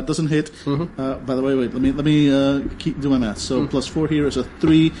 -1, so that doesn't hit. By the way, wait, let me keep do my math. So plus 4 here is a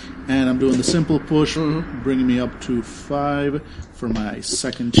 3, and I'm doing the simple push, bringing me up to 5 for my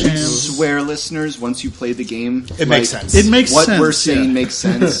second chance. Swear, listeners, once you play the game, It makes sense. It makes what sense. we're saying yeah. makes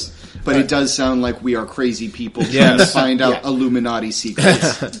sense. But it does sound like we are crazy people trying Yes. to find out Illuminati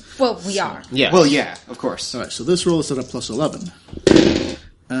secrets. Well, we are. Yeah. Well, yeah, of course. All right, so this roll is at a plus 11.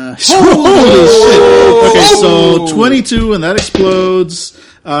 Holy shit! Okay, so 22, and that explodes.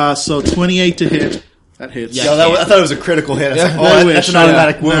 So 28 to hit. That hits. Yo, I thought it was a critical hit. I was like, I wish. that's an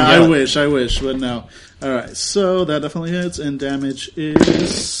automatic wound. No, Yeah. I wish, but no. All right, so that definitely hits, and damage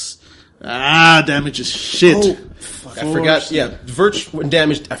is damage is shit. I forgot. Yeah. Virch when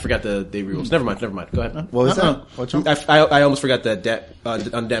damaged. I forgot the rerules. Never mind. Go ahead. What was Uh-uh. that? What's wrong? I almost forgot that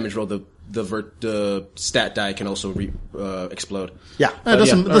on damage roll the stat die can also explode. Yeah. It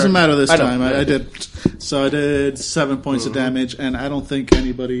doesn't all right. matter this I know. time. I did So I did 7 points of damage, and I don't think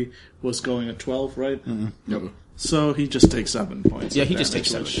anybody was going at 12, right? Nope. So he just takes 7 points. Yeah, of he just damage,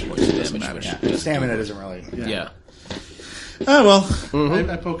 takes 7 which points of doesn't damage. matter. Yeah, stamina doesn't really. Yeah. Oh, well.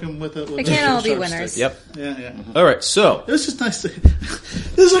 I poke him with a... They can't all be sharp winners. stick. Yep. Yeah. All right, so It was just nice to...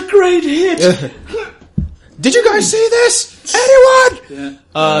 This is a great hit! did you guys see this? Anyone?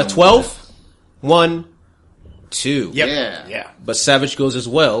 Yeah. 12, 1, 2. Yeah. Yeah. But Savage goes as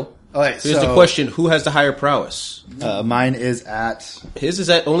well. All right, Here's the question: who has the higher prowess? Mine is at His is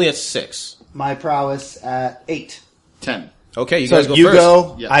only at 6. my prowess at 8. 10. Okay, you So guys go you first.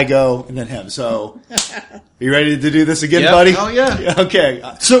 go, Yeah. I go, and then him. So, are you ready to do this again, Yep. buddy? Oh, yeah. Okay.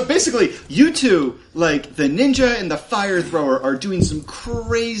 So basically, you two, like the ninja and the fire thrower, are doing some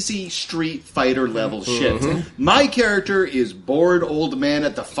crazy Street Fighter level shit. My character is bored old man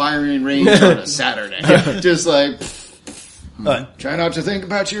at the firing range on a Saturday, just like try not to think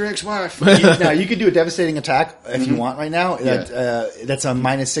about your ex-wife. Now you can do a devastating attack if you want right now. That's a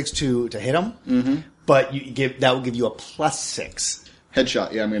 -6 to hit him, but that will give you a +6.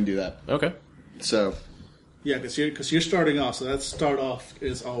 Headshot. Yeah, I'm going to do that. Okay. So Yeah, because you're starting off, so that start off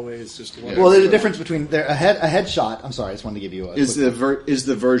is always just one. Well, there's a difference between a headshot. I'm sorry, I just wanted to give you a. is quick-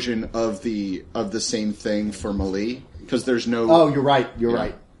 the version of the same thing for melee? Because there's no. Oh, you're right. You're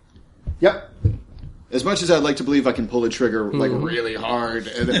right. Yep. As much as I'd like to believe I can pull a trigger like really hard,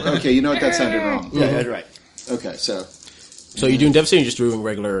 and then, okay, you know what? That sounded wrong. Yeah, that's right. Okay, so So you're doing devastating, or just doing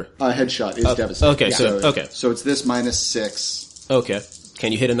regular? headshot is devastating. okay, so- okay. So it's this -6. Okay.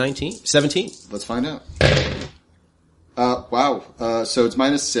 Can you hit a 19? 17? Let's find out. Wow. So it's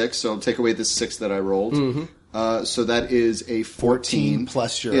 -6. So I'll take away the 6 that I rolled. So that is a 14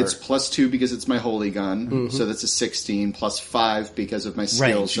 plus your- It's +2 because it's my holy gun. So that's a 16 plus 5 because of my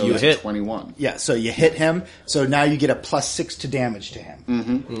skill. Range. So You it's hit. 21. Yeah. So you hit him. So now you get a +6 to damage to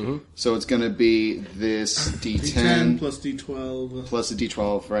him. So it's going to be this D10 D10 plus D12 plus a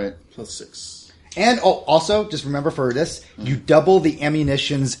D12, right? plus 6. And also, just remember for this, you double the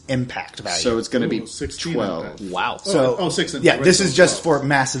ammunition's impact value. So it's going to be 16 12. impact. Wow. So 6 and yeah, right, this so is just 12. for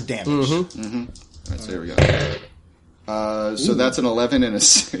massive damage. Right, so here we go. So that's an 11 and a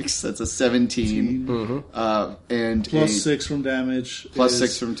 6. That's a 17. And Plus a 6 from damage. Plus is-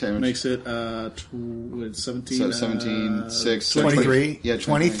 6 from damage. Makes it 17. So 17, 6, 23. Yeah,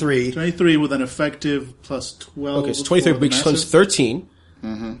 23. 23 with an effective plus 12. Okay, so 23 for the becomes massive. 13.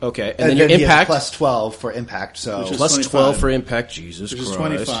 Okay, and then your he has impact plus 12 for impact. So Which is plus 25. 12 for impact. Jesus Which is Christ.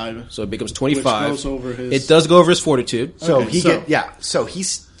 25. So it becomes 25. Which goes over his- It does go over his fortitude. So Okay, he so-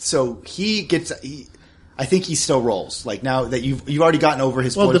 gets. I think he still rolls. Like now that you've already gotten over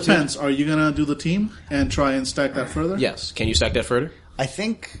his. Well, it fortitude. depends. Are you going to do the team and try and stack that further? Yes. Can you stack that further? I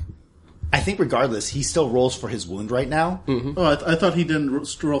think regardless, he still rolls for his wound right now. Oh, I thought he didn't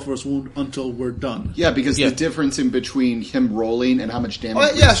roll for his wound until we're done. Yeah, because Yeah. the difference in between him rolling and how much damage.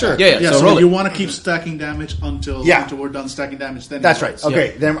 Oh, yeah, sure. Yeah, Yeah, so so, roll you it. want to keep stacking damage until we're done stacking damage. Then That's he right. rolls.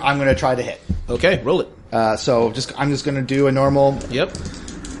 Okay, then I'm going to try to hit. Okay, roll it. So I'm just going to do a normal Yep.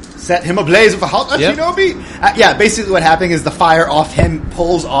 set him ablaze with a hot Yep. shinobi. Yeah, basically what happened is the fire off him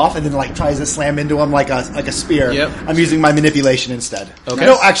pulls off and then like tries to slam into him like a spear. Yep. I'm using my manipulation instead. Okay.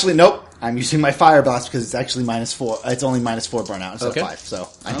 No, actually, nope. I'm using my fire blast because it's actually -4. It's only -4 burnout instead Okay. of 5. So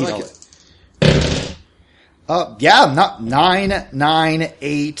I I heal like it. it. Yeah, not 9, 9,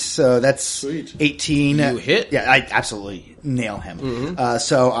 8. So that's Sweet. 18. You hit. Yeah, I absolutely nail him.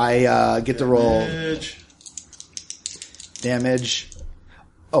 So I get to roll Damage. damage.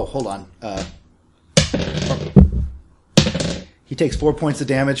 Oh, hold on. He takes 4 points of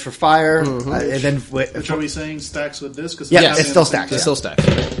damage for fire, and then Which are we saying stacks with this? Cause Yeah, that's it's the still same stacked. thing. It's still stacked.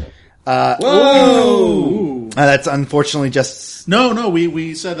 Ooh. that's unfortunately just No,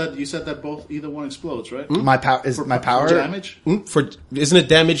 we said that you said that either one explodes, right? my power. Is my power? Damage? Isn't it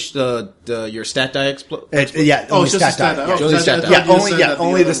damage your stat die explode? Yeah, Oh, only it's just stat a stat die. die. Yeah. Only stat die. Yeah,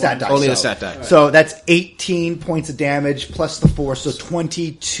 only the stat die. Only the so- stat die. So that's 18 points of damage plus the 4, so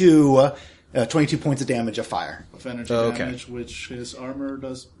 22 points of damage of fire. Of energy Okay. damage, which his armor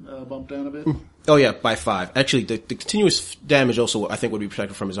does bump down a bit. Oh yeah, by 5. Actually, the continuous damage also I think would be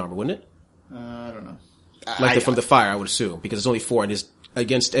protected from his armor, wouldn't it? I don't know. From the fire, I would assume, because it's only 4 and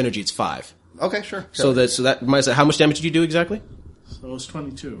against energy it's 5. Okay, sure. So that might say how much damage did you do exactly? So it's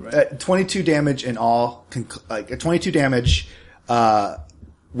 22, right? 22 damage in all. 22 damage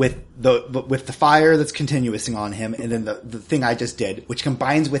with the fire that's continuousing on him, and then the thing I just did, which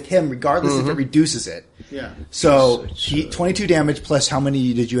combines with him regardless if it reduces it. Yeah. So 22 damage plus how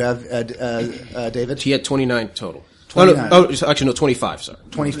many did you have, David? He had 29 total. 29. Actually, no, 25, sorry.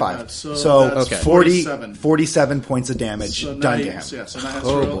 25. So So that's okay. 47. 47 points of damage So now done he- to him. Yeah, so now I have to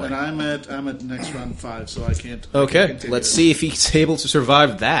Oh, roll, boy. and I'm at next round 5, so I can't. Okay, continue. let's see if he's able to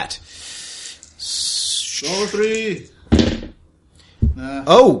survive that. Roll 3.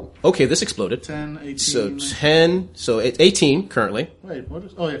 Oh, okay, this exploded. 10, 18. So 10, so it's 18 currently. Wait, what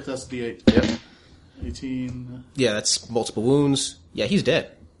is? Oh yeah, 'cause that's D8. Yep. 18. Yeah, that's multiple wounds. Yeah, he's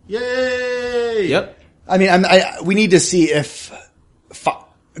dead. Yay! Yep. I mean, we need to see if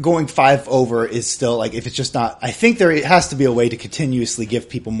going 5 over is still like if it's just not. I think there has to be a way to continuously give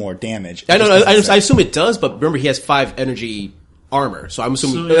people more damage. I know. I assume it does, but remember he has 5 energy armor, so I'm So,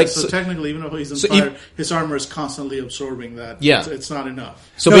 assuming. yeah, so technically, even though he's in so fire, you- his armor is constantly absorbing that. Yeah. It's not enough.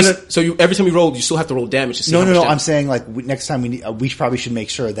 so No, basi- no. so you every time you roll, you still have to roll damage to see. No, how no, much no. damage. I'm saying like next time we probably should make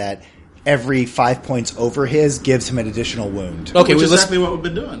sure that every 5 points over his gives him an additional wound. Okay, Which well, is let's. exactly what we've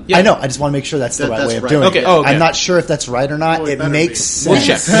been doing. Yeah. I know. I just want to make sure that's the right That's way of right. doing Okay, it. oh, okay. I'm not sure if that's right or not. Oh, it it better makes be. We'll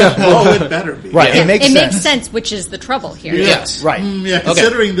sense. check. Oh, it better be. Right. Yeah. It makes It sense. makes sense, which is the trouble here. Yes. Right. Yeah,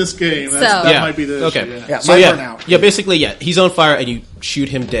 considering this game, that Yeah. might be the Okay. issue. Yeah. So my yeah, burnout. yeah. Basically, yeah. He's on fire, and you shoot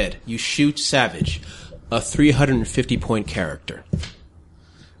him dead. You shoot Savage, a 350-point character.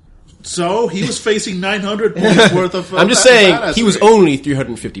 So he was facing 900 points worth of. I'm just saying he was only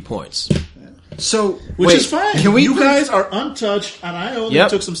 350 points. So, Which wait, is fine. Can we you please- guys are untouched, and I only Yep.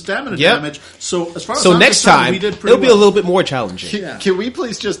 took some stamina Yep. damage. So as far as So I'm next concerned, time we did pretty it'll be a little bit more challenging. Yeah. Can we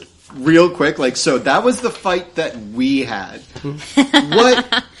please just real quick, like, so that was the fight that we had.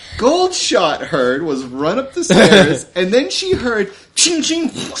 What Goldshot heard was run up the stairs, and then she heard ching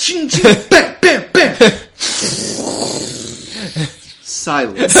ching ching ching bam bam bam.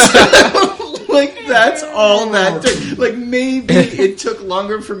 Silence. Like that's all that took. Like maybe it took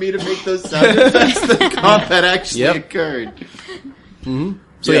longer for me to make those sound effects than combat actually Yep. occurred.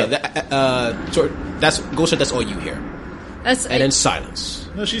 So yeah, that's Goldshot. That's all you hear, That's, and then silence.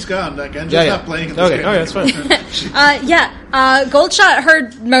 No, she's gone. Like, Angela's Yeah, yeah. not playing in this Okay, game. all right, that's fine. Goldshot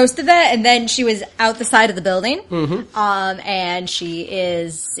heard most of it, and then she was out the side of the building. Mm-hmm. And she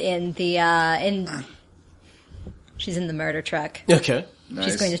is in the she's in the murder truck. Okay.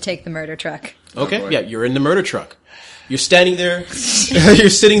 She's going to take the murder truck. Okay. boy. Yeah, you're in the murder truck. You're standing there. You're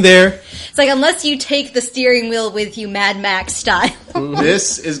sitting there. It's like, unless you take the steering wheel with you, Mad Max style.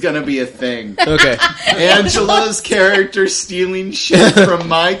 This is gonna be a thing. Okay. Angela's character stealing shit from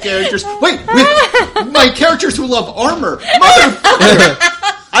my characters. Wait, with my characters who love armor. Motherfucker!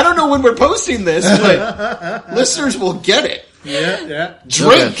 I don't know when we're posting this, but listeners will get it. Yeah.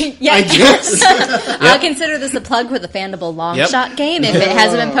 Drink, Yeah. I guess. I'll consider this a plug for the Fandible Long Yep. Shot game. If it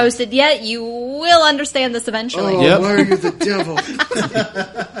hasn't been posted yet, you will understand this eventually. Yep. Why are you the devil?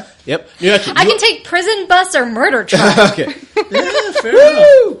 Yep. You actually, I can take prison bus or murder truck. okay. Yeah, fair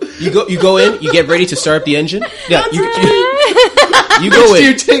enough. You go in. You get ready to start up the engine. Yeah. You Which go do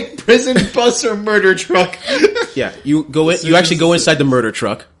you in. take, prison bus or murder truck? Yeah. You go in. You actually go inside the murder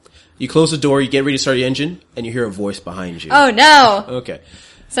truck. You close the door. You get ready to start the engine, and you hear a voice behind you. Oh no! Okay.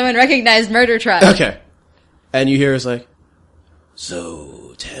 Someone recognized murder truck. Okay. And you hear it's like,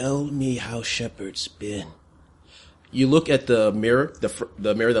 so tell me how Shepard's been. You look at the mirror,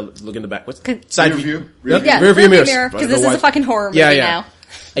 the mirror that look in the back. What's side Rear view? view? Yep, Yeah, rear view mirrors. because this is a fucking horror movie now.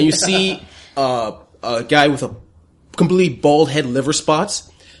 And you see a guy with a completely bald head, liver spots.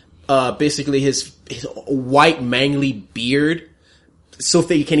 Basically, his white mangly beard, so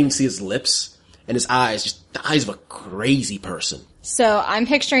thick you can't even see his lips, and his eyes, just the eyes of a crazy person. So I'm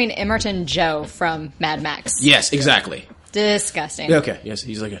picturing Emerton Joe from Mad Max. Yes, exactly. Disgusting. Okay, yes,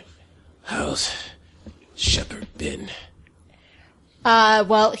 he's like, how's Shepard been?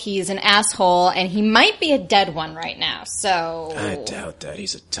 Well, he's an asshole, and he might be a dead one right now, so... I doubt that.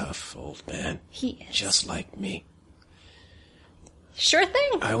 He's a tough old man. He is. Just like me. Sure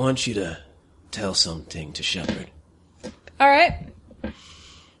thing. I want you to tell something to Shepard. Alright.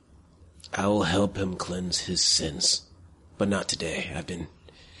 I will help him cleanse his sins. But not today.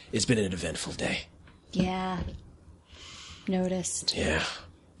 It's been an eventful day. Yeah. Noticed. Yeah.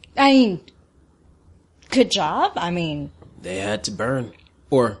 I mean, good job. I mean, They had to burn.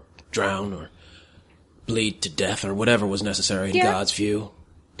 Or drown, or bleed to death, or whatever was necessary in Yeah. God's view.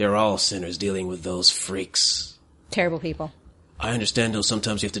 They're all sinners dealing with those freaks. terrible people. I understand though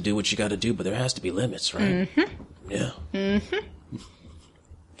sometimes you have to do what you gotta do, but there has to be limits, right? Mm-hmm. Yeah. Mm-hmm.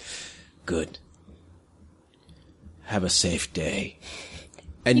 Good. Have a safe day.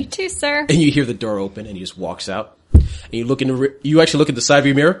 And You too, sir. and you hear the door open, and he just walks out. And you look in you actually look at the side of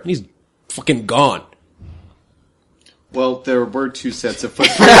your mirror, and he's fucking gone. Well, there were 2 sets of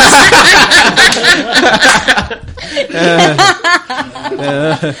footprints.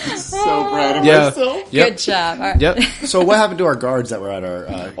 So so proud of Yeah. myself. Yep. Good job. All right. Yep. So what happened to our guards that were at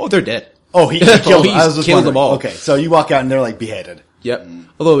our? Oh, they're dead. Oh, he killed them. I was He's just killed them wondering. all. Okay, so you walk out and they're like beheaded. Yep.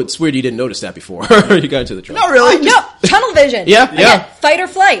 Although it's weird you didn't notice that before you got into the truck. Not really. No, tunnel vision. Yeah, Again, yeah. fight or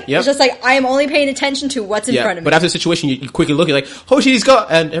flight. Yep. It's just like, I am only paying attention to what's in front of me. But after the situation, you quickly look, you're like, oh shit, he's gone,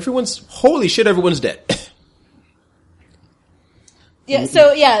 and holy shit, everyone's dead. Yeah,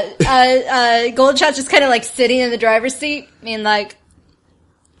 so Goldshot's just kind of like sitting in the driver's seat, being like,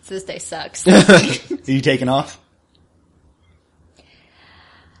 so this day sucks. Are you taking off?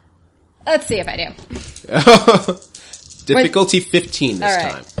 Let's see if I do. Difficulty 15 this All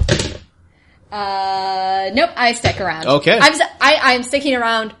right. time. Nope, I stick around. Okay. I'm sticking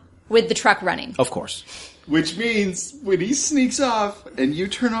around with the truck running. Of course. Which means when he sneaks off and you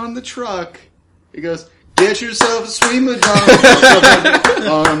turn on the truck, he goes, "Get yourself a sweet Madonna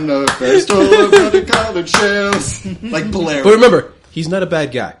on the festival of the college shells." Like Blair. But remember, he's not a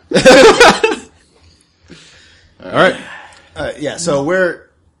bad guy. All right. Yeah. So what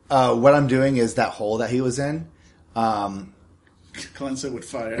I'm doing is that hole that he was in. Cleanse it with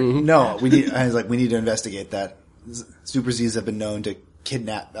fire. No, we need. I was like, we need to investigate that. Super Z's have been known to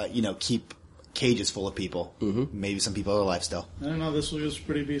kidnap, keep cages full of people. Maybe some people are alive still. I don't know, this was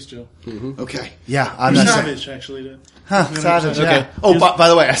pretty bestial. Okay. Yeah, I'm not saying. Savage, actually. Savage. Okay. Yeah. Oh, by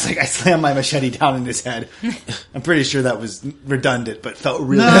the way, I slammed my machete down in his head. I'm pretty sure that was redundant, but felt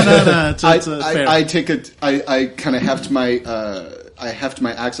really. No. It's fair. I kind of heft my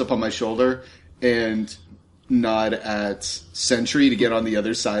axe up on my shoulder and nod at Sentry to get on the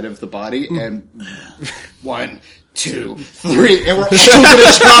other side of the body, and 1, 2, 3, and we're all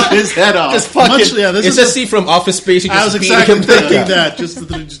gonna chop his head off. Just fucking. This It's is a scene from Office Space. You I was just beat exactly him. thinking that. Just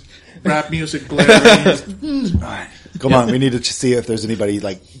rap music blaring. Come on, we need to see if there's anybody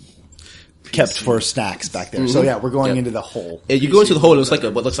kept for snacks back there. So yeah, we're going into the hole. You go into the hole. It looks like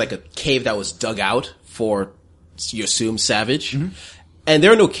what looks like a cave that was dug out for, you assume, Savage. And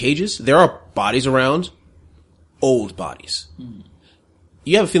there are no cages. There are bodies around. Old bodies.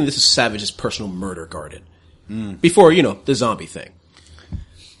 You have a feeling this is Savage's personal murder garden. Before, the zombie thing.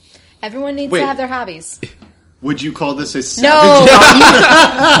 Everyone needs Wait. to have their hobbies. Would you call this a No! savage?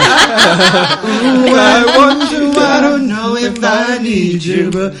 I don't know if I need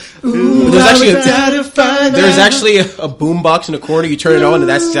you, but There's actually a boombox in the corner. You turn it on, and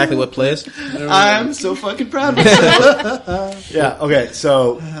that's exactly what plays. I'm so fucking proud of myself. Yeah. Okay.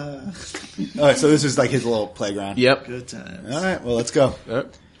 So. All right. So this is like his little playground. Yep. Good times. All right. Well, let's go. All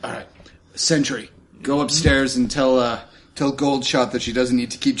right, Sentry, go upstairs and tell Goldshot that she doesn't need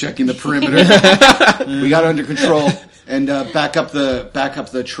to keep checking the perimeter. We got it under control, and back up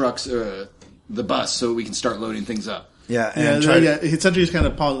the trucks, the bus, so we can start loading things up. Yeah. And try. Sentry's kind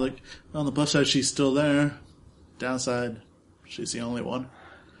of paused, like, on the bus side, she's still there. Downside, she's the only one.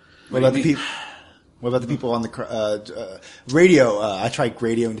 What about the people? What about the people on the radio? I tried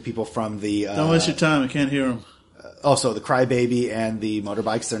radioing to people from the. Don't waste your time. I can't hear them. Also, the Crybaby and the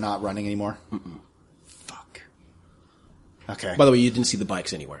motorbikes, they're not running anymore. Fuck. Okay. By the way, you didn't see the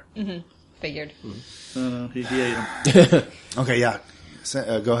bikes anywhere. Figured. No, he ate them. Okay, yeah.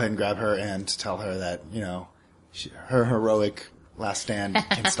 Go ahead and grab her and tell her that, her heroic last stand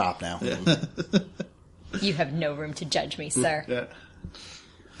can stop now. You have no room to judge me, sir. Yeah.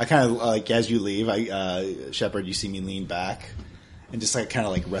 I kind of, as you leave, Shepard, you see me lean back and just kind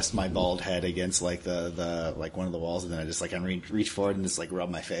of rest my bald head against the one of the walls, and then I just reach forward and just rub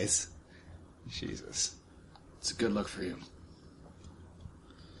my face. Jesus. It's a good look for you.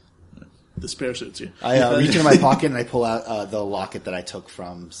 The spare suits you. I reach into my pocket and I pull out the locket that I took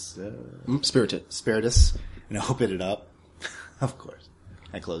from Spirited. Spiritus, and I open it up. Of course.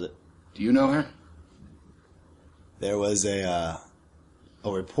 I close it. Do you know her? There was a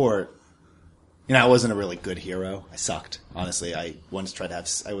report. I wasn't a really good hero. I sucked. Honestly, I was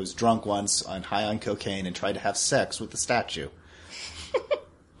drunk once on high on cocaine and tried to have sex with the statue.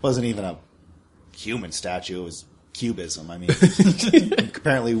 Wasn't even a human statue. It was cubism. I mean,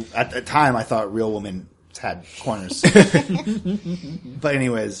 apparently at the time I thought real women had corners. But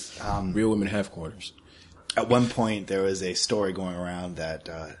anyways, Real women have corners. at one point there was a story going around that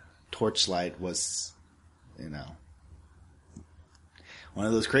Torchlight was, one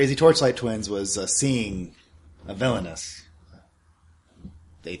of those crazy Torchlight twins was seeing a villainess.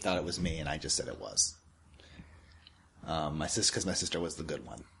 They thought it was me, and I just said it was. Because my sister was the good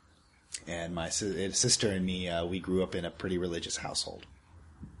one. And my sister and me, we grew up in a pretty religious household.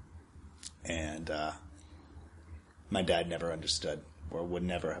 And my dad never understood, or would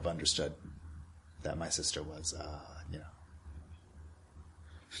never have understood, that my sister was,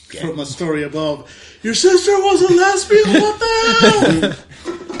 gay. From a story above, your sister was a lesbian, what the hell?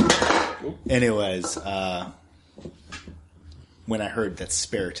 Anyways, when I heard that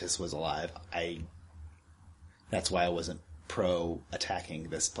Spiritus was alive, that's why I wasn't pro attacking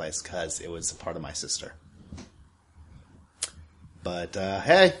this place, because it was a part of my sister. But,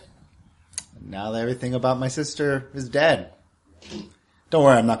 hey, now that everything about my sister is dead. Don't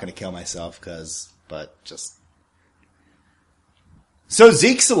worry, I'm not going to kill myself, So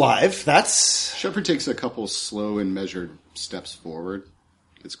Zeke's alive, that's... Shepard takes a couple slow and measured steps forward,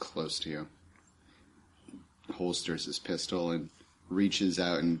 gets close to you, holsters his pistol, and reaches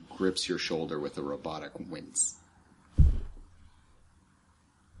out and grips your shoulder with a robotic wince.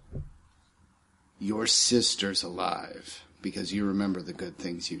 Your sister's alive because you remember the good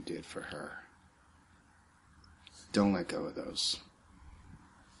things you did for her. Don't let go of those.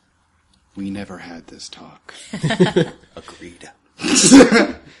 We never had this talk. Agreed.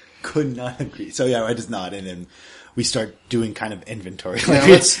 Could not agree. So yeah, I just nod in and we start doing kind of inventory.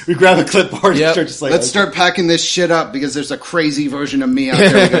 We grab a clipboard and start just let's start packing this shit up because there's a crazy version of me out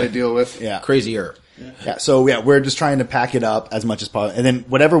there we gotta deal with. Yeah. Crazier. Yeah, so yeah, we're just trying to pack it up as much as possible. And then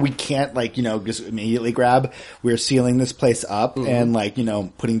whatever we can't, just immediately grab, we're sealing this place up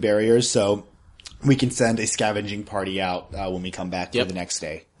and putting barriers so we can send a scavenging party out when we come back for the next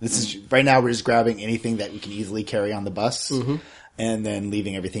day. This is right now we're just grabbing anything that we can easily carry on the bus and then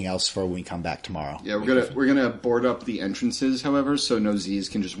leaving everything else for when we come back tomorrow. Yeah, we're gonna board up the entrances, however, so no Z's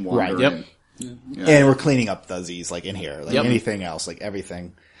can just wander in. Yeah. And we're cleaning up the Z's in here, anything else,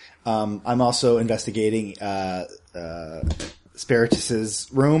 everything. I'm also investigating Spiritus's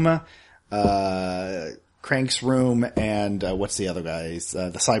room, Crank's room, and what's the other guys?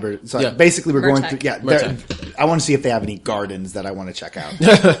 The cyber. So basically, we're going through. Yeah, I want to see if they have any gardens that I want to check out.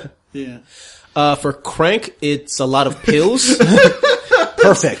 For Crank, it's a lot of pills.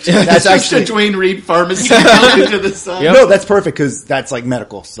 Perfect. That's actually a Dwayne Reed pharmacy to the side. No, that's perfect because that's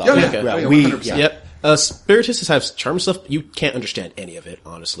medical stuff. Spiritus has charm stuff. You can't understand any of it,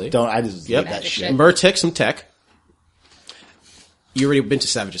 honestly. I just leave that shit. Murtech, some tech. You already been to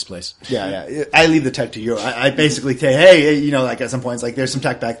Savage's place. Yeah. I leave the tech to you. I basically say, hey, at some points, there's some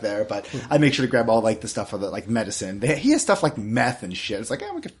tech back there, but I make sure to grab all, the stuff for the, medicine. He has stuff like meth and shit. It's we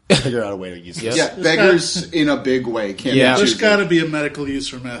can figure out a way to use this. Yeah, beggars in a big way can't there's gotta be a medical use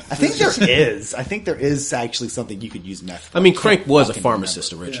for meth. I think there is. I think there is actually something you could use meth for. I mean, Crank was a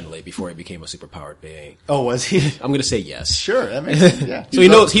pharmacist originally before he became a superpowered being. Oh, was he? I'm gonna say yes. Sure, that makes sense, yeah. So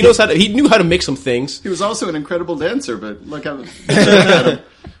he knew how to make some things. He was also an incredible dancer, but look how...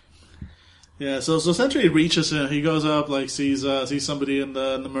 Yeah, so Sentry reaches him. He goes up, sees somebody in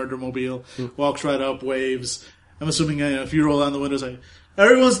the murder mobile, walks right up, waves. I'm assuming if you roll down the window, say,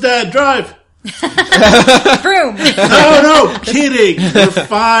 "Everyone's dead, drive." Vroom. No, kidding. We're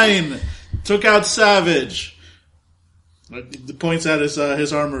fine. Took out Savage. Points at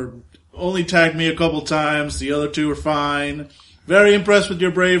his armor. Only tagged me a couple times. The other two are fine. Very impressed with your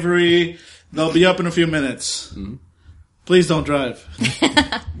bravery. They'll be up in a few minutes. Mm-hmm. Please don't drive.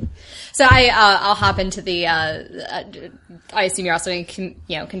 So I'll hop into the. I assume you're also going to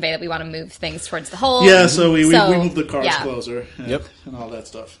convey that we want to move things towards the hole. Yeah, so we move the cars closer. And all that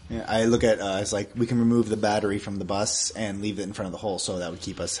stuff. Yeah, I look at it's we can remove the battery from the bus and leave it in front of the hole, so that would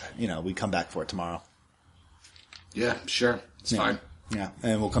keep us. We come back for it tomorrow. Yeah, sure, it's fine. Yeah,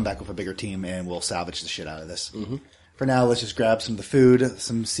 and we'll come back with a bigger team and we'll salvage the shit out of this. Mm-hmm. For now, let's just grab some of the food,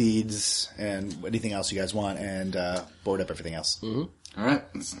 some seeds, and anything else you guys want, and board up everything else. Mm-hmm. All right.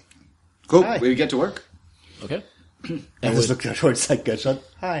 Cool. Hi. We get to work. Okay. And just look towards Gunshot.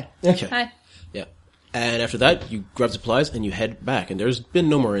 Hi. Okay. Hi. Yeah. And after that, you grab supplies and you head back. And there's been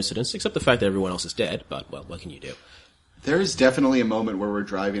no more incidents, except the fact that everyone else is dead. But, what can you do? There is definitely a moment where we're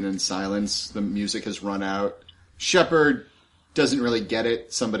driving in silence. The music has run out. Shepard doesn't really get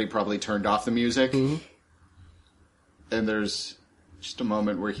it. Somebody probably turned off the music. Mm-hmm. And there's just a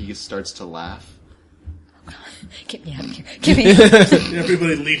moment where he starts to laugh. Get me out of here. Get me out.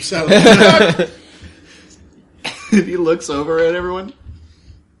 Everybody leaps out. He looks over at everyone.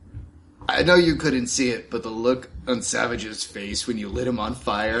 I know you couldn't see it, but the look on Savage's face when you lit him on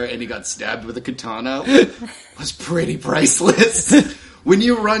fire and he got stabbed with a katana was pretty priceless. When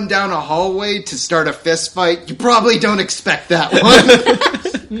you run down a hallway to start a fist fight, you probably don't expect that one.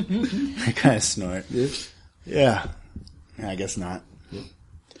 I kind of snort. Yeah, I guess not.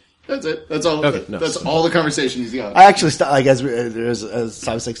 That's it. That's all. Okay, no. That's all the conversation he's got. I actually, I guess, as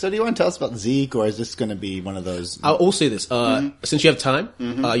I was like, so do you want to tell us about Zeke, or is this going to be one of those? I'll say this. Since you have time,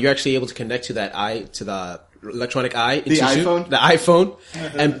 you're actually able to connect to the electronic eye. The iPhone? The iPhone.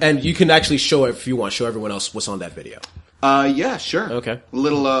 And you can actually show it if you want, show everyone else what's on that video. Yeah, sure. Okay. A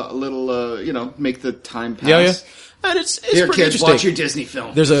little, make the time pass. Yeah. And it's Here, pretty kids, interesting. watch your Disney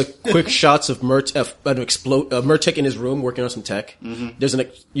film. There's a quick shots of Murtek in his room working on some tech. Mm-hmm.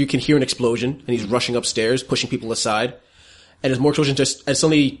 You can hear an explosion, and he's rushing upstairs, pushing people aside. And there's more explosions and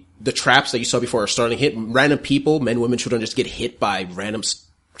suddenly the traps that you saw before are starting to hit. Random people, men, women, children just get hit by random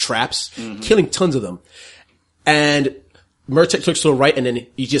traps, killing tons of them. And Murtek looks to the right, and then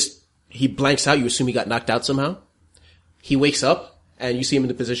he blanks out. You assume he got knocked out somehow. He wakes up, and you see him in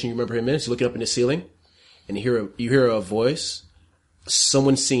the position you remember him in. He's looking up in the ceiling. And you hear a voice,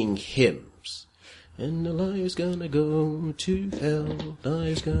 someone singing hymns. And the liar's gonna go to hell,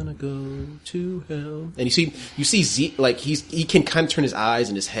 liar's gonna go to hell. And you see Zeke, like he can kind of turn his eyes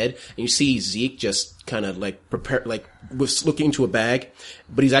and his head, and you see Zeke just kind of like was looking into a bag,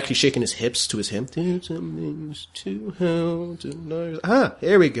 but he's actually shaking his hips to his hymn. To hell, to liars.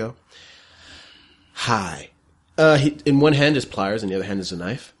 Here we go. Hi. In one hand is pliers, and the other hand is a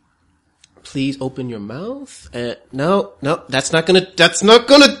knife. Please open your mouth. No, that's not gonna do.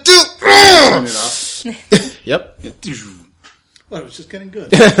 Turn it off. Yep. Well, it was just getting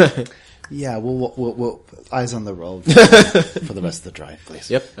good. Yeah, we'll eyes on the road for the rest of the drive,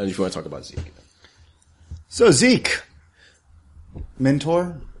 please. Yep. And if you want to talk about Zeke. So Zeke,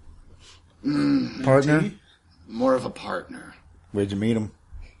 mentor, partner. More of a partner. Where'd you meet him?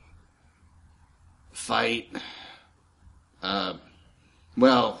 Fight.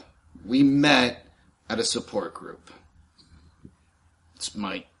 Well, we met at a support group. This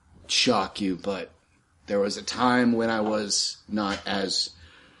might shock you, but there was a time when I was not as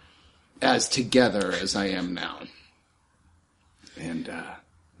together as I am now. And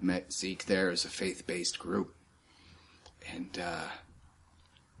met Zeke there as a faith-based group. And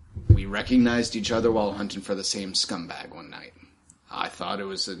we recognized each other while hunting for the same scumbag one night. I thought it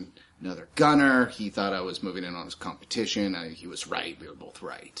was another gunner. He thought I was moving in on his competition. He was right. We were both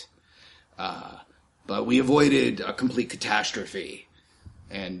right. But we avoided a complete catastrophe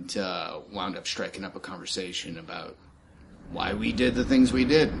and wound up striking up a conversation about why we did the things we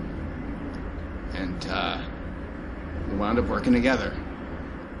did. And we wound up working together.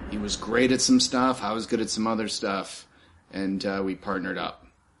 He was great at some stuff. I was good at some other stuff. And we partnered up.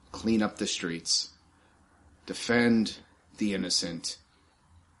 Clean up the streets. Defend the innocent.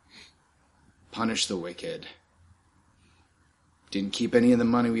 Punish the wicked. Didn't keep any of the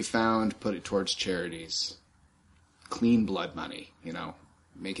money we found, put it towards charities. Clean blood money,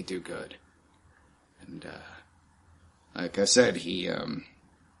 make it do good. And, like I said, he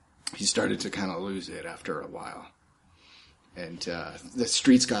started to kind of lose it after a while. And, the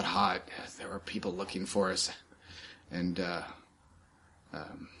streets got hot. There were people looking for us. And,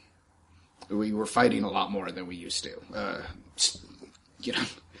 we were fighting a lot more than we used to.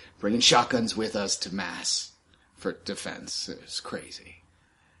 Bringing shotguns with us to mass. For defense. It was crazy.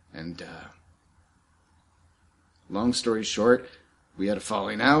 And, long story short, we had a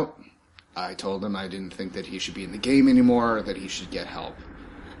falling out. I told him I didn't think that he should be in the game anymore, or that he should get help.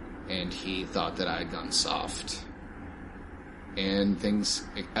 And he thought that I had gone soft. And things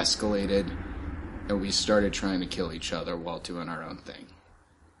escalated, and we started trying to kill each other while doing our own thing.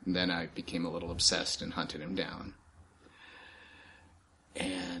 And then I became a little obsessed and hunted him down.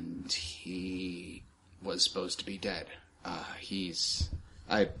 And he was supposed to be dead.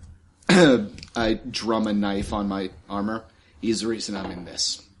 I drum a knife on my armor. He's the reason I'm in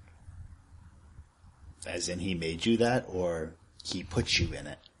this. As in he made you that, or he put you in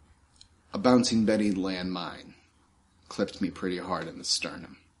it? A bouncing Betty landmine clipped me pretty hard in the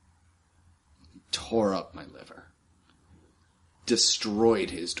sternum. Tore up my liver. Destroyed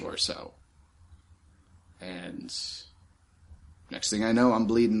his torso. And next thing I know, I'm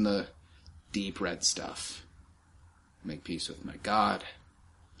bleeding the deep red stuff. Make peace with my God.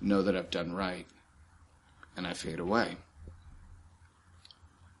 Know that I've done right. And I fade away.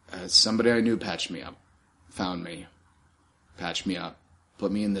 Somebody I knew patched me up. Found me. Patched me up.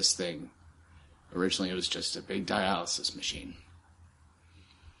 Put me in this thing. Originally it was just a big dialysis machine.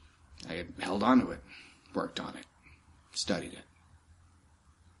 I had held on to it. Worked on it. Studied it.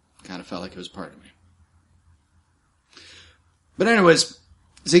 Kind of felt like it was part of me. But anyways,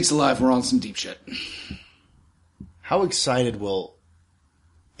 Zeke's alive. We're on some deep shit. How excited will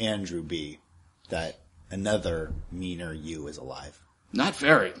Andrew be that another meaner you is alive? Not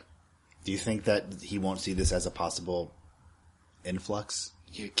very. Do you think that he won't see this as a possible influx?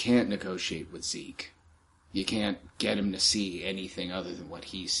 You can't negotiate with Zeke. You can't get him to see anything other than what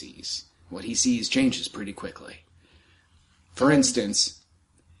he sees. What he sees changes pretty quickly. For instance,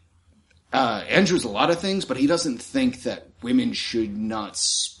 Andrew's a lot of things, but he doesn't think that women should not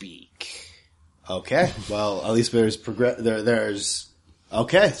speak. Okay. Well, at least there's there's.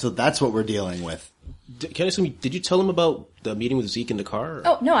 Okay, so that's what we're dealing with. Can I assume, did you tell him about the meeting with Zeke in the car? Or?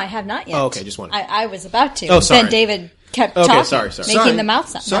 Oh, no, I have not yet. Oh, okay, just wanted- I was about to. Oh, sorry. Then David kept Okay, talking, sorry. making Sorry. the mouth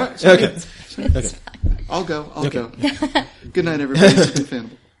sound. Sorry. Okay. Okay. I'll go. I'll go. Good night, everybody. Super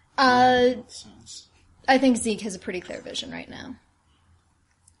fan. I think Zeke has a pretty clear vision right now.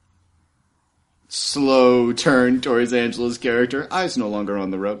 Slow turn towards Angela's character. Eyes no longer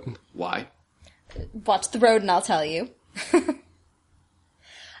on the road. Why? Watch the road and I'll tell you.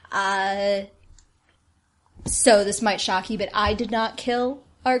 So this might shock you, but I did not kill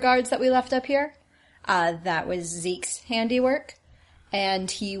our guards that we left up here. That was Zeke's handiwork.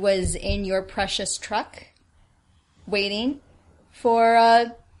 And he was in your precious truck, waiting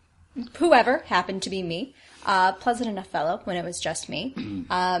for whoever happened to be me. Pleasant enough fellow when it was just me.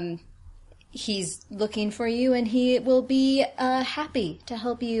 He's looking for you, and he will be happy to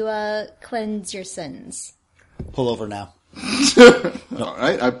help you cleanse your sins. Pull over now. All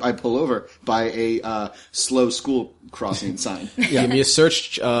right, I pull over by a slow school crossing sign. Give me a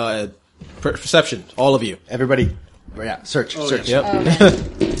search, perception, all of you. Everybody, yeah, search. Yep. Okay.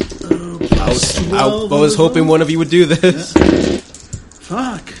 I was hoping one of you would do this.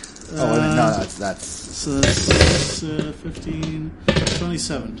 Fuck. Oh, no, that's. So that's 15,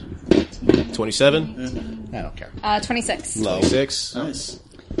 27. 27? I don't care. 26. Low. 26. Nice.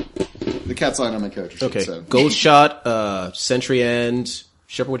 The cat's lying on my character sheet. Okay. So. Gold shot, sentry and...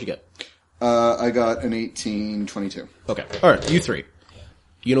 Shepard, what'd you get? I got an 18, 22. Okay. Alright, you three.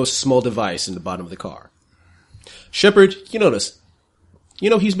 You know a small device in the bottom of the car. Shepard, you notice. You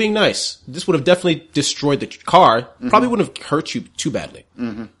know, he's being nice. This would have definitely destroyed the car. Probably wouldn't have hurt you too badly.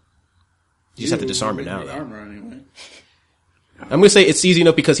 Mm-hmm. You just have to disarm it now, though. Armor anyway. I'm going to say it's easy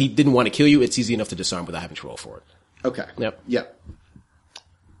enough because he didn't want to kill you. It's easy enough to disarm without having to roll for it. Okay. Yep. Yep.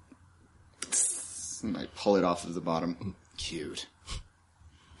 I pull it off of the bottom. Cute.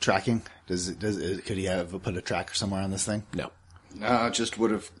 Tracking? Could he have put a tracker somewhere on this thing? No. No, just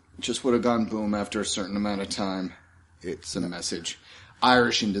would have gone boom after a certain amount of time. It's a message.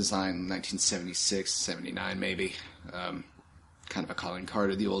 Irish in design, 1976, 79 maybe. Kind of a calling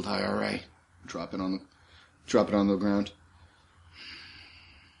card of the old IRA. Drop it on the ground.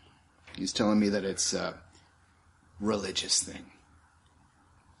 He's telling me that it's a religious thing.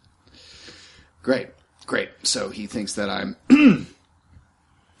 Great. So he thinks that I'm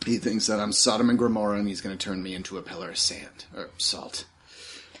Sodom and Gomorrah, and he's going to turn me into a pillar of sand or salt.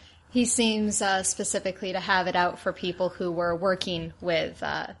 He seems specifically to have it out for people who were working with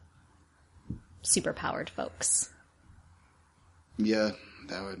superpowered folks. Yeah,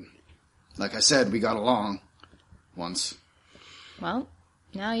 that would. Like I said, we got along once. Well,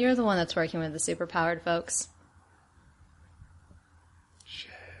 now you're the one that's working with the superpowered folks.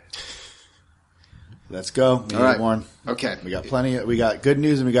 Let's go. We All right. need one. Okay. We got plenty. We got good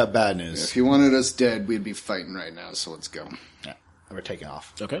news and we got bad news. If you wanted us dead, we'd be fighting right now. So let's go. Yeah, we're taking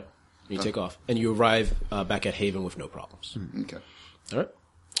off. Okay. You take off. And you arrive back at Haven with no problems. Okay. All right.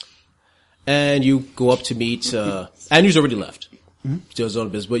 And you go up to meet... Andrew's already left. Still his own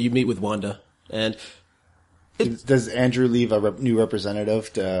business, but you meet with Wanda. And Does Andrew leave a new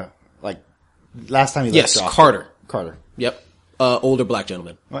representative to, like, last time he left? yes, off? Carter. Carter. Yep. Older black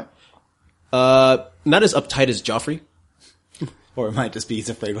gentleman. What? Not as uptight as Joffrey. Or it might just be he's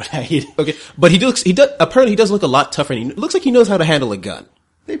afraid what I eat. Okay. But apparently he does look a lot tougher, and he looks like he knows how to handle a gun.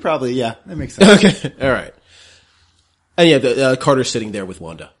 They probably, yeah, that makes sense. Okay. All right. And yeah, Carter's sitting there with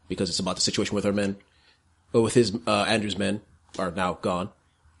Wanda because it's about the situation with her men. But with his, Andrew's men are now gone.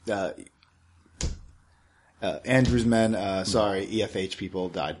 Andrew's men, EFH people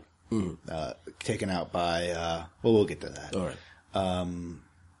died. Taken out by, well, we'll get to that. All right.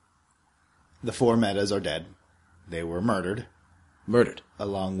 The 4 metas are dead. They were murdered. Murdered.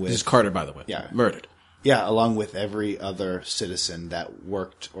 Along with... This is Carter, by the way. Yeah. Murdered. Yeah, along with every other citizen that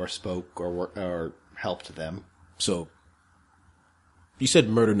worked or spoke or helped them. So, you said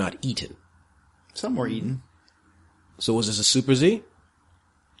murder, not eaten. Some were eaten. So was this a Super Z?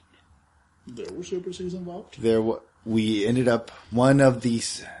 There were Super Cs involved. We ended up, one of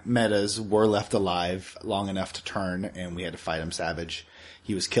these metas were left alive long enough to turn, and we had to fight him savage.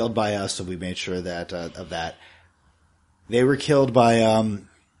 He was killed by us, so we made sure that of that. They were killed by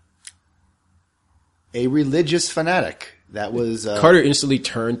a religious fanatic. That was Carter instantly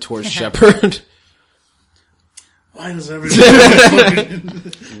turned towards Shepard. Why does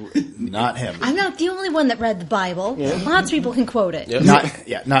everything... not him. I'm not the only one that read the Bible. Lots of people can quote it.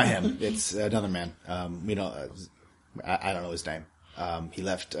 Yep. Not him. It's another man. I don't know his name. He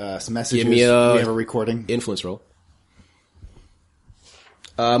left some messages. Give me we have a recording. Influence roll.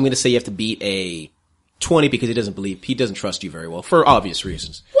 I'm going to say you have to beat a 20 because he doesn't trust you very well for obvious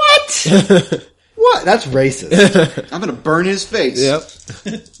reasons. What? What? That's racist. I'm gonna burn his face. Yep.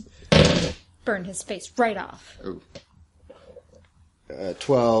 Burn his face right off.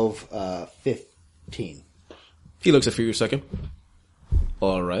 12, 15. He looks at you for a second.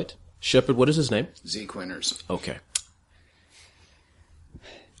 All right. Shepard, what is his name? Zeke Winters. Okay.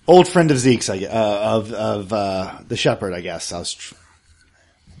 Old friend of Zeke's, of the shepherd, I guess.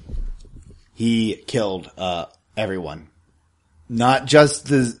 He killed everyone, not just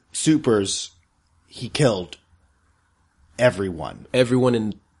the supers. He killed everyone. Everyone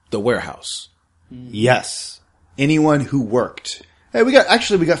in the warehouse. Yes, anyone who worked. Hey, we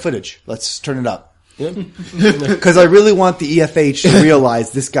got footage. Let's turn it up. Because I really want the EFH to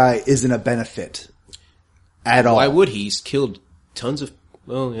realize this guy isn't a benefit at all. Why would he? He's killed tons of...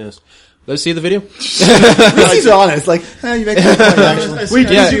 Well, yes. Let's see the video. He's honest. Like, you make a good point, actually. I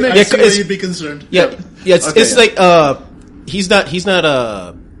see why you'd be concerned. Yeah, it's like he's not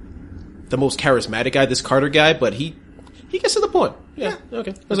the most charismatic guy, this Carter guy, but he gets to the point. Yeah,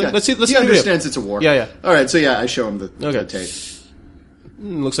 okay. Let's see. He the understands video. it's a war. Yeah. All right, so yeah, I show him the tape.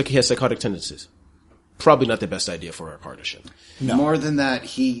 Looks like he has psychotic tendencies. Probably not the best idea for our partnership. No. More than that,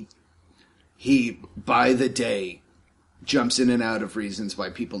 he by the day jumps in and out of reasons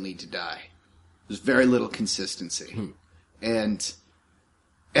why people need to die. There's very little consistency. And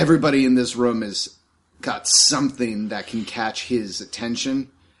everybody in this room has got something that can catch his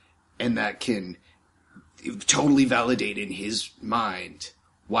attention and that can totally validate in his mind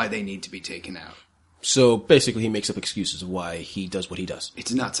why they need to be taken out. So basically he makes up excuses of why he does what he does.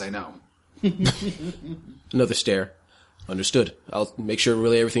 It's nuts, I know. Another stare. Understood. I'll make sure to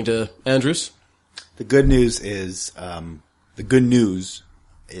relay everything to Andrews. The good news is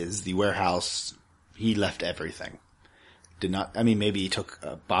the warehouse, he left everything. Maybe he took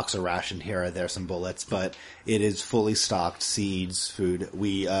a box of ration here or there, some bullets, but it is fully stocked, seeds, food.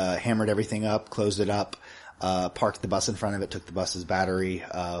 We, hammered everything up, closed it up, parked the bus in front of it, took the bus's battery.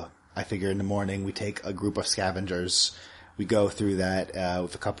 I figure in the morning we take a group of scavengers. We go through that,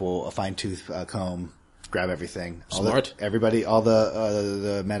 with a fine-tooth comb, grab everything. Smart. All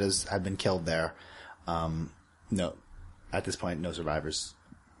the metas have been killed there. No, at this point, no survivors.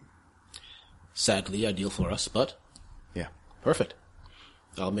 Sadly, ideal for us, but Yeah. perfect.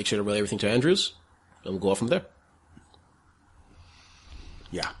 I'll make sure to relay everything to Andrews, and we'll go off from there.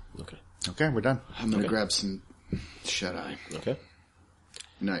 Yeah. Okay. Okay, we're done. I'm gonna grab some shut-eye. Okay.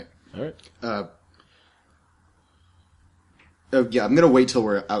 Good night. All right. Yeah, I'm gonna wait till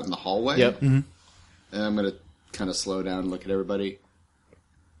we're out in the hallway. Yep. Mm-hmm. And I'm gonna kind of slow down and look at everybody.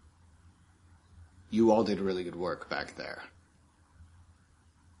 You all did really good work back there.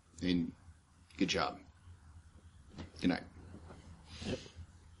 And good job. Good night. Yep.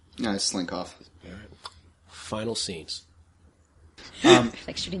 I slink off. Final scenes.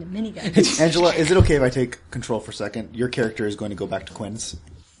 Like shooting a minigun. Angela, is it okay if I take control for a second? Your character is going to go back to Quinn's.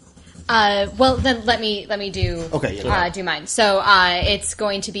 Well, then let me do do mine. So it's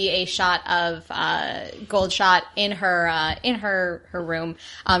going to be a shot of Gold Shot in her room.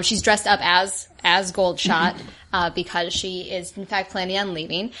 She's dressed up as Gold Shot because she is in fact planning on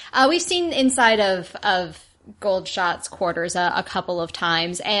leaving. We've seen inside of Gold Shot's quarters a couple of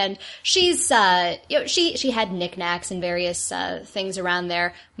times, and she's she had knickknacks and various things around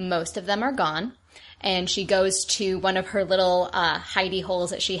there. Most of them are gone. And she goes to one of her little hidey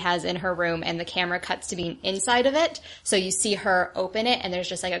holes that she has in her room, and the camera cuts to being inside of it. So you see her open it, and there's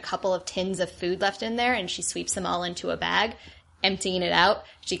just like a couple of tins of food left in there, and she sweeps them all into a bag, emptying it out.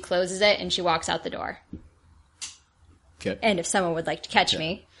 She closes it, and she walks out the door. Okay. And if someone would like to catch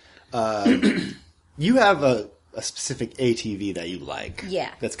me. You have a specific ATV that you like.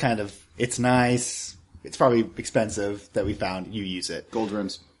 Yeah. That's it's nice. It's probably expensive that we found. You use it. Gold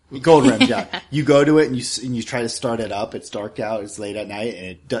rims. Gold rims, yeah. You go to it and you try to start it up. It's dark out. It's late at night, and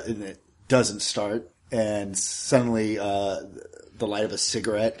it doesn't start. And suddenly, the light of a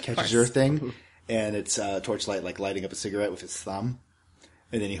cigarette catches your thing, and it's Torchlight like lighting up a cigarette with his thumb,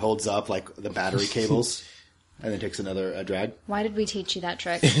 and then he holds up like the battery cables, and then takes another drag. Why did we teach you that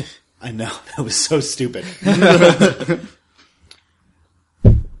trick? I know, that was so stupid. That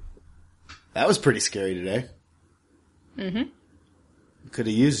was pretty scary today. Mm-hmm. Could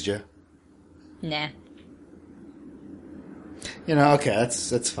have used you. Nah. Okay,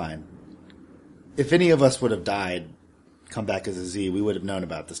 that's fine. If any of us would have died, come back as a Z, we would have known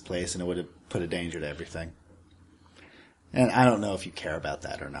about this place, and it would have put a danger to everything. And I don't know if you care about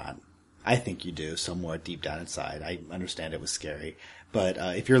that or not. I think you do, somewhere deep down inside. I understand it was scary. But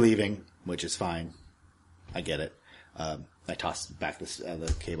if you're leaving, which is fine, I get it. I tossed back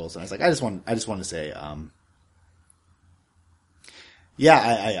the cables, and I was like, I just want to say,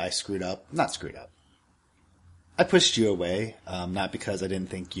 I screwed up. Not screwed up. I pushed you away, not because I didn't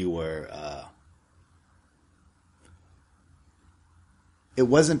think you were. It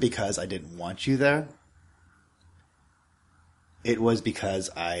wasn't because I didn't want you there. It was because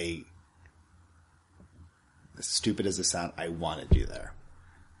as stupid as it sounds, I wanted you there.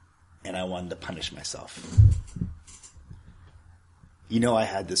 And I wanted to punish myself. You know, I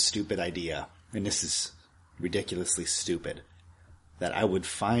had this stupid idea, and this is ridiculously stupid, that I would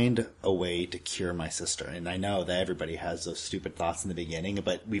find a way to cure my sister. And I know that everybody has those stupid thoughts in the beginning,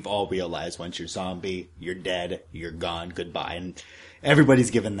 but we've all realized once you're zombie, you're dead, you're gone, goodbye. And everybody's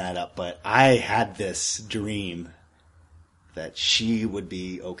given that up, but I had this dream that she would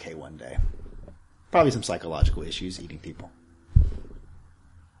be okay one day. Probably some psychological issues, eating people.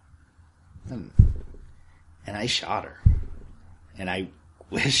 And I shot her. And I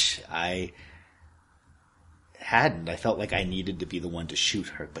wish I hadn't. I felt like I needed to be the one to shoot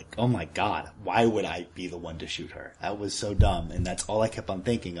her. Like, oh my God, why would I be the one to shoot her? That was so dumb. And that's all I kept on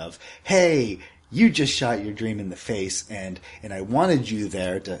thinking of. Hey, you just shot your dream in the face, and I wanted you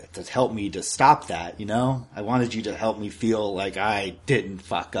there to help me to stop that, you know? I wanted you to help me feel like I didn't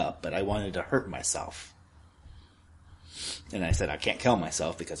fuck up, but I wanted to hurt myself. And I said, I can't kill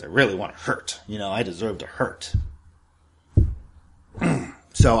myself because I really want to hurt. You know, I deserve to hurt.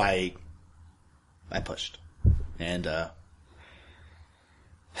 So I pushed. And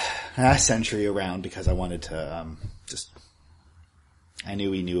I sentry around because I wanted to I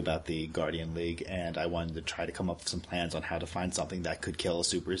knew he knew about the Guardian League, and I wanted to try to come up with some plans on how to find something that could kill a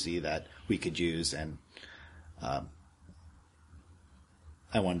Super Z that we could use, and I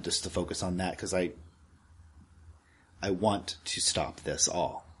wanted just to focus on that because I want to stop this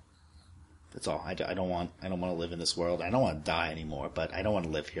all. That's all. I don't want to live in this world. I don't want to die anymore, but I don't want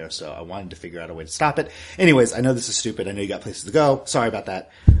to live here, so I wanted to figure out a way to stop it. Anyways, I know this is stupid. I know you got places to go. Sorry about that.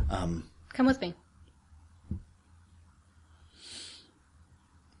 Come with me.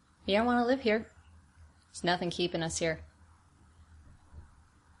 You don't want to live here. There's nothing keeping us here.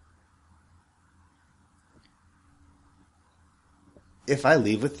 If I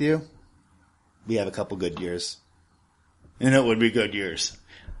leave with you, we have a couple good years. And it would be good years.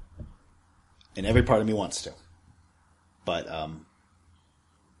 And every part of me wants to. But, I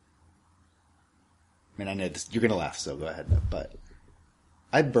mean, I know this, you're going to laugh, so go ahead. But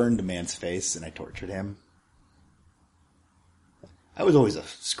I burned a man's face and I tortured him. I was always a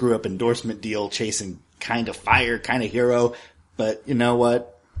screw-up endorsement deal, chasing kind of fire, kind of hero. But you know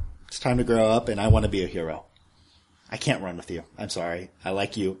what? It's time to grow up, and I want to be a hero. I can't run with you. I'm sorry. I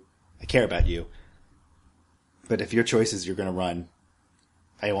like you. I care about you. But if your choice is you're going to run,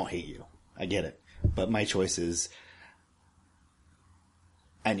 I won't hate you. I get it. But my choice is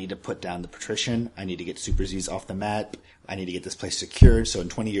I need to put down the patrician. I need to get Super Z's off the map. I need to get this place secured so in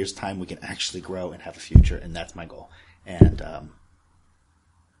 20 years' time we can actually grow and have a future, and that's my goal. And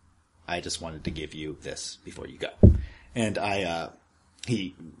I just wanted to give you this before you go. And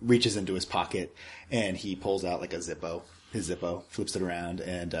he reaches into his pocket and he pulls out like a Zippo. His Zippo, flips it around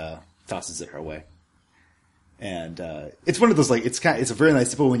and tosses it her way. And it's one of those like it's a very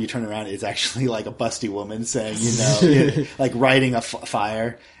nice Zippo. When you turn around, it's actually like a busty woman saying, you know, like riding a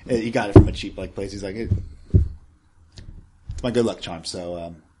fire. He got it from a cheap like place. He's like, it's my good luck charm.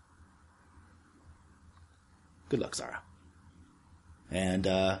 So good luck, Zara.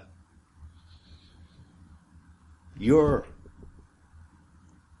 And you're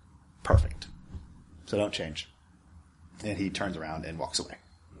perfect. So don't change. And he turns around and walks away.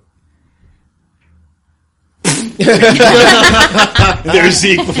 There's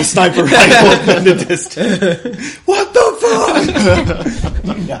Zeke with a sniper rifle in the distance. What the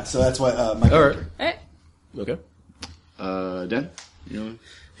fuck? Yeah, so that's why my character. All right. Okay. Dan? You know?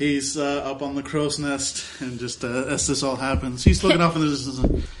 He's up on the crow's nest, and just as this all happens, he's looking off in the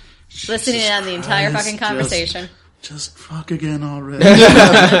distance. Listening on the entire fucking conversation. Just fuck again already.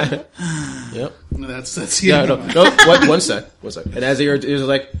 Yep. That's Yeah, no, one sec. And as you're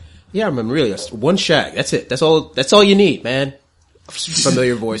like, yeah, I'm really one shag. That's it. That's all you need, man.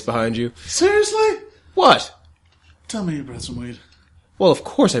 Familiar voice behind you. Seriously? What? Tell me you brought some weed. Well, of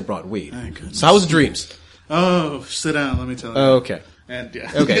course I brought weed. Thank goodness. So how was the dreams? Oh, sit down. Let me tell you. Okay. And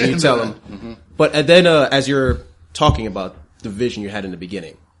yeah. Okay, you tell him. Mm-hmm. But and then as you're talking about the vision you had in the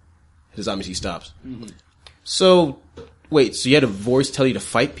beginning, his obviously stops. Mm-hmm. So, wait, so you had a voice tell you to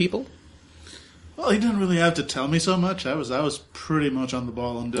fight people? Well, he didn't really have to tell me so much. I was pretty much on the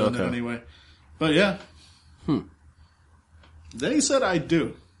ball and doing it anyway. But yeah. They said I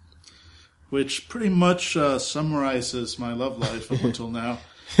do. which pretty much summarizes my love life up until now,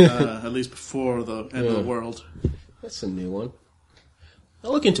 at least before the end of the world. That's a new one.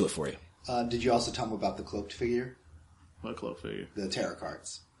 I'll look into it for you. Did you also tell me about the cloaked figure? What cloak figure? The tarot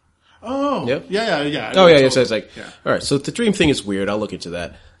cards. Oh, Yep. yeah. Oh, yeah, so it's like, Yeah. all right, so the dream thing is weird. I'll look into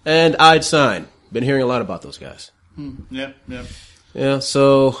that. And I'd sign. Been hearing a lot about those guys. Yeah. Yeah,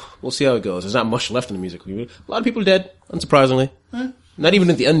 so we'll see how it goes. There's not much left in the music community. A lot of people are dead, unsurprisingly. Not even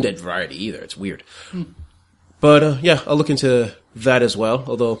in the undead variety either. It's weird. But, yeah, I'll look into that as well.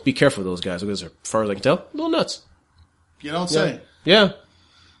 Although, be careful with those guys, because as far as I can tell, a little nuts. You don't say. Yeah.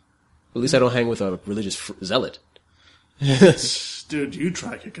 At least I don't hang with a religious zealot. Dude, you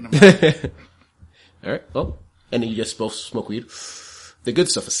try kicking them out. All right, well, and then you just both smoke weed. The good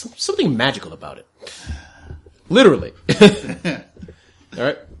stuff is something magical about it. Literally. All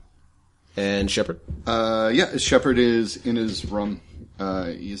right. And Shepard? Shepard is in his room.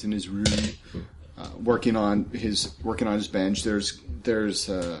 He's in his room, working on his bench. There's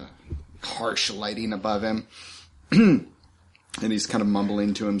harsh lighting above him, and he's kind of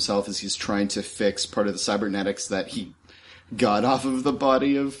mumbling to himself as he's trying to fix part of the cybernetics that he got off of the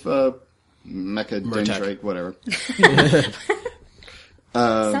body of Mecha Dendrite, whatever.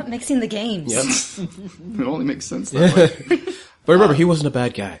 Stop mixing the games. Yep. It only makes sense that way. But remember, he wasn't a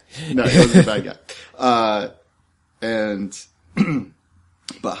bad guy. No, he wasn't a bad guy. And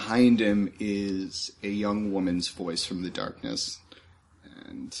behind him is a young woman's voice from the darkness.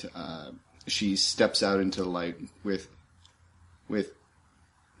 And she steps out into the light with,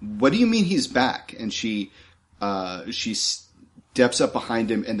 what do you mean he's back? And she steps up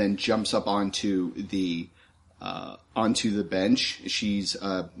behind him and then jumps up onto the bench. She's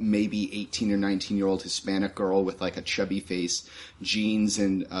maybe 18 or 19-year-old Hispanic girl with like a chubby face, jeans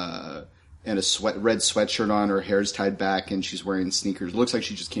and a red sweatshirt on. Her hair's tied back and she's wearing sneakers. Looks like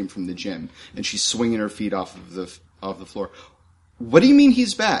she just came from the gym, and she's swinging her feet off the floor. What do you mean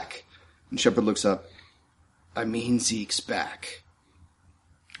he's back? And Shepard looks up. I mean Zeke's back.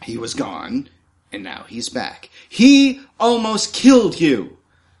 He was gone, and now he's back. He almost killed you.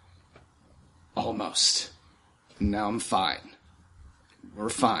 Almost. Now I'm fine. We're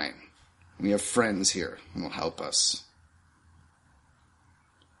fine. We have friends here who will help us.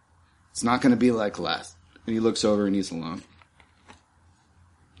 It's not going to be like last. And he looks over and he's alone.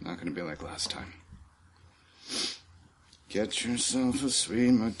 Not going to be like last time. Get yourself a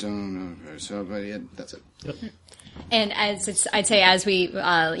sweet Madonna. That's it. Yep. And I'd say as we,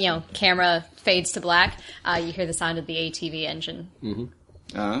 camera fades to black, you hear the sound of the ATV engine. Mm-hmm.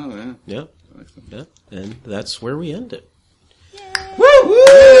 Oh, yeah. Yeah. Yeah. And that's where we end it.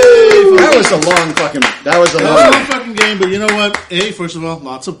 That was a long fucking game, but you know what? First of all,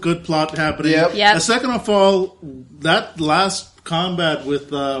 lots of good plot happening. Yep. Yep. Second of all, that last combat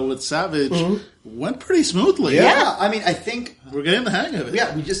with Savage went pretty smoothly. Yeah, I mean, I think We're getting the hang of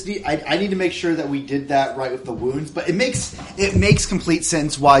it. we just need. I need to make sure that we did that right with the wounds, but it makes complete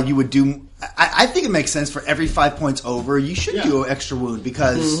sense why you would do. I think it makes sense for every 5 points over, you should do an extra wound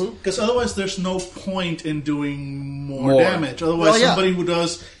because Otherwise, there's no point in doing more damage. Otherwise, Well, yeah. somebody who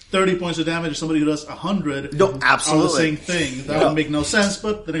does 30 points of damage or somebody who does 100 No, are the absolutely. same thing. That would make no sense,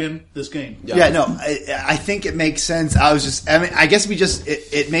 but then again, this game. I think it makes sense. I guess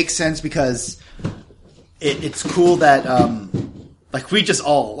it makes sense because it's cool that we just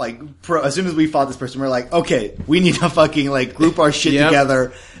all as soon as we fought this person, we're like, okay, we need to fucking group our shit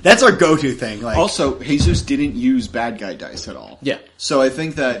together. That's our go-to thing. Also, Jesus didn't use bad guy dice at all. Yeah. So I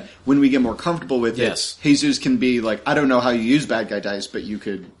think that when we get more comfortable with Yes. it, Jesus can be like, I don't know how you use bad guy dice, but you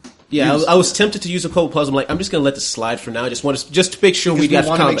could. Yeah, I was tempted to use a couple puzzles. I'm like, I'm just going to let this slide for now. Just to make sure we got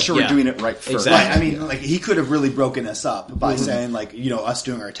want to combat. make sure we're doing it right first. Exactly. Right, I mean, he could have really broken us up by saying, us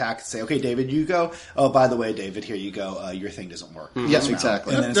doing our attack and say, okay, David, you go. Oh, by the way, David, here you go. Your thing doesn't work. Yes,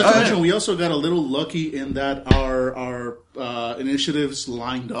 exactly. And then That's it's mentioned. We also got a little lucky in that our initiatives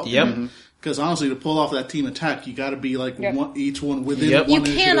lined up. Yep. Because honestly, to pull off that team attack, you got to be each one within Yep. one You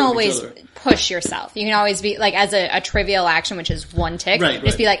initiative can of always each other. push yourself. You can always be as a trivial action, which is one tick. Right,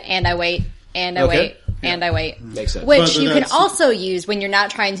 Just right. be and I wait, and I Okay. wait, and I wait. Makes sense. Which But you can that's- also use when you're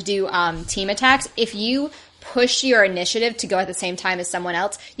not trying to do team attacks. If you push your initiative to go at the same time as someone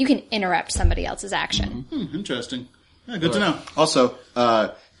else, you can interrupt somebody else's action. Interesting. Yeah, good to know. Also,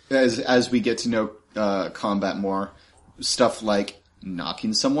 as we get to know combat more, stuff like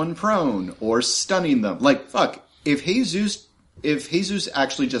knocking someone prone or stunning them. If Jesus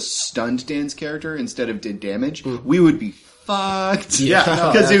actually just stunned Dan's character instead of did damage, we would be fucked.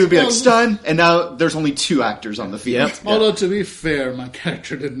 Yeah. Because he would be like, stun, and now there's only 2 actors on the field. Yep. Although, to be fair, my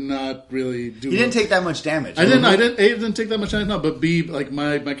character did not really do You didn't take that much damage. I didn't take that much damage, no, but B, like,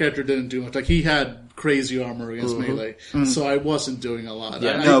 my character didn't do much. Like, he had crazy armor against melee, so I wasn't doing a lot.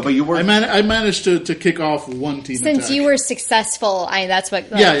 Yeah. No, but you were... I managed to kick off one team Since attack. you were successful, that's what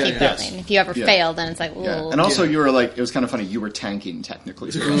keep yes. going. If you ever fail, then it's like, ooh. Yeah. And also, you were like, it was kind of funny, you were tanking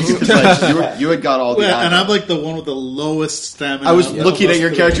technically for us. 'Cause, like, you had got all the... and I'm like the one with the lowest stamina. I was looking at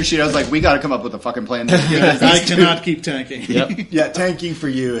your character sheet, I was like, we gotta come up with a fucking plan. I cannot keep tanking. Yep. Yeah, tanking for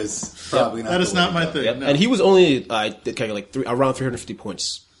you is probably not. That is the way not to my go. thing. Yep. No. And he was only around 350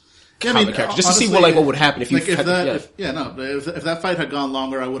 points. Yeah, common character, just to see what would happen if you if had- that fight had gone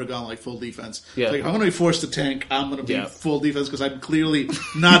longer, I would have gone like full defense. Yeah. Like, if I'm going to be forced to tank, I'm going to be Yeah. full defense because I'm clearly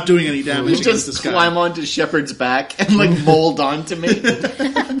not doing any damage against this Just guy. climb onto Shepard's back and like mold onto me.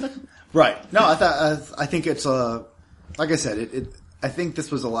 Right. No, I think it's like I said, I think this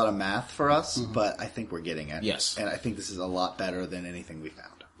was a lot of math for us, but I think we're getting it. Yes. And I think this is a lot better than anything we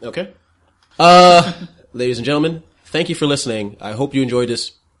found. Okay. Ladies and gentlemen, thank you for listening. I hope you enjoyed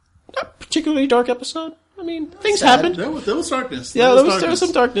this not particularly dark episode. I mean, things happened. There was darkness. Yeah, there was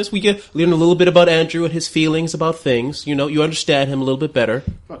some darkness. We learn a little bit about Andrew and his feelings about things. You know, you understand him a little bit better.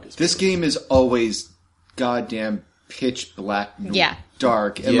 This game is always goddamn pitch black,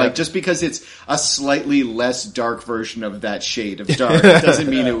 dark, and like just because it's a slightly less dark version of that shade of dark doesn't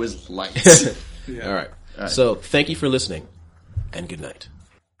mean it was light. All right. So, thank you for listening, and good night.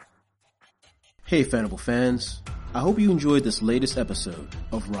 Hey, Fanable fans. I hope you enjoyed this latest episode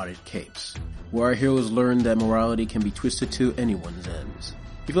of Rotted Capes, where our heroes learn that morality can be twisted to anyone's ends.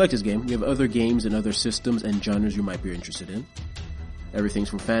 If you like this game, we have other games and other systems and genres you might be interested in. Everything's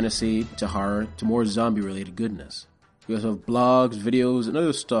from fantasy to horror to more zombie-related goodness. We also have blogs, videos, and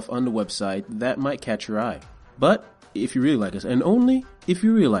other stuff on the website that might catch your eye. But if you really like us, and only if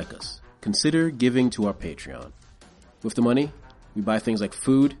you really like us, consider giving to our Patreon. With the money, we buy things like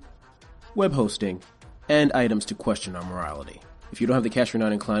food, web hosting, and items to question our morality. If you don't have the cash, you're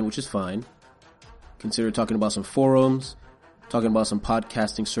not inclined, which is fine. Consider talking about some forums, talking about some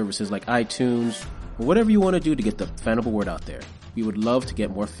podcasting services like iTunes, or whatever you want to do to get the Fanable word out there. We would love to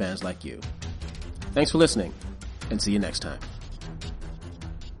get more fans like you. Thanks for listening, and see you next time.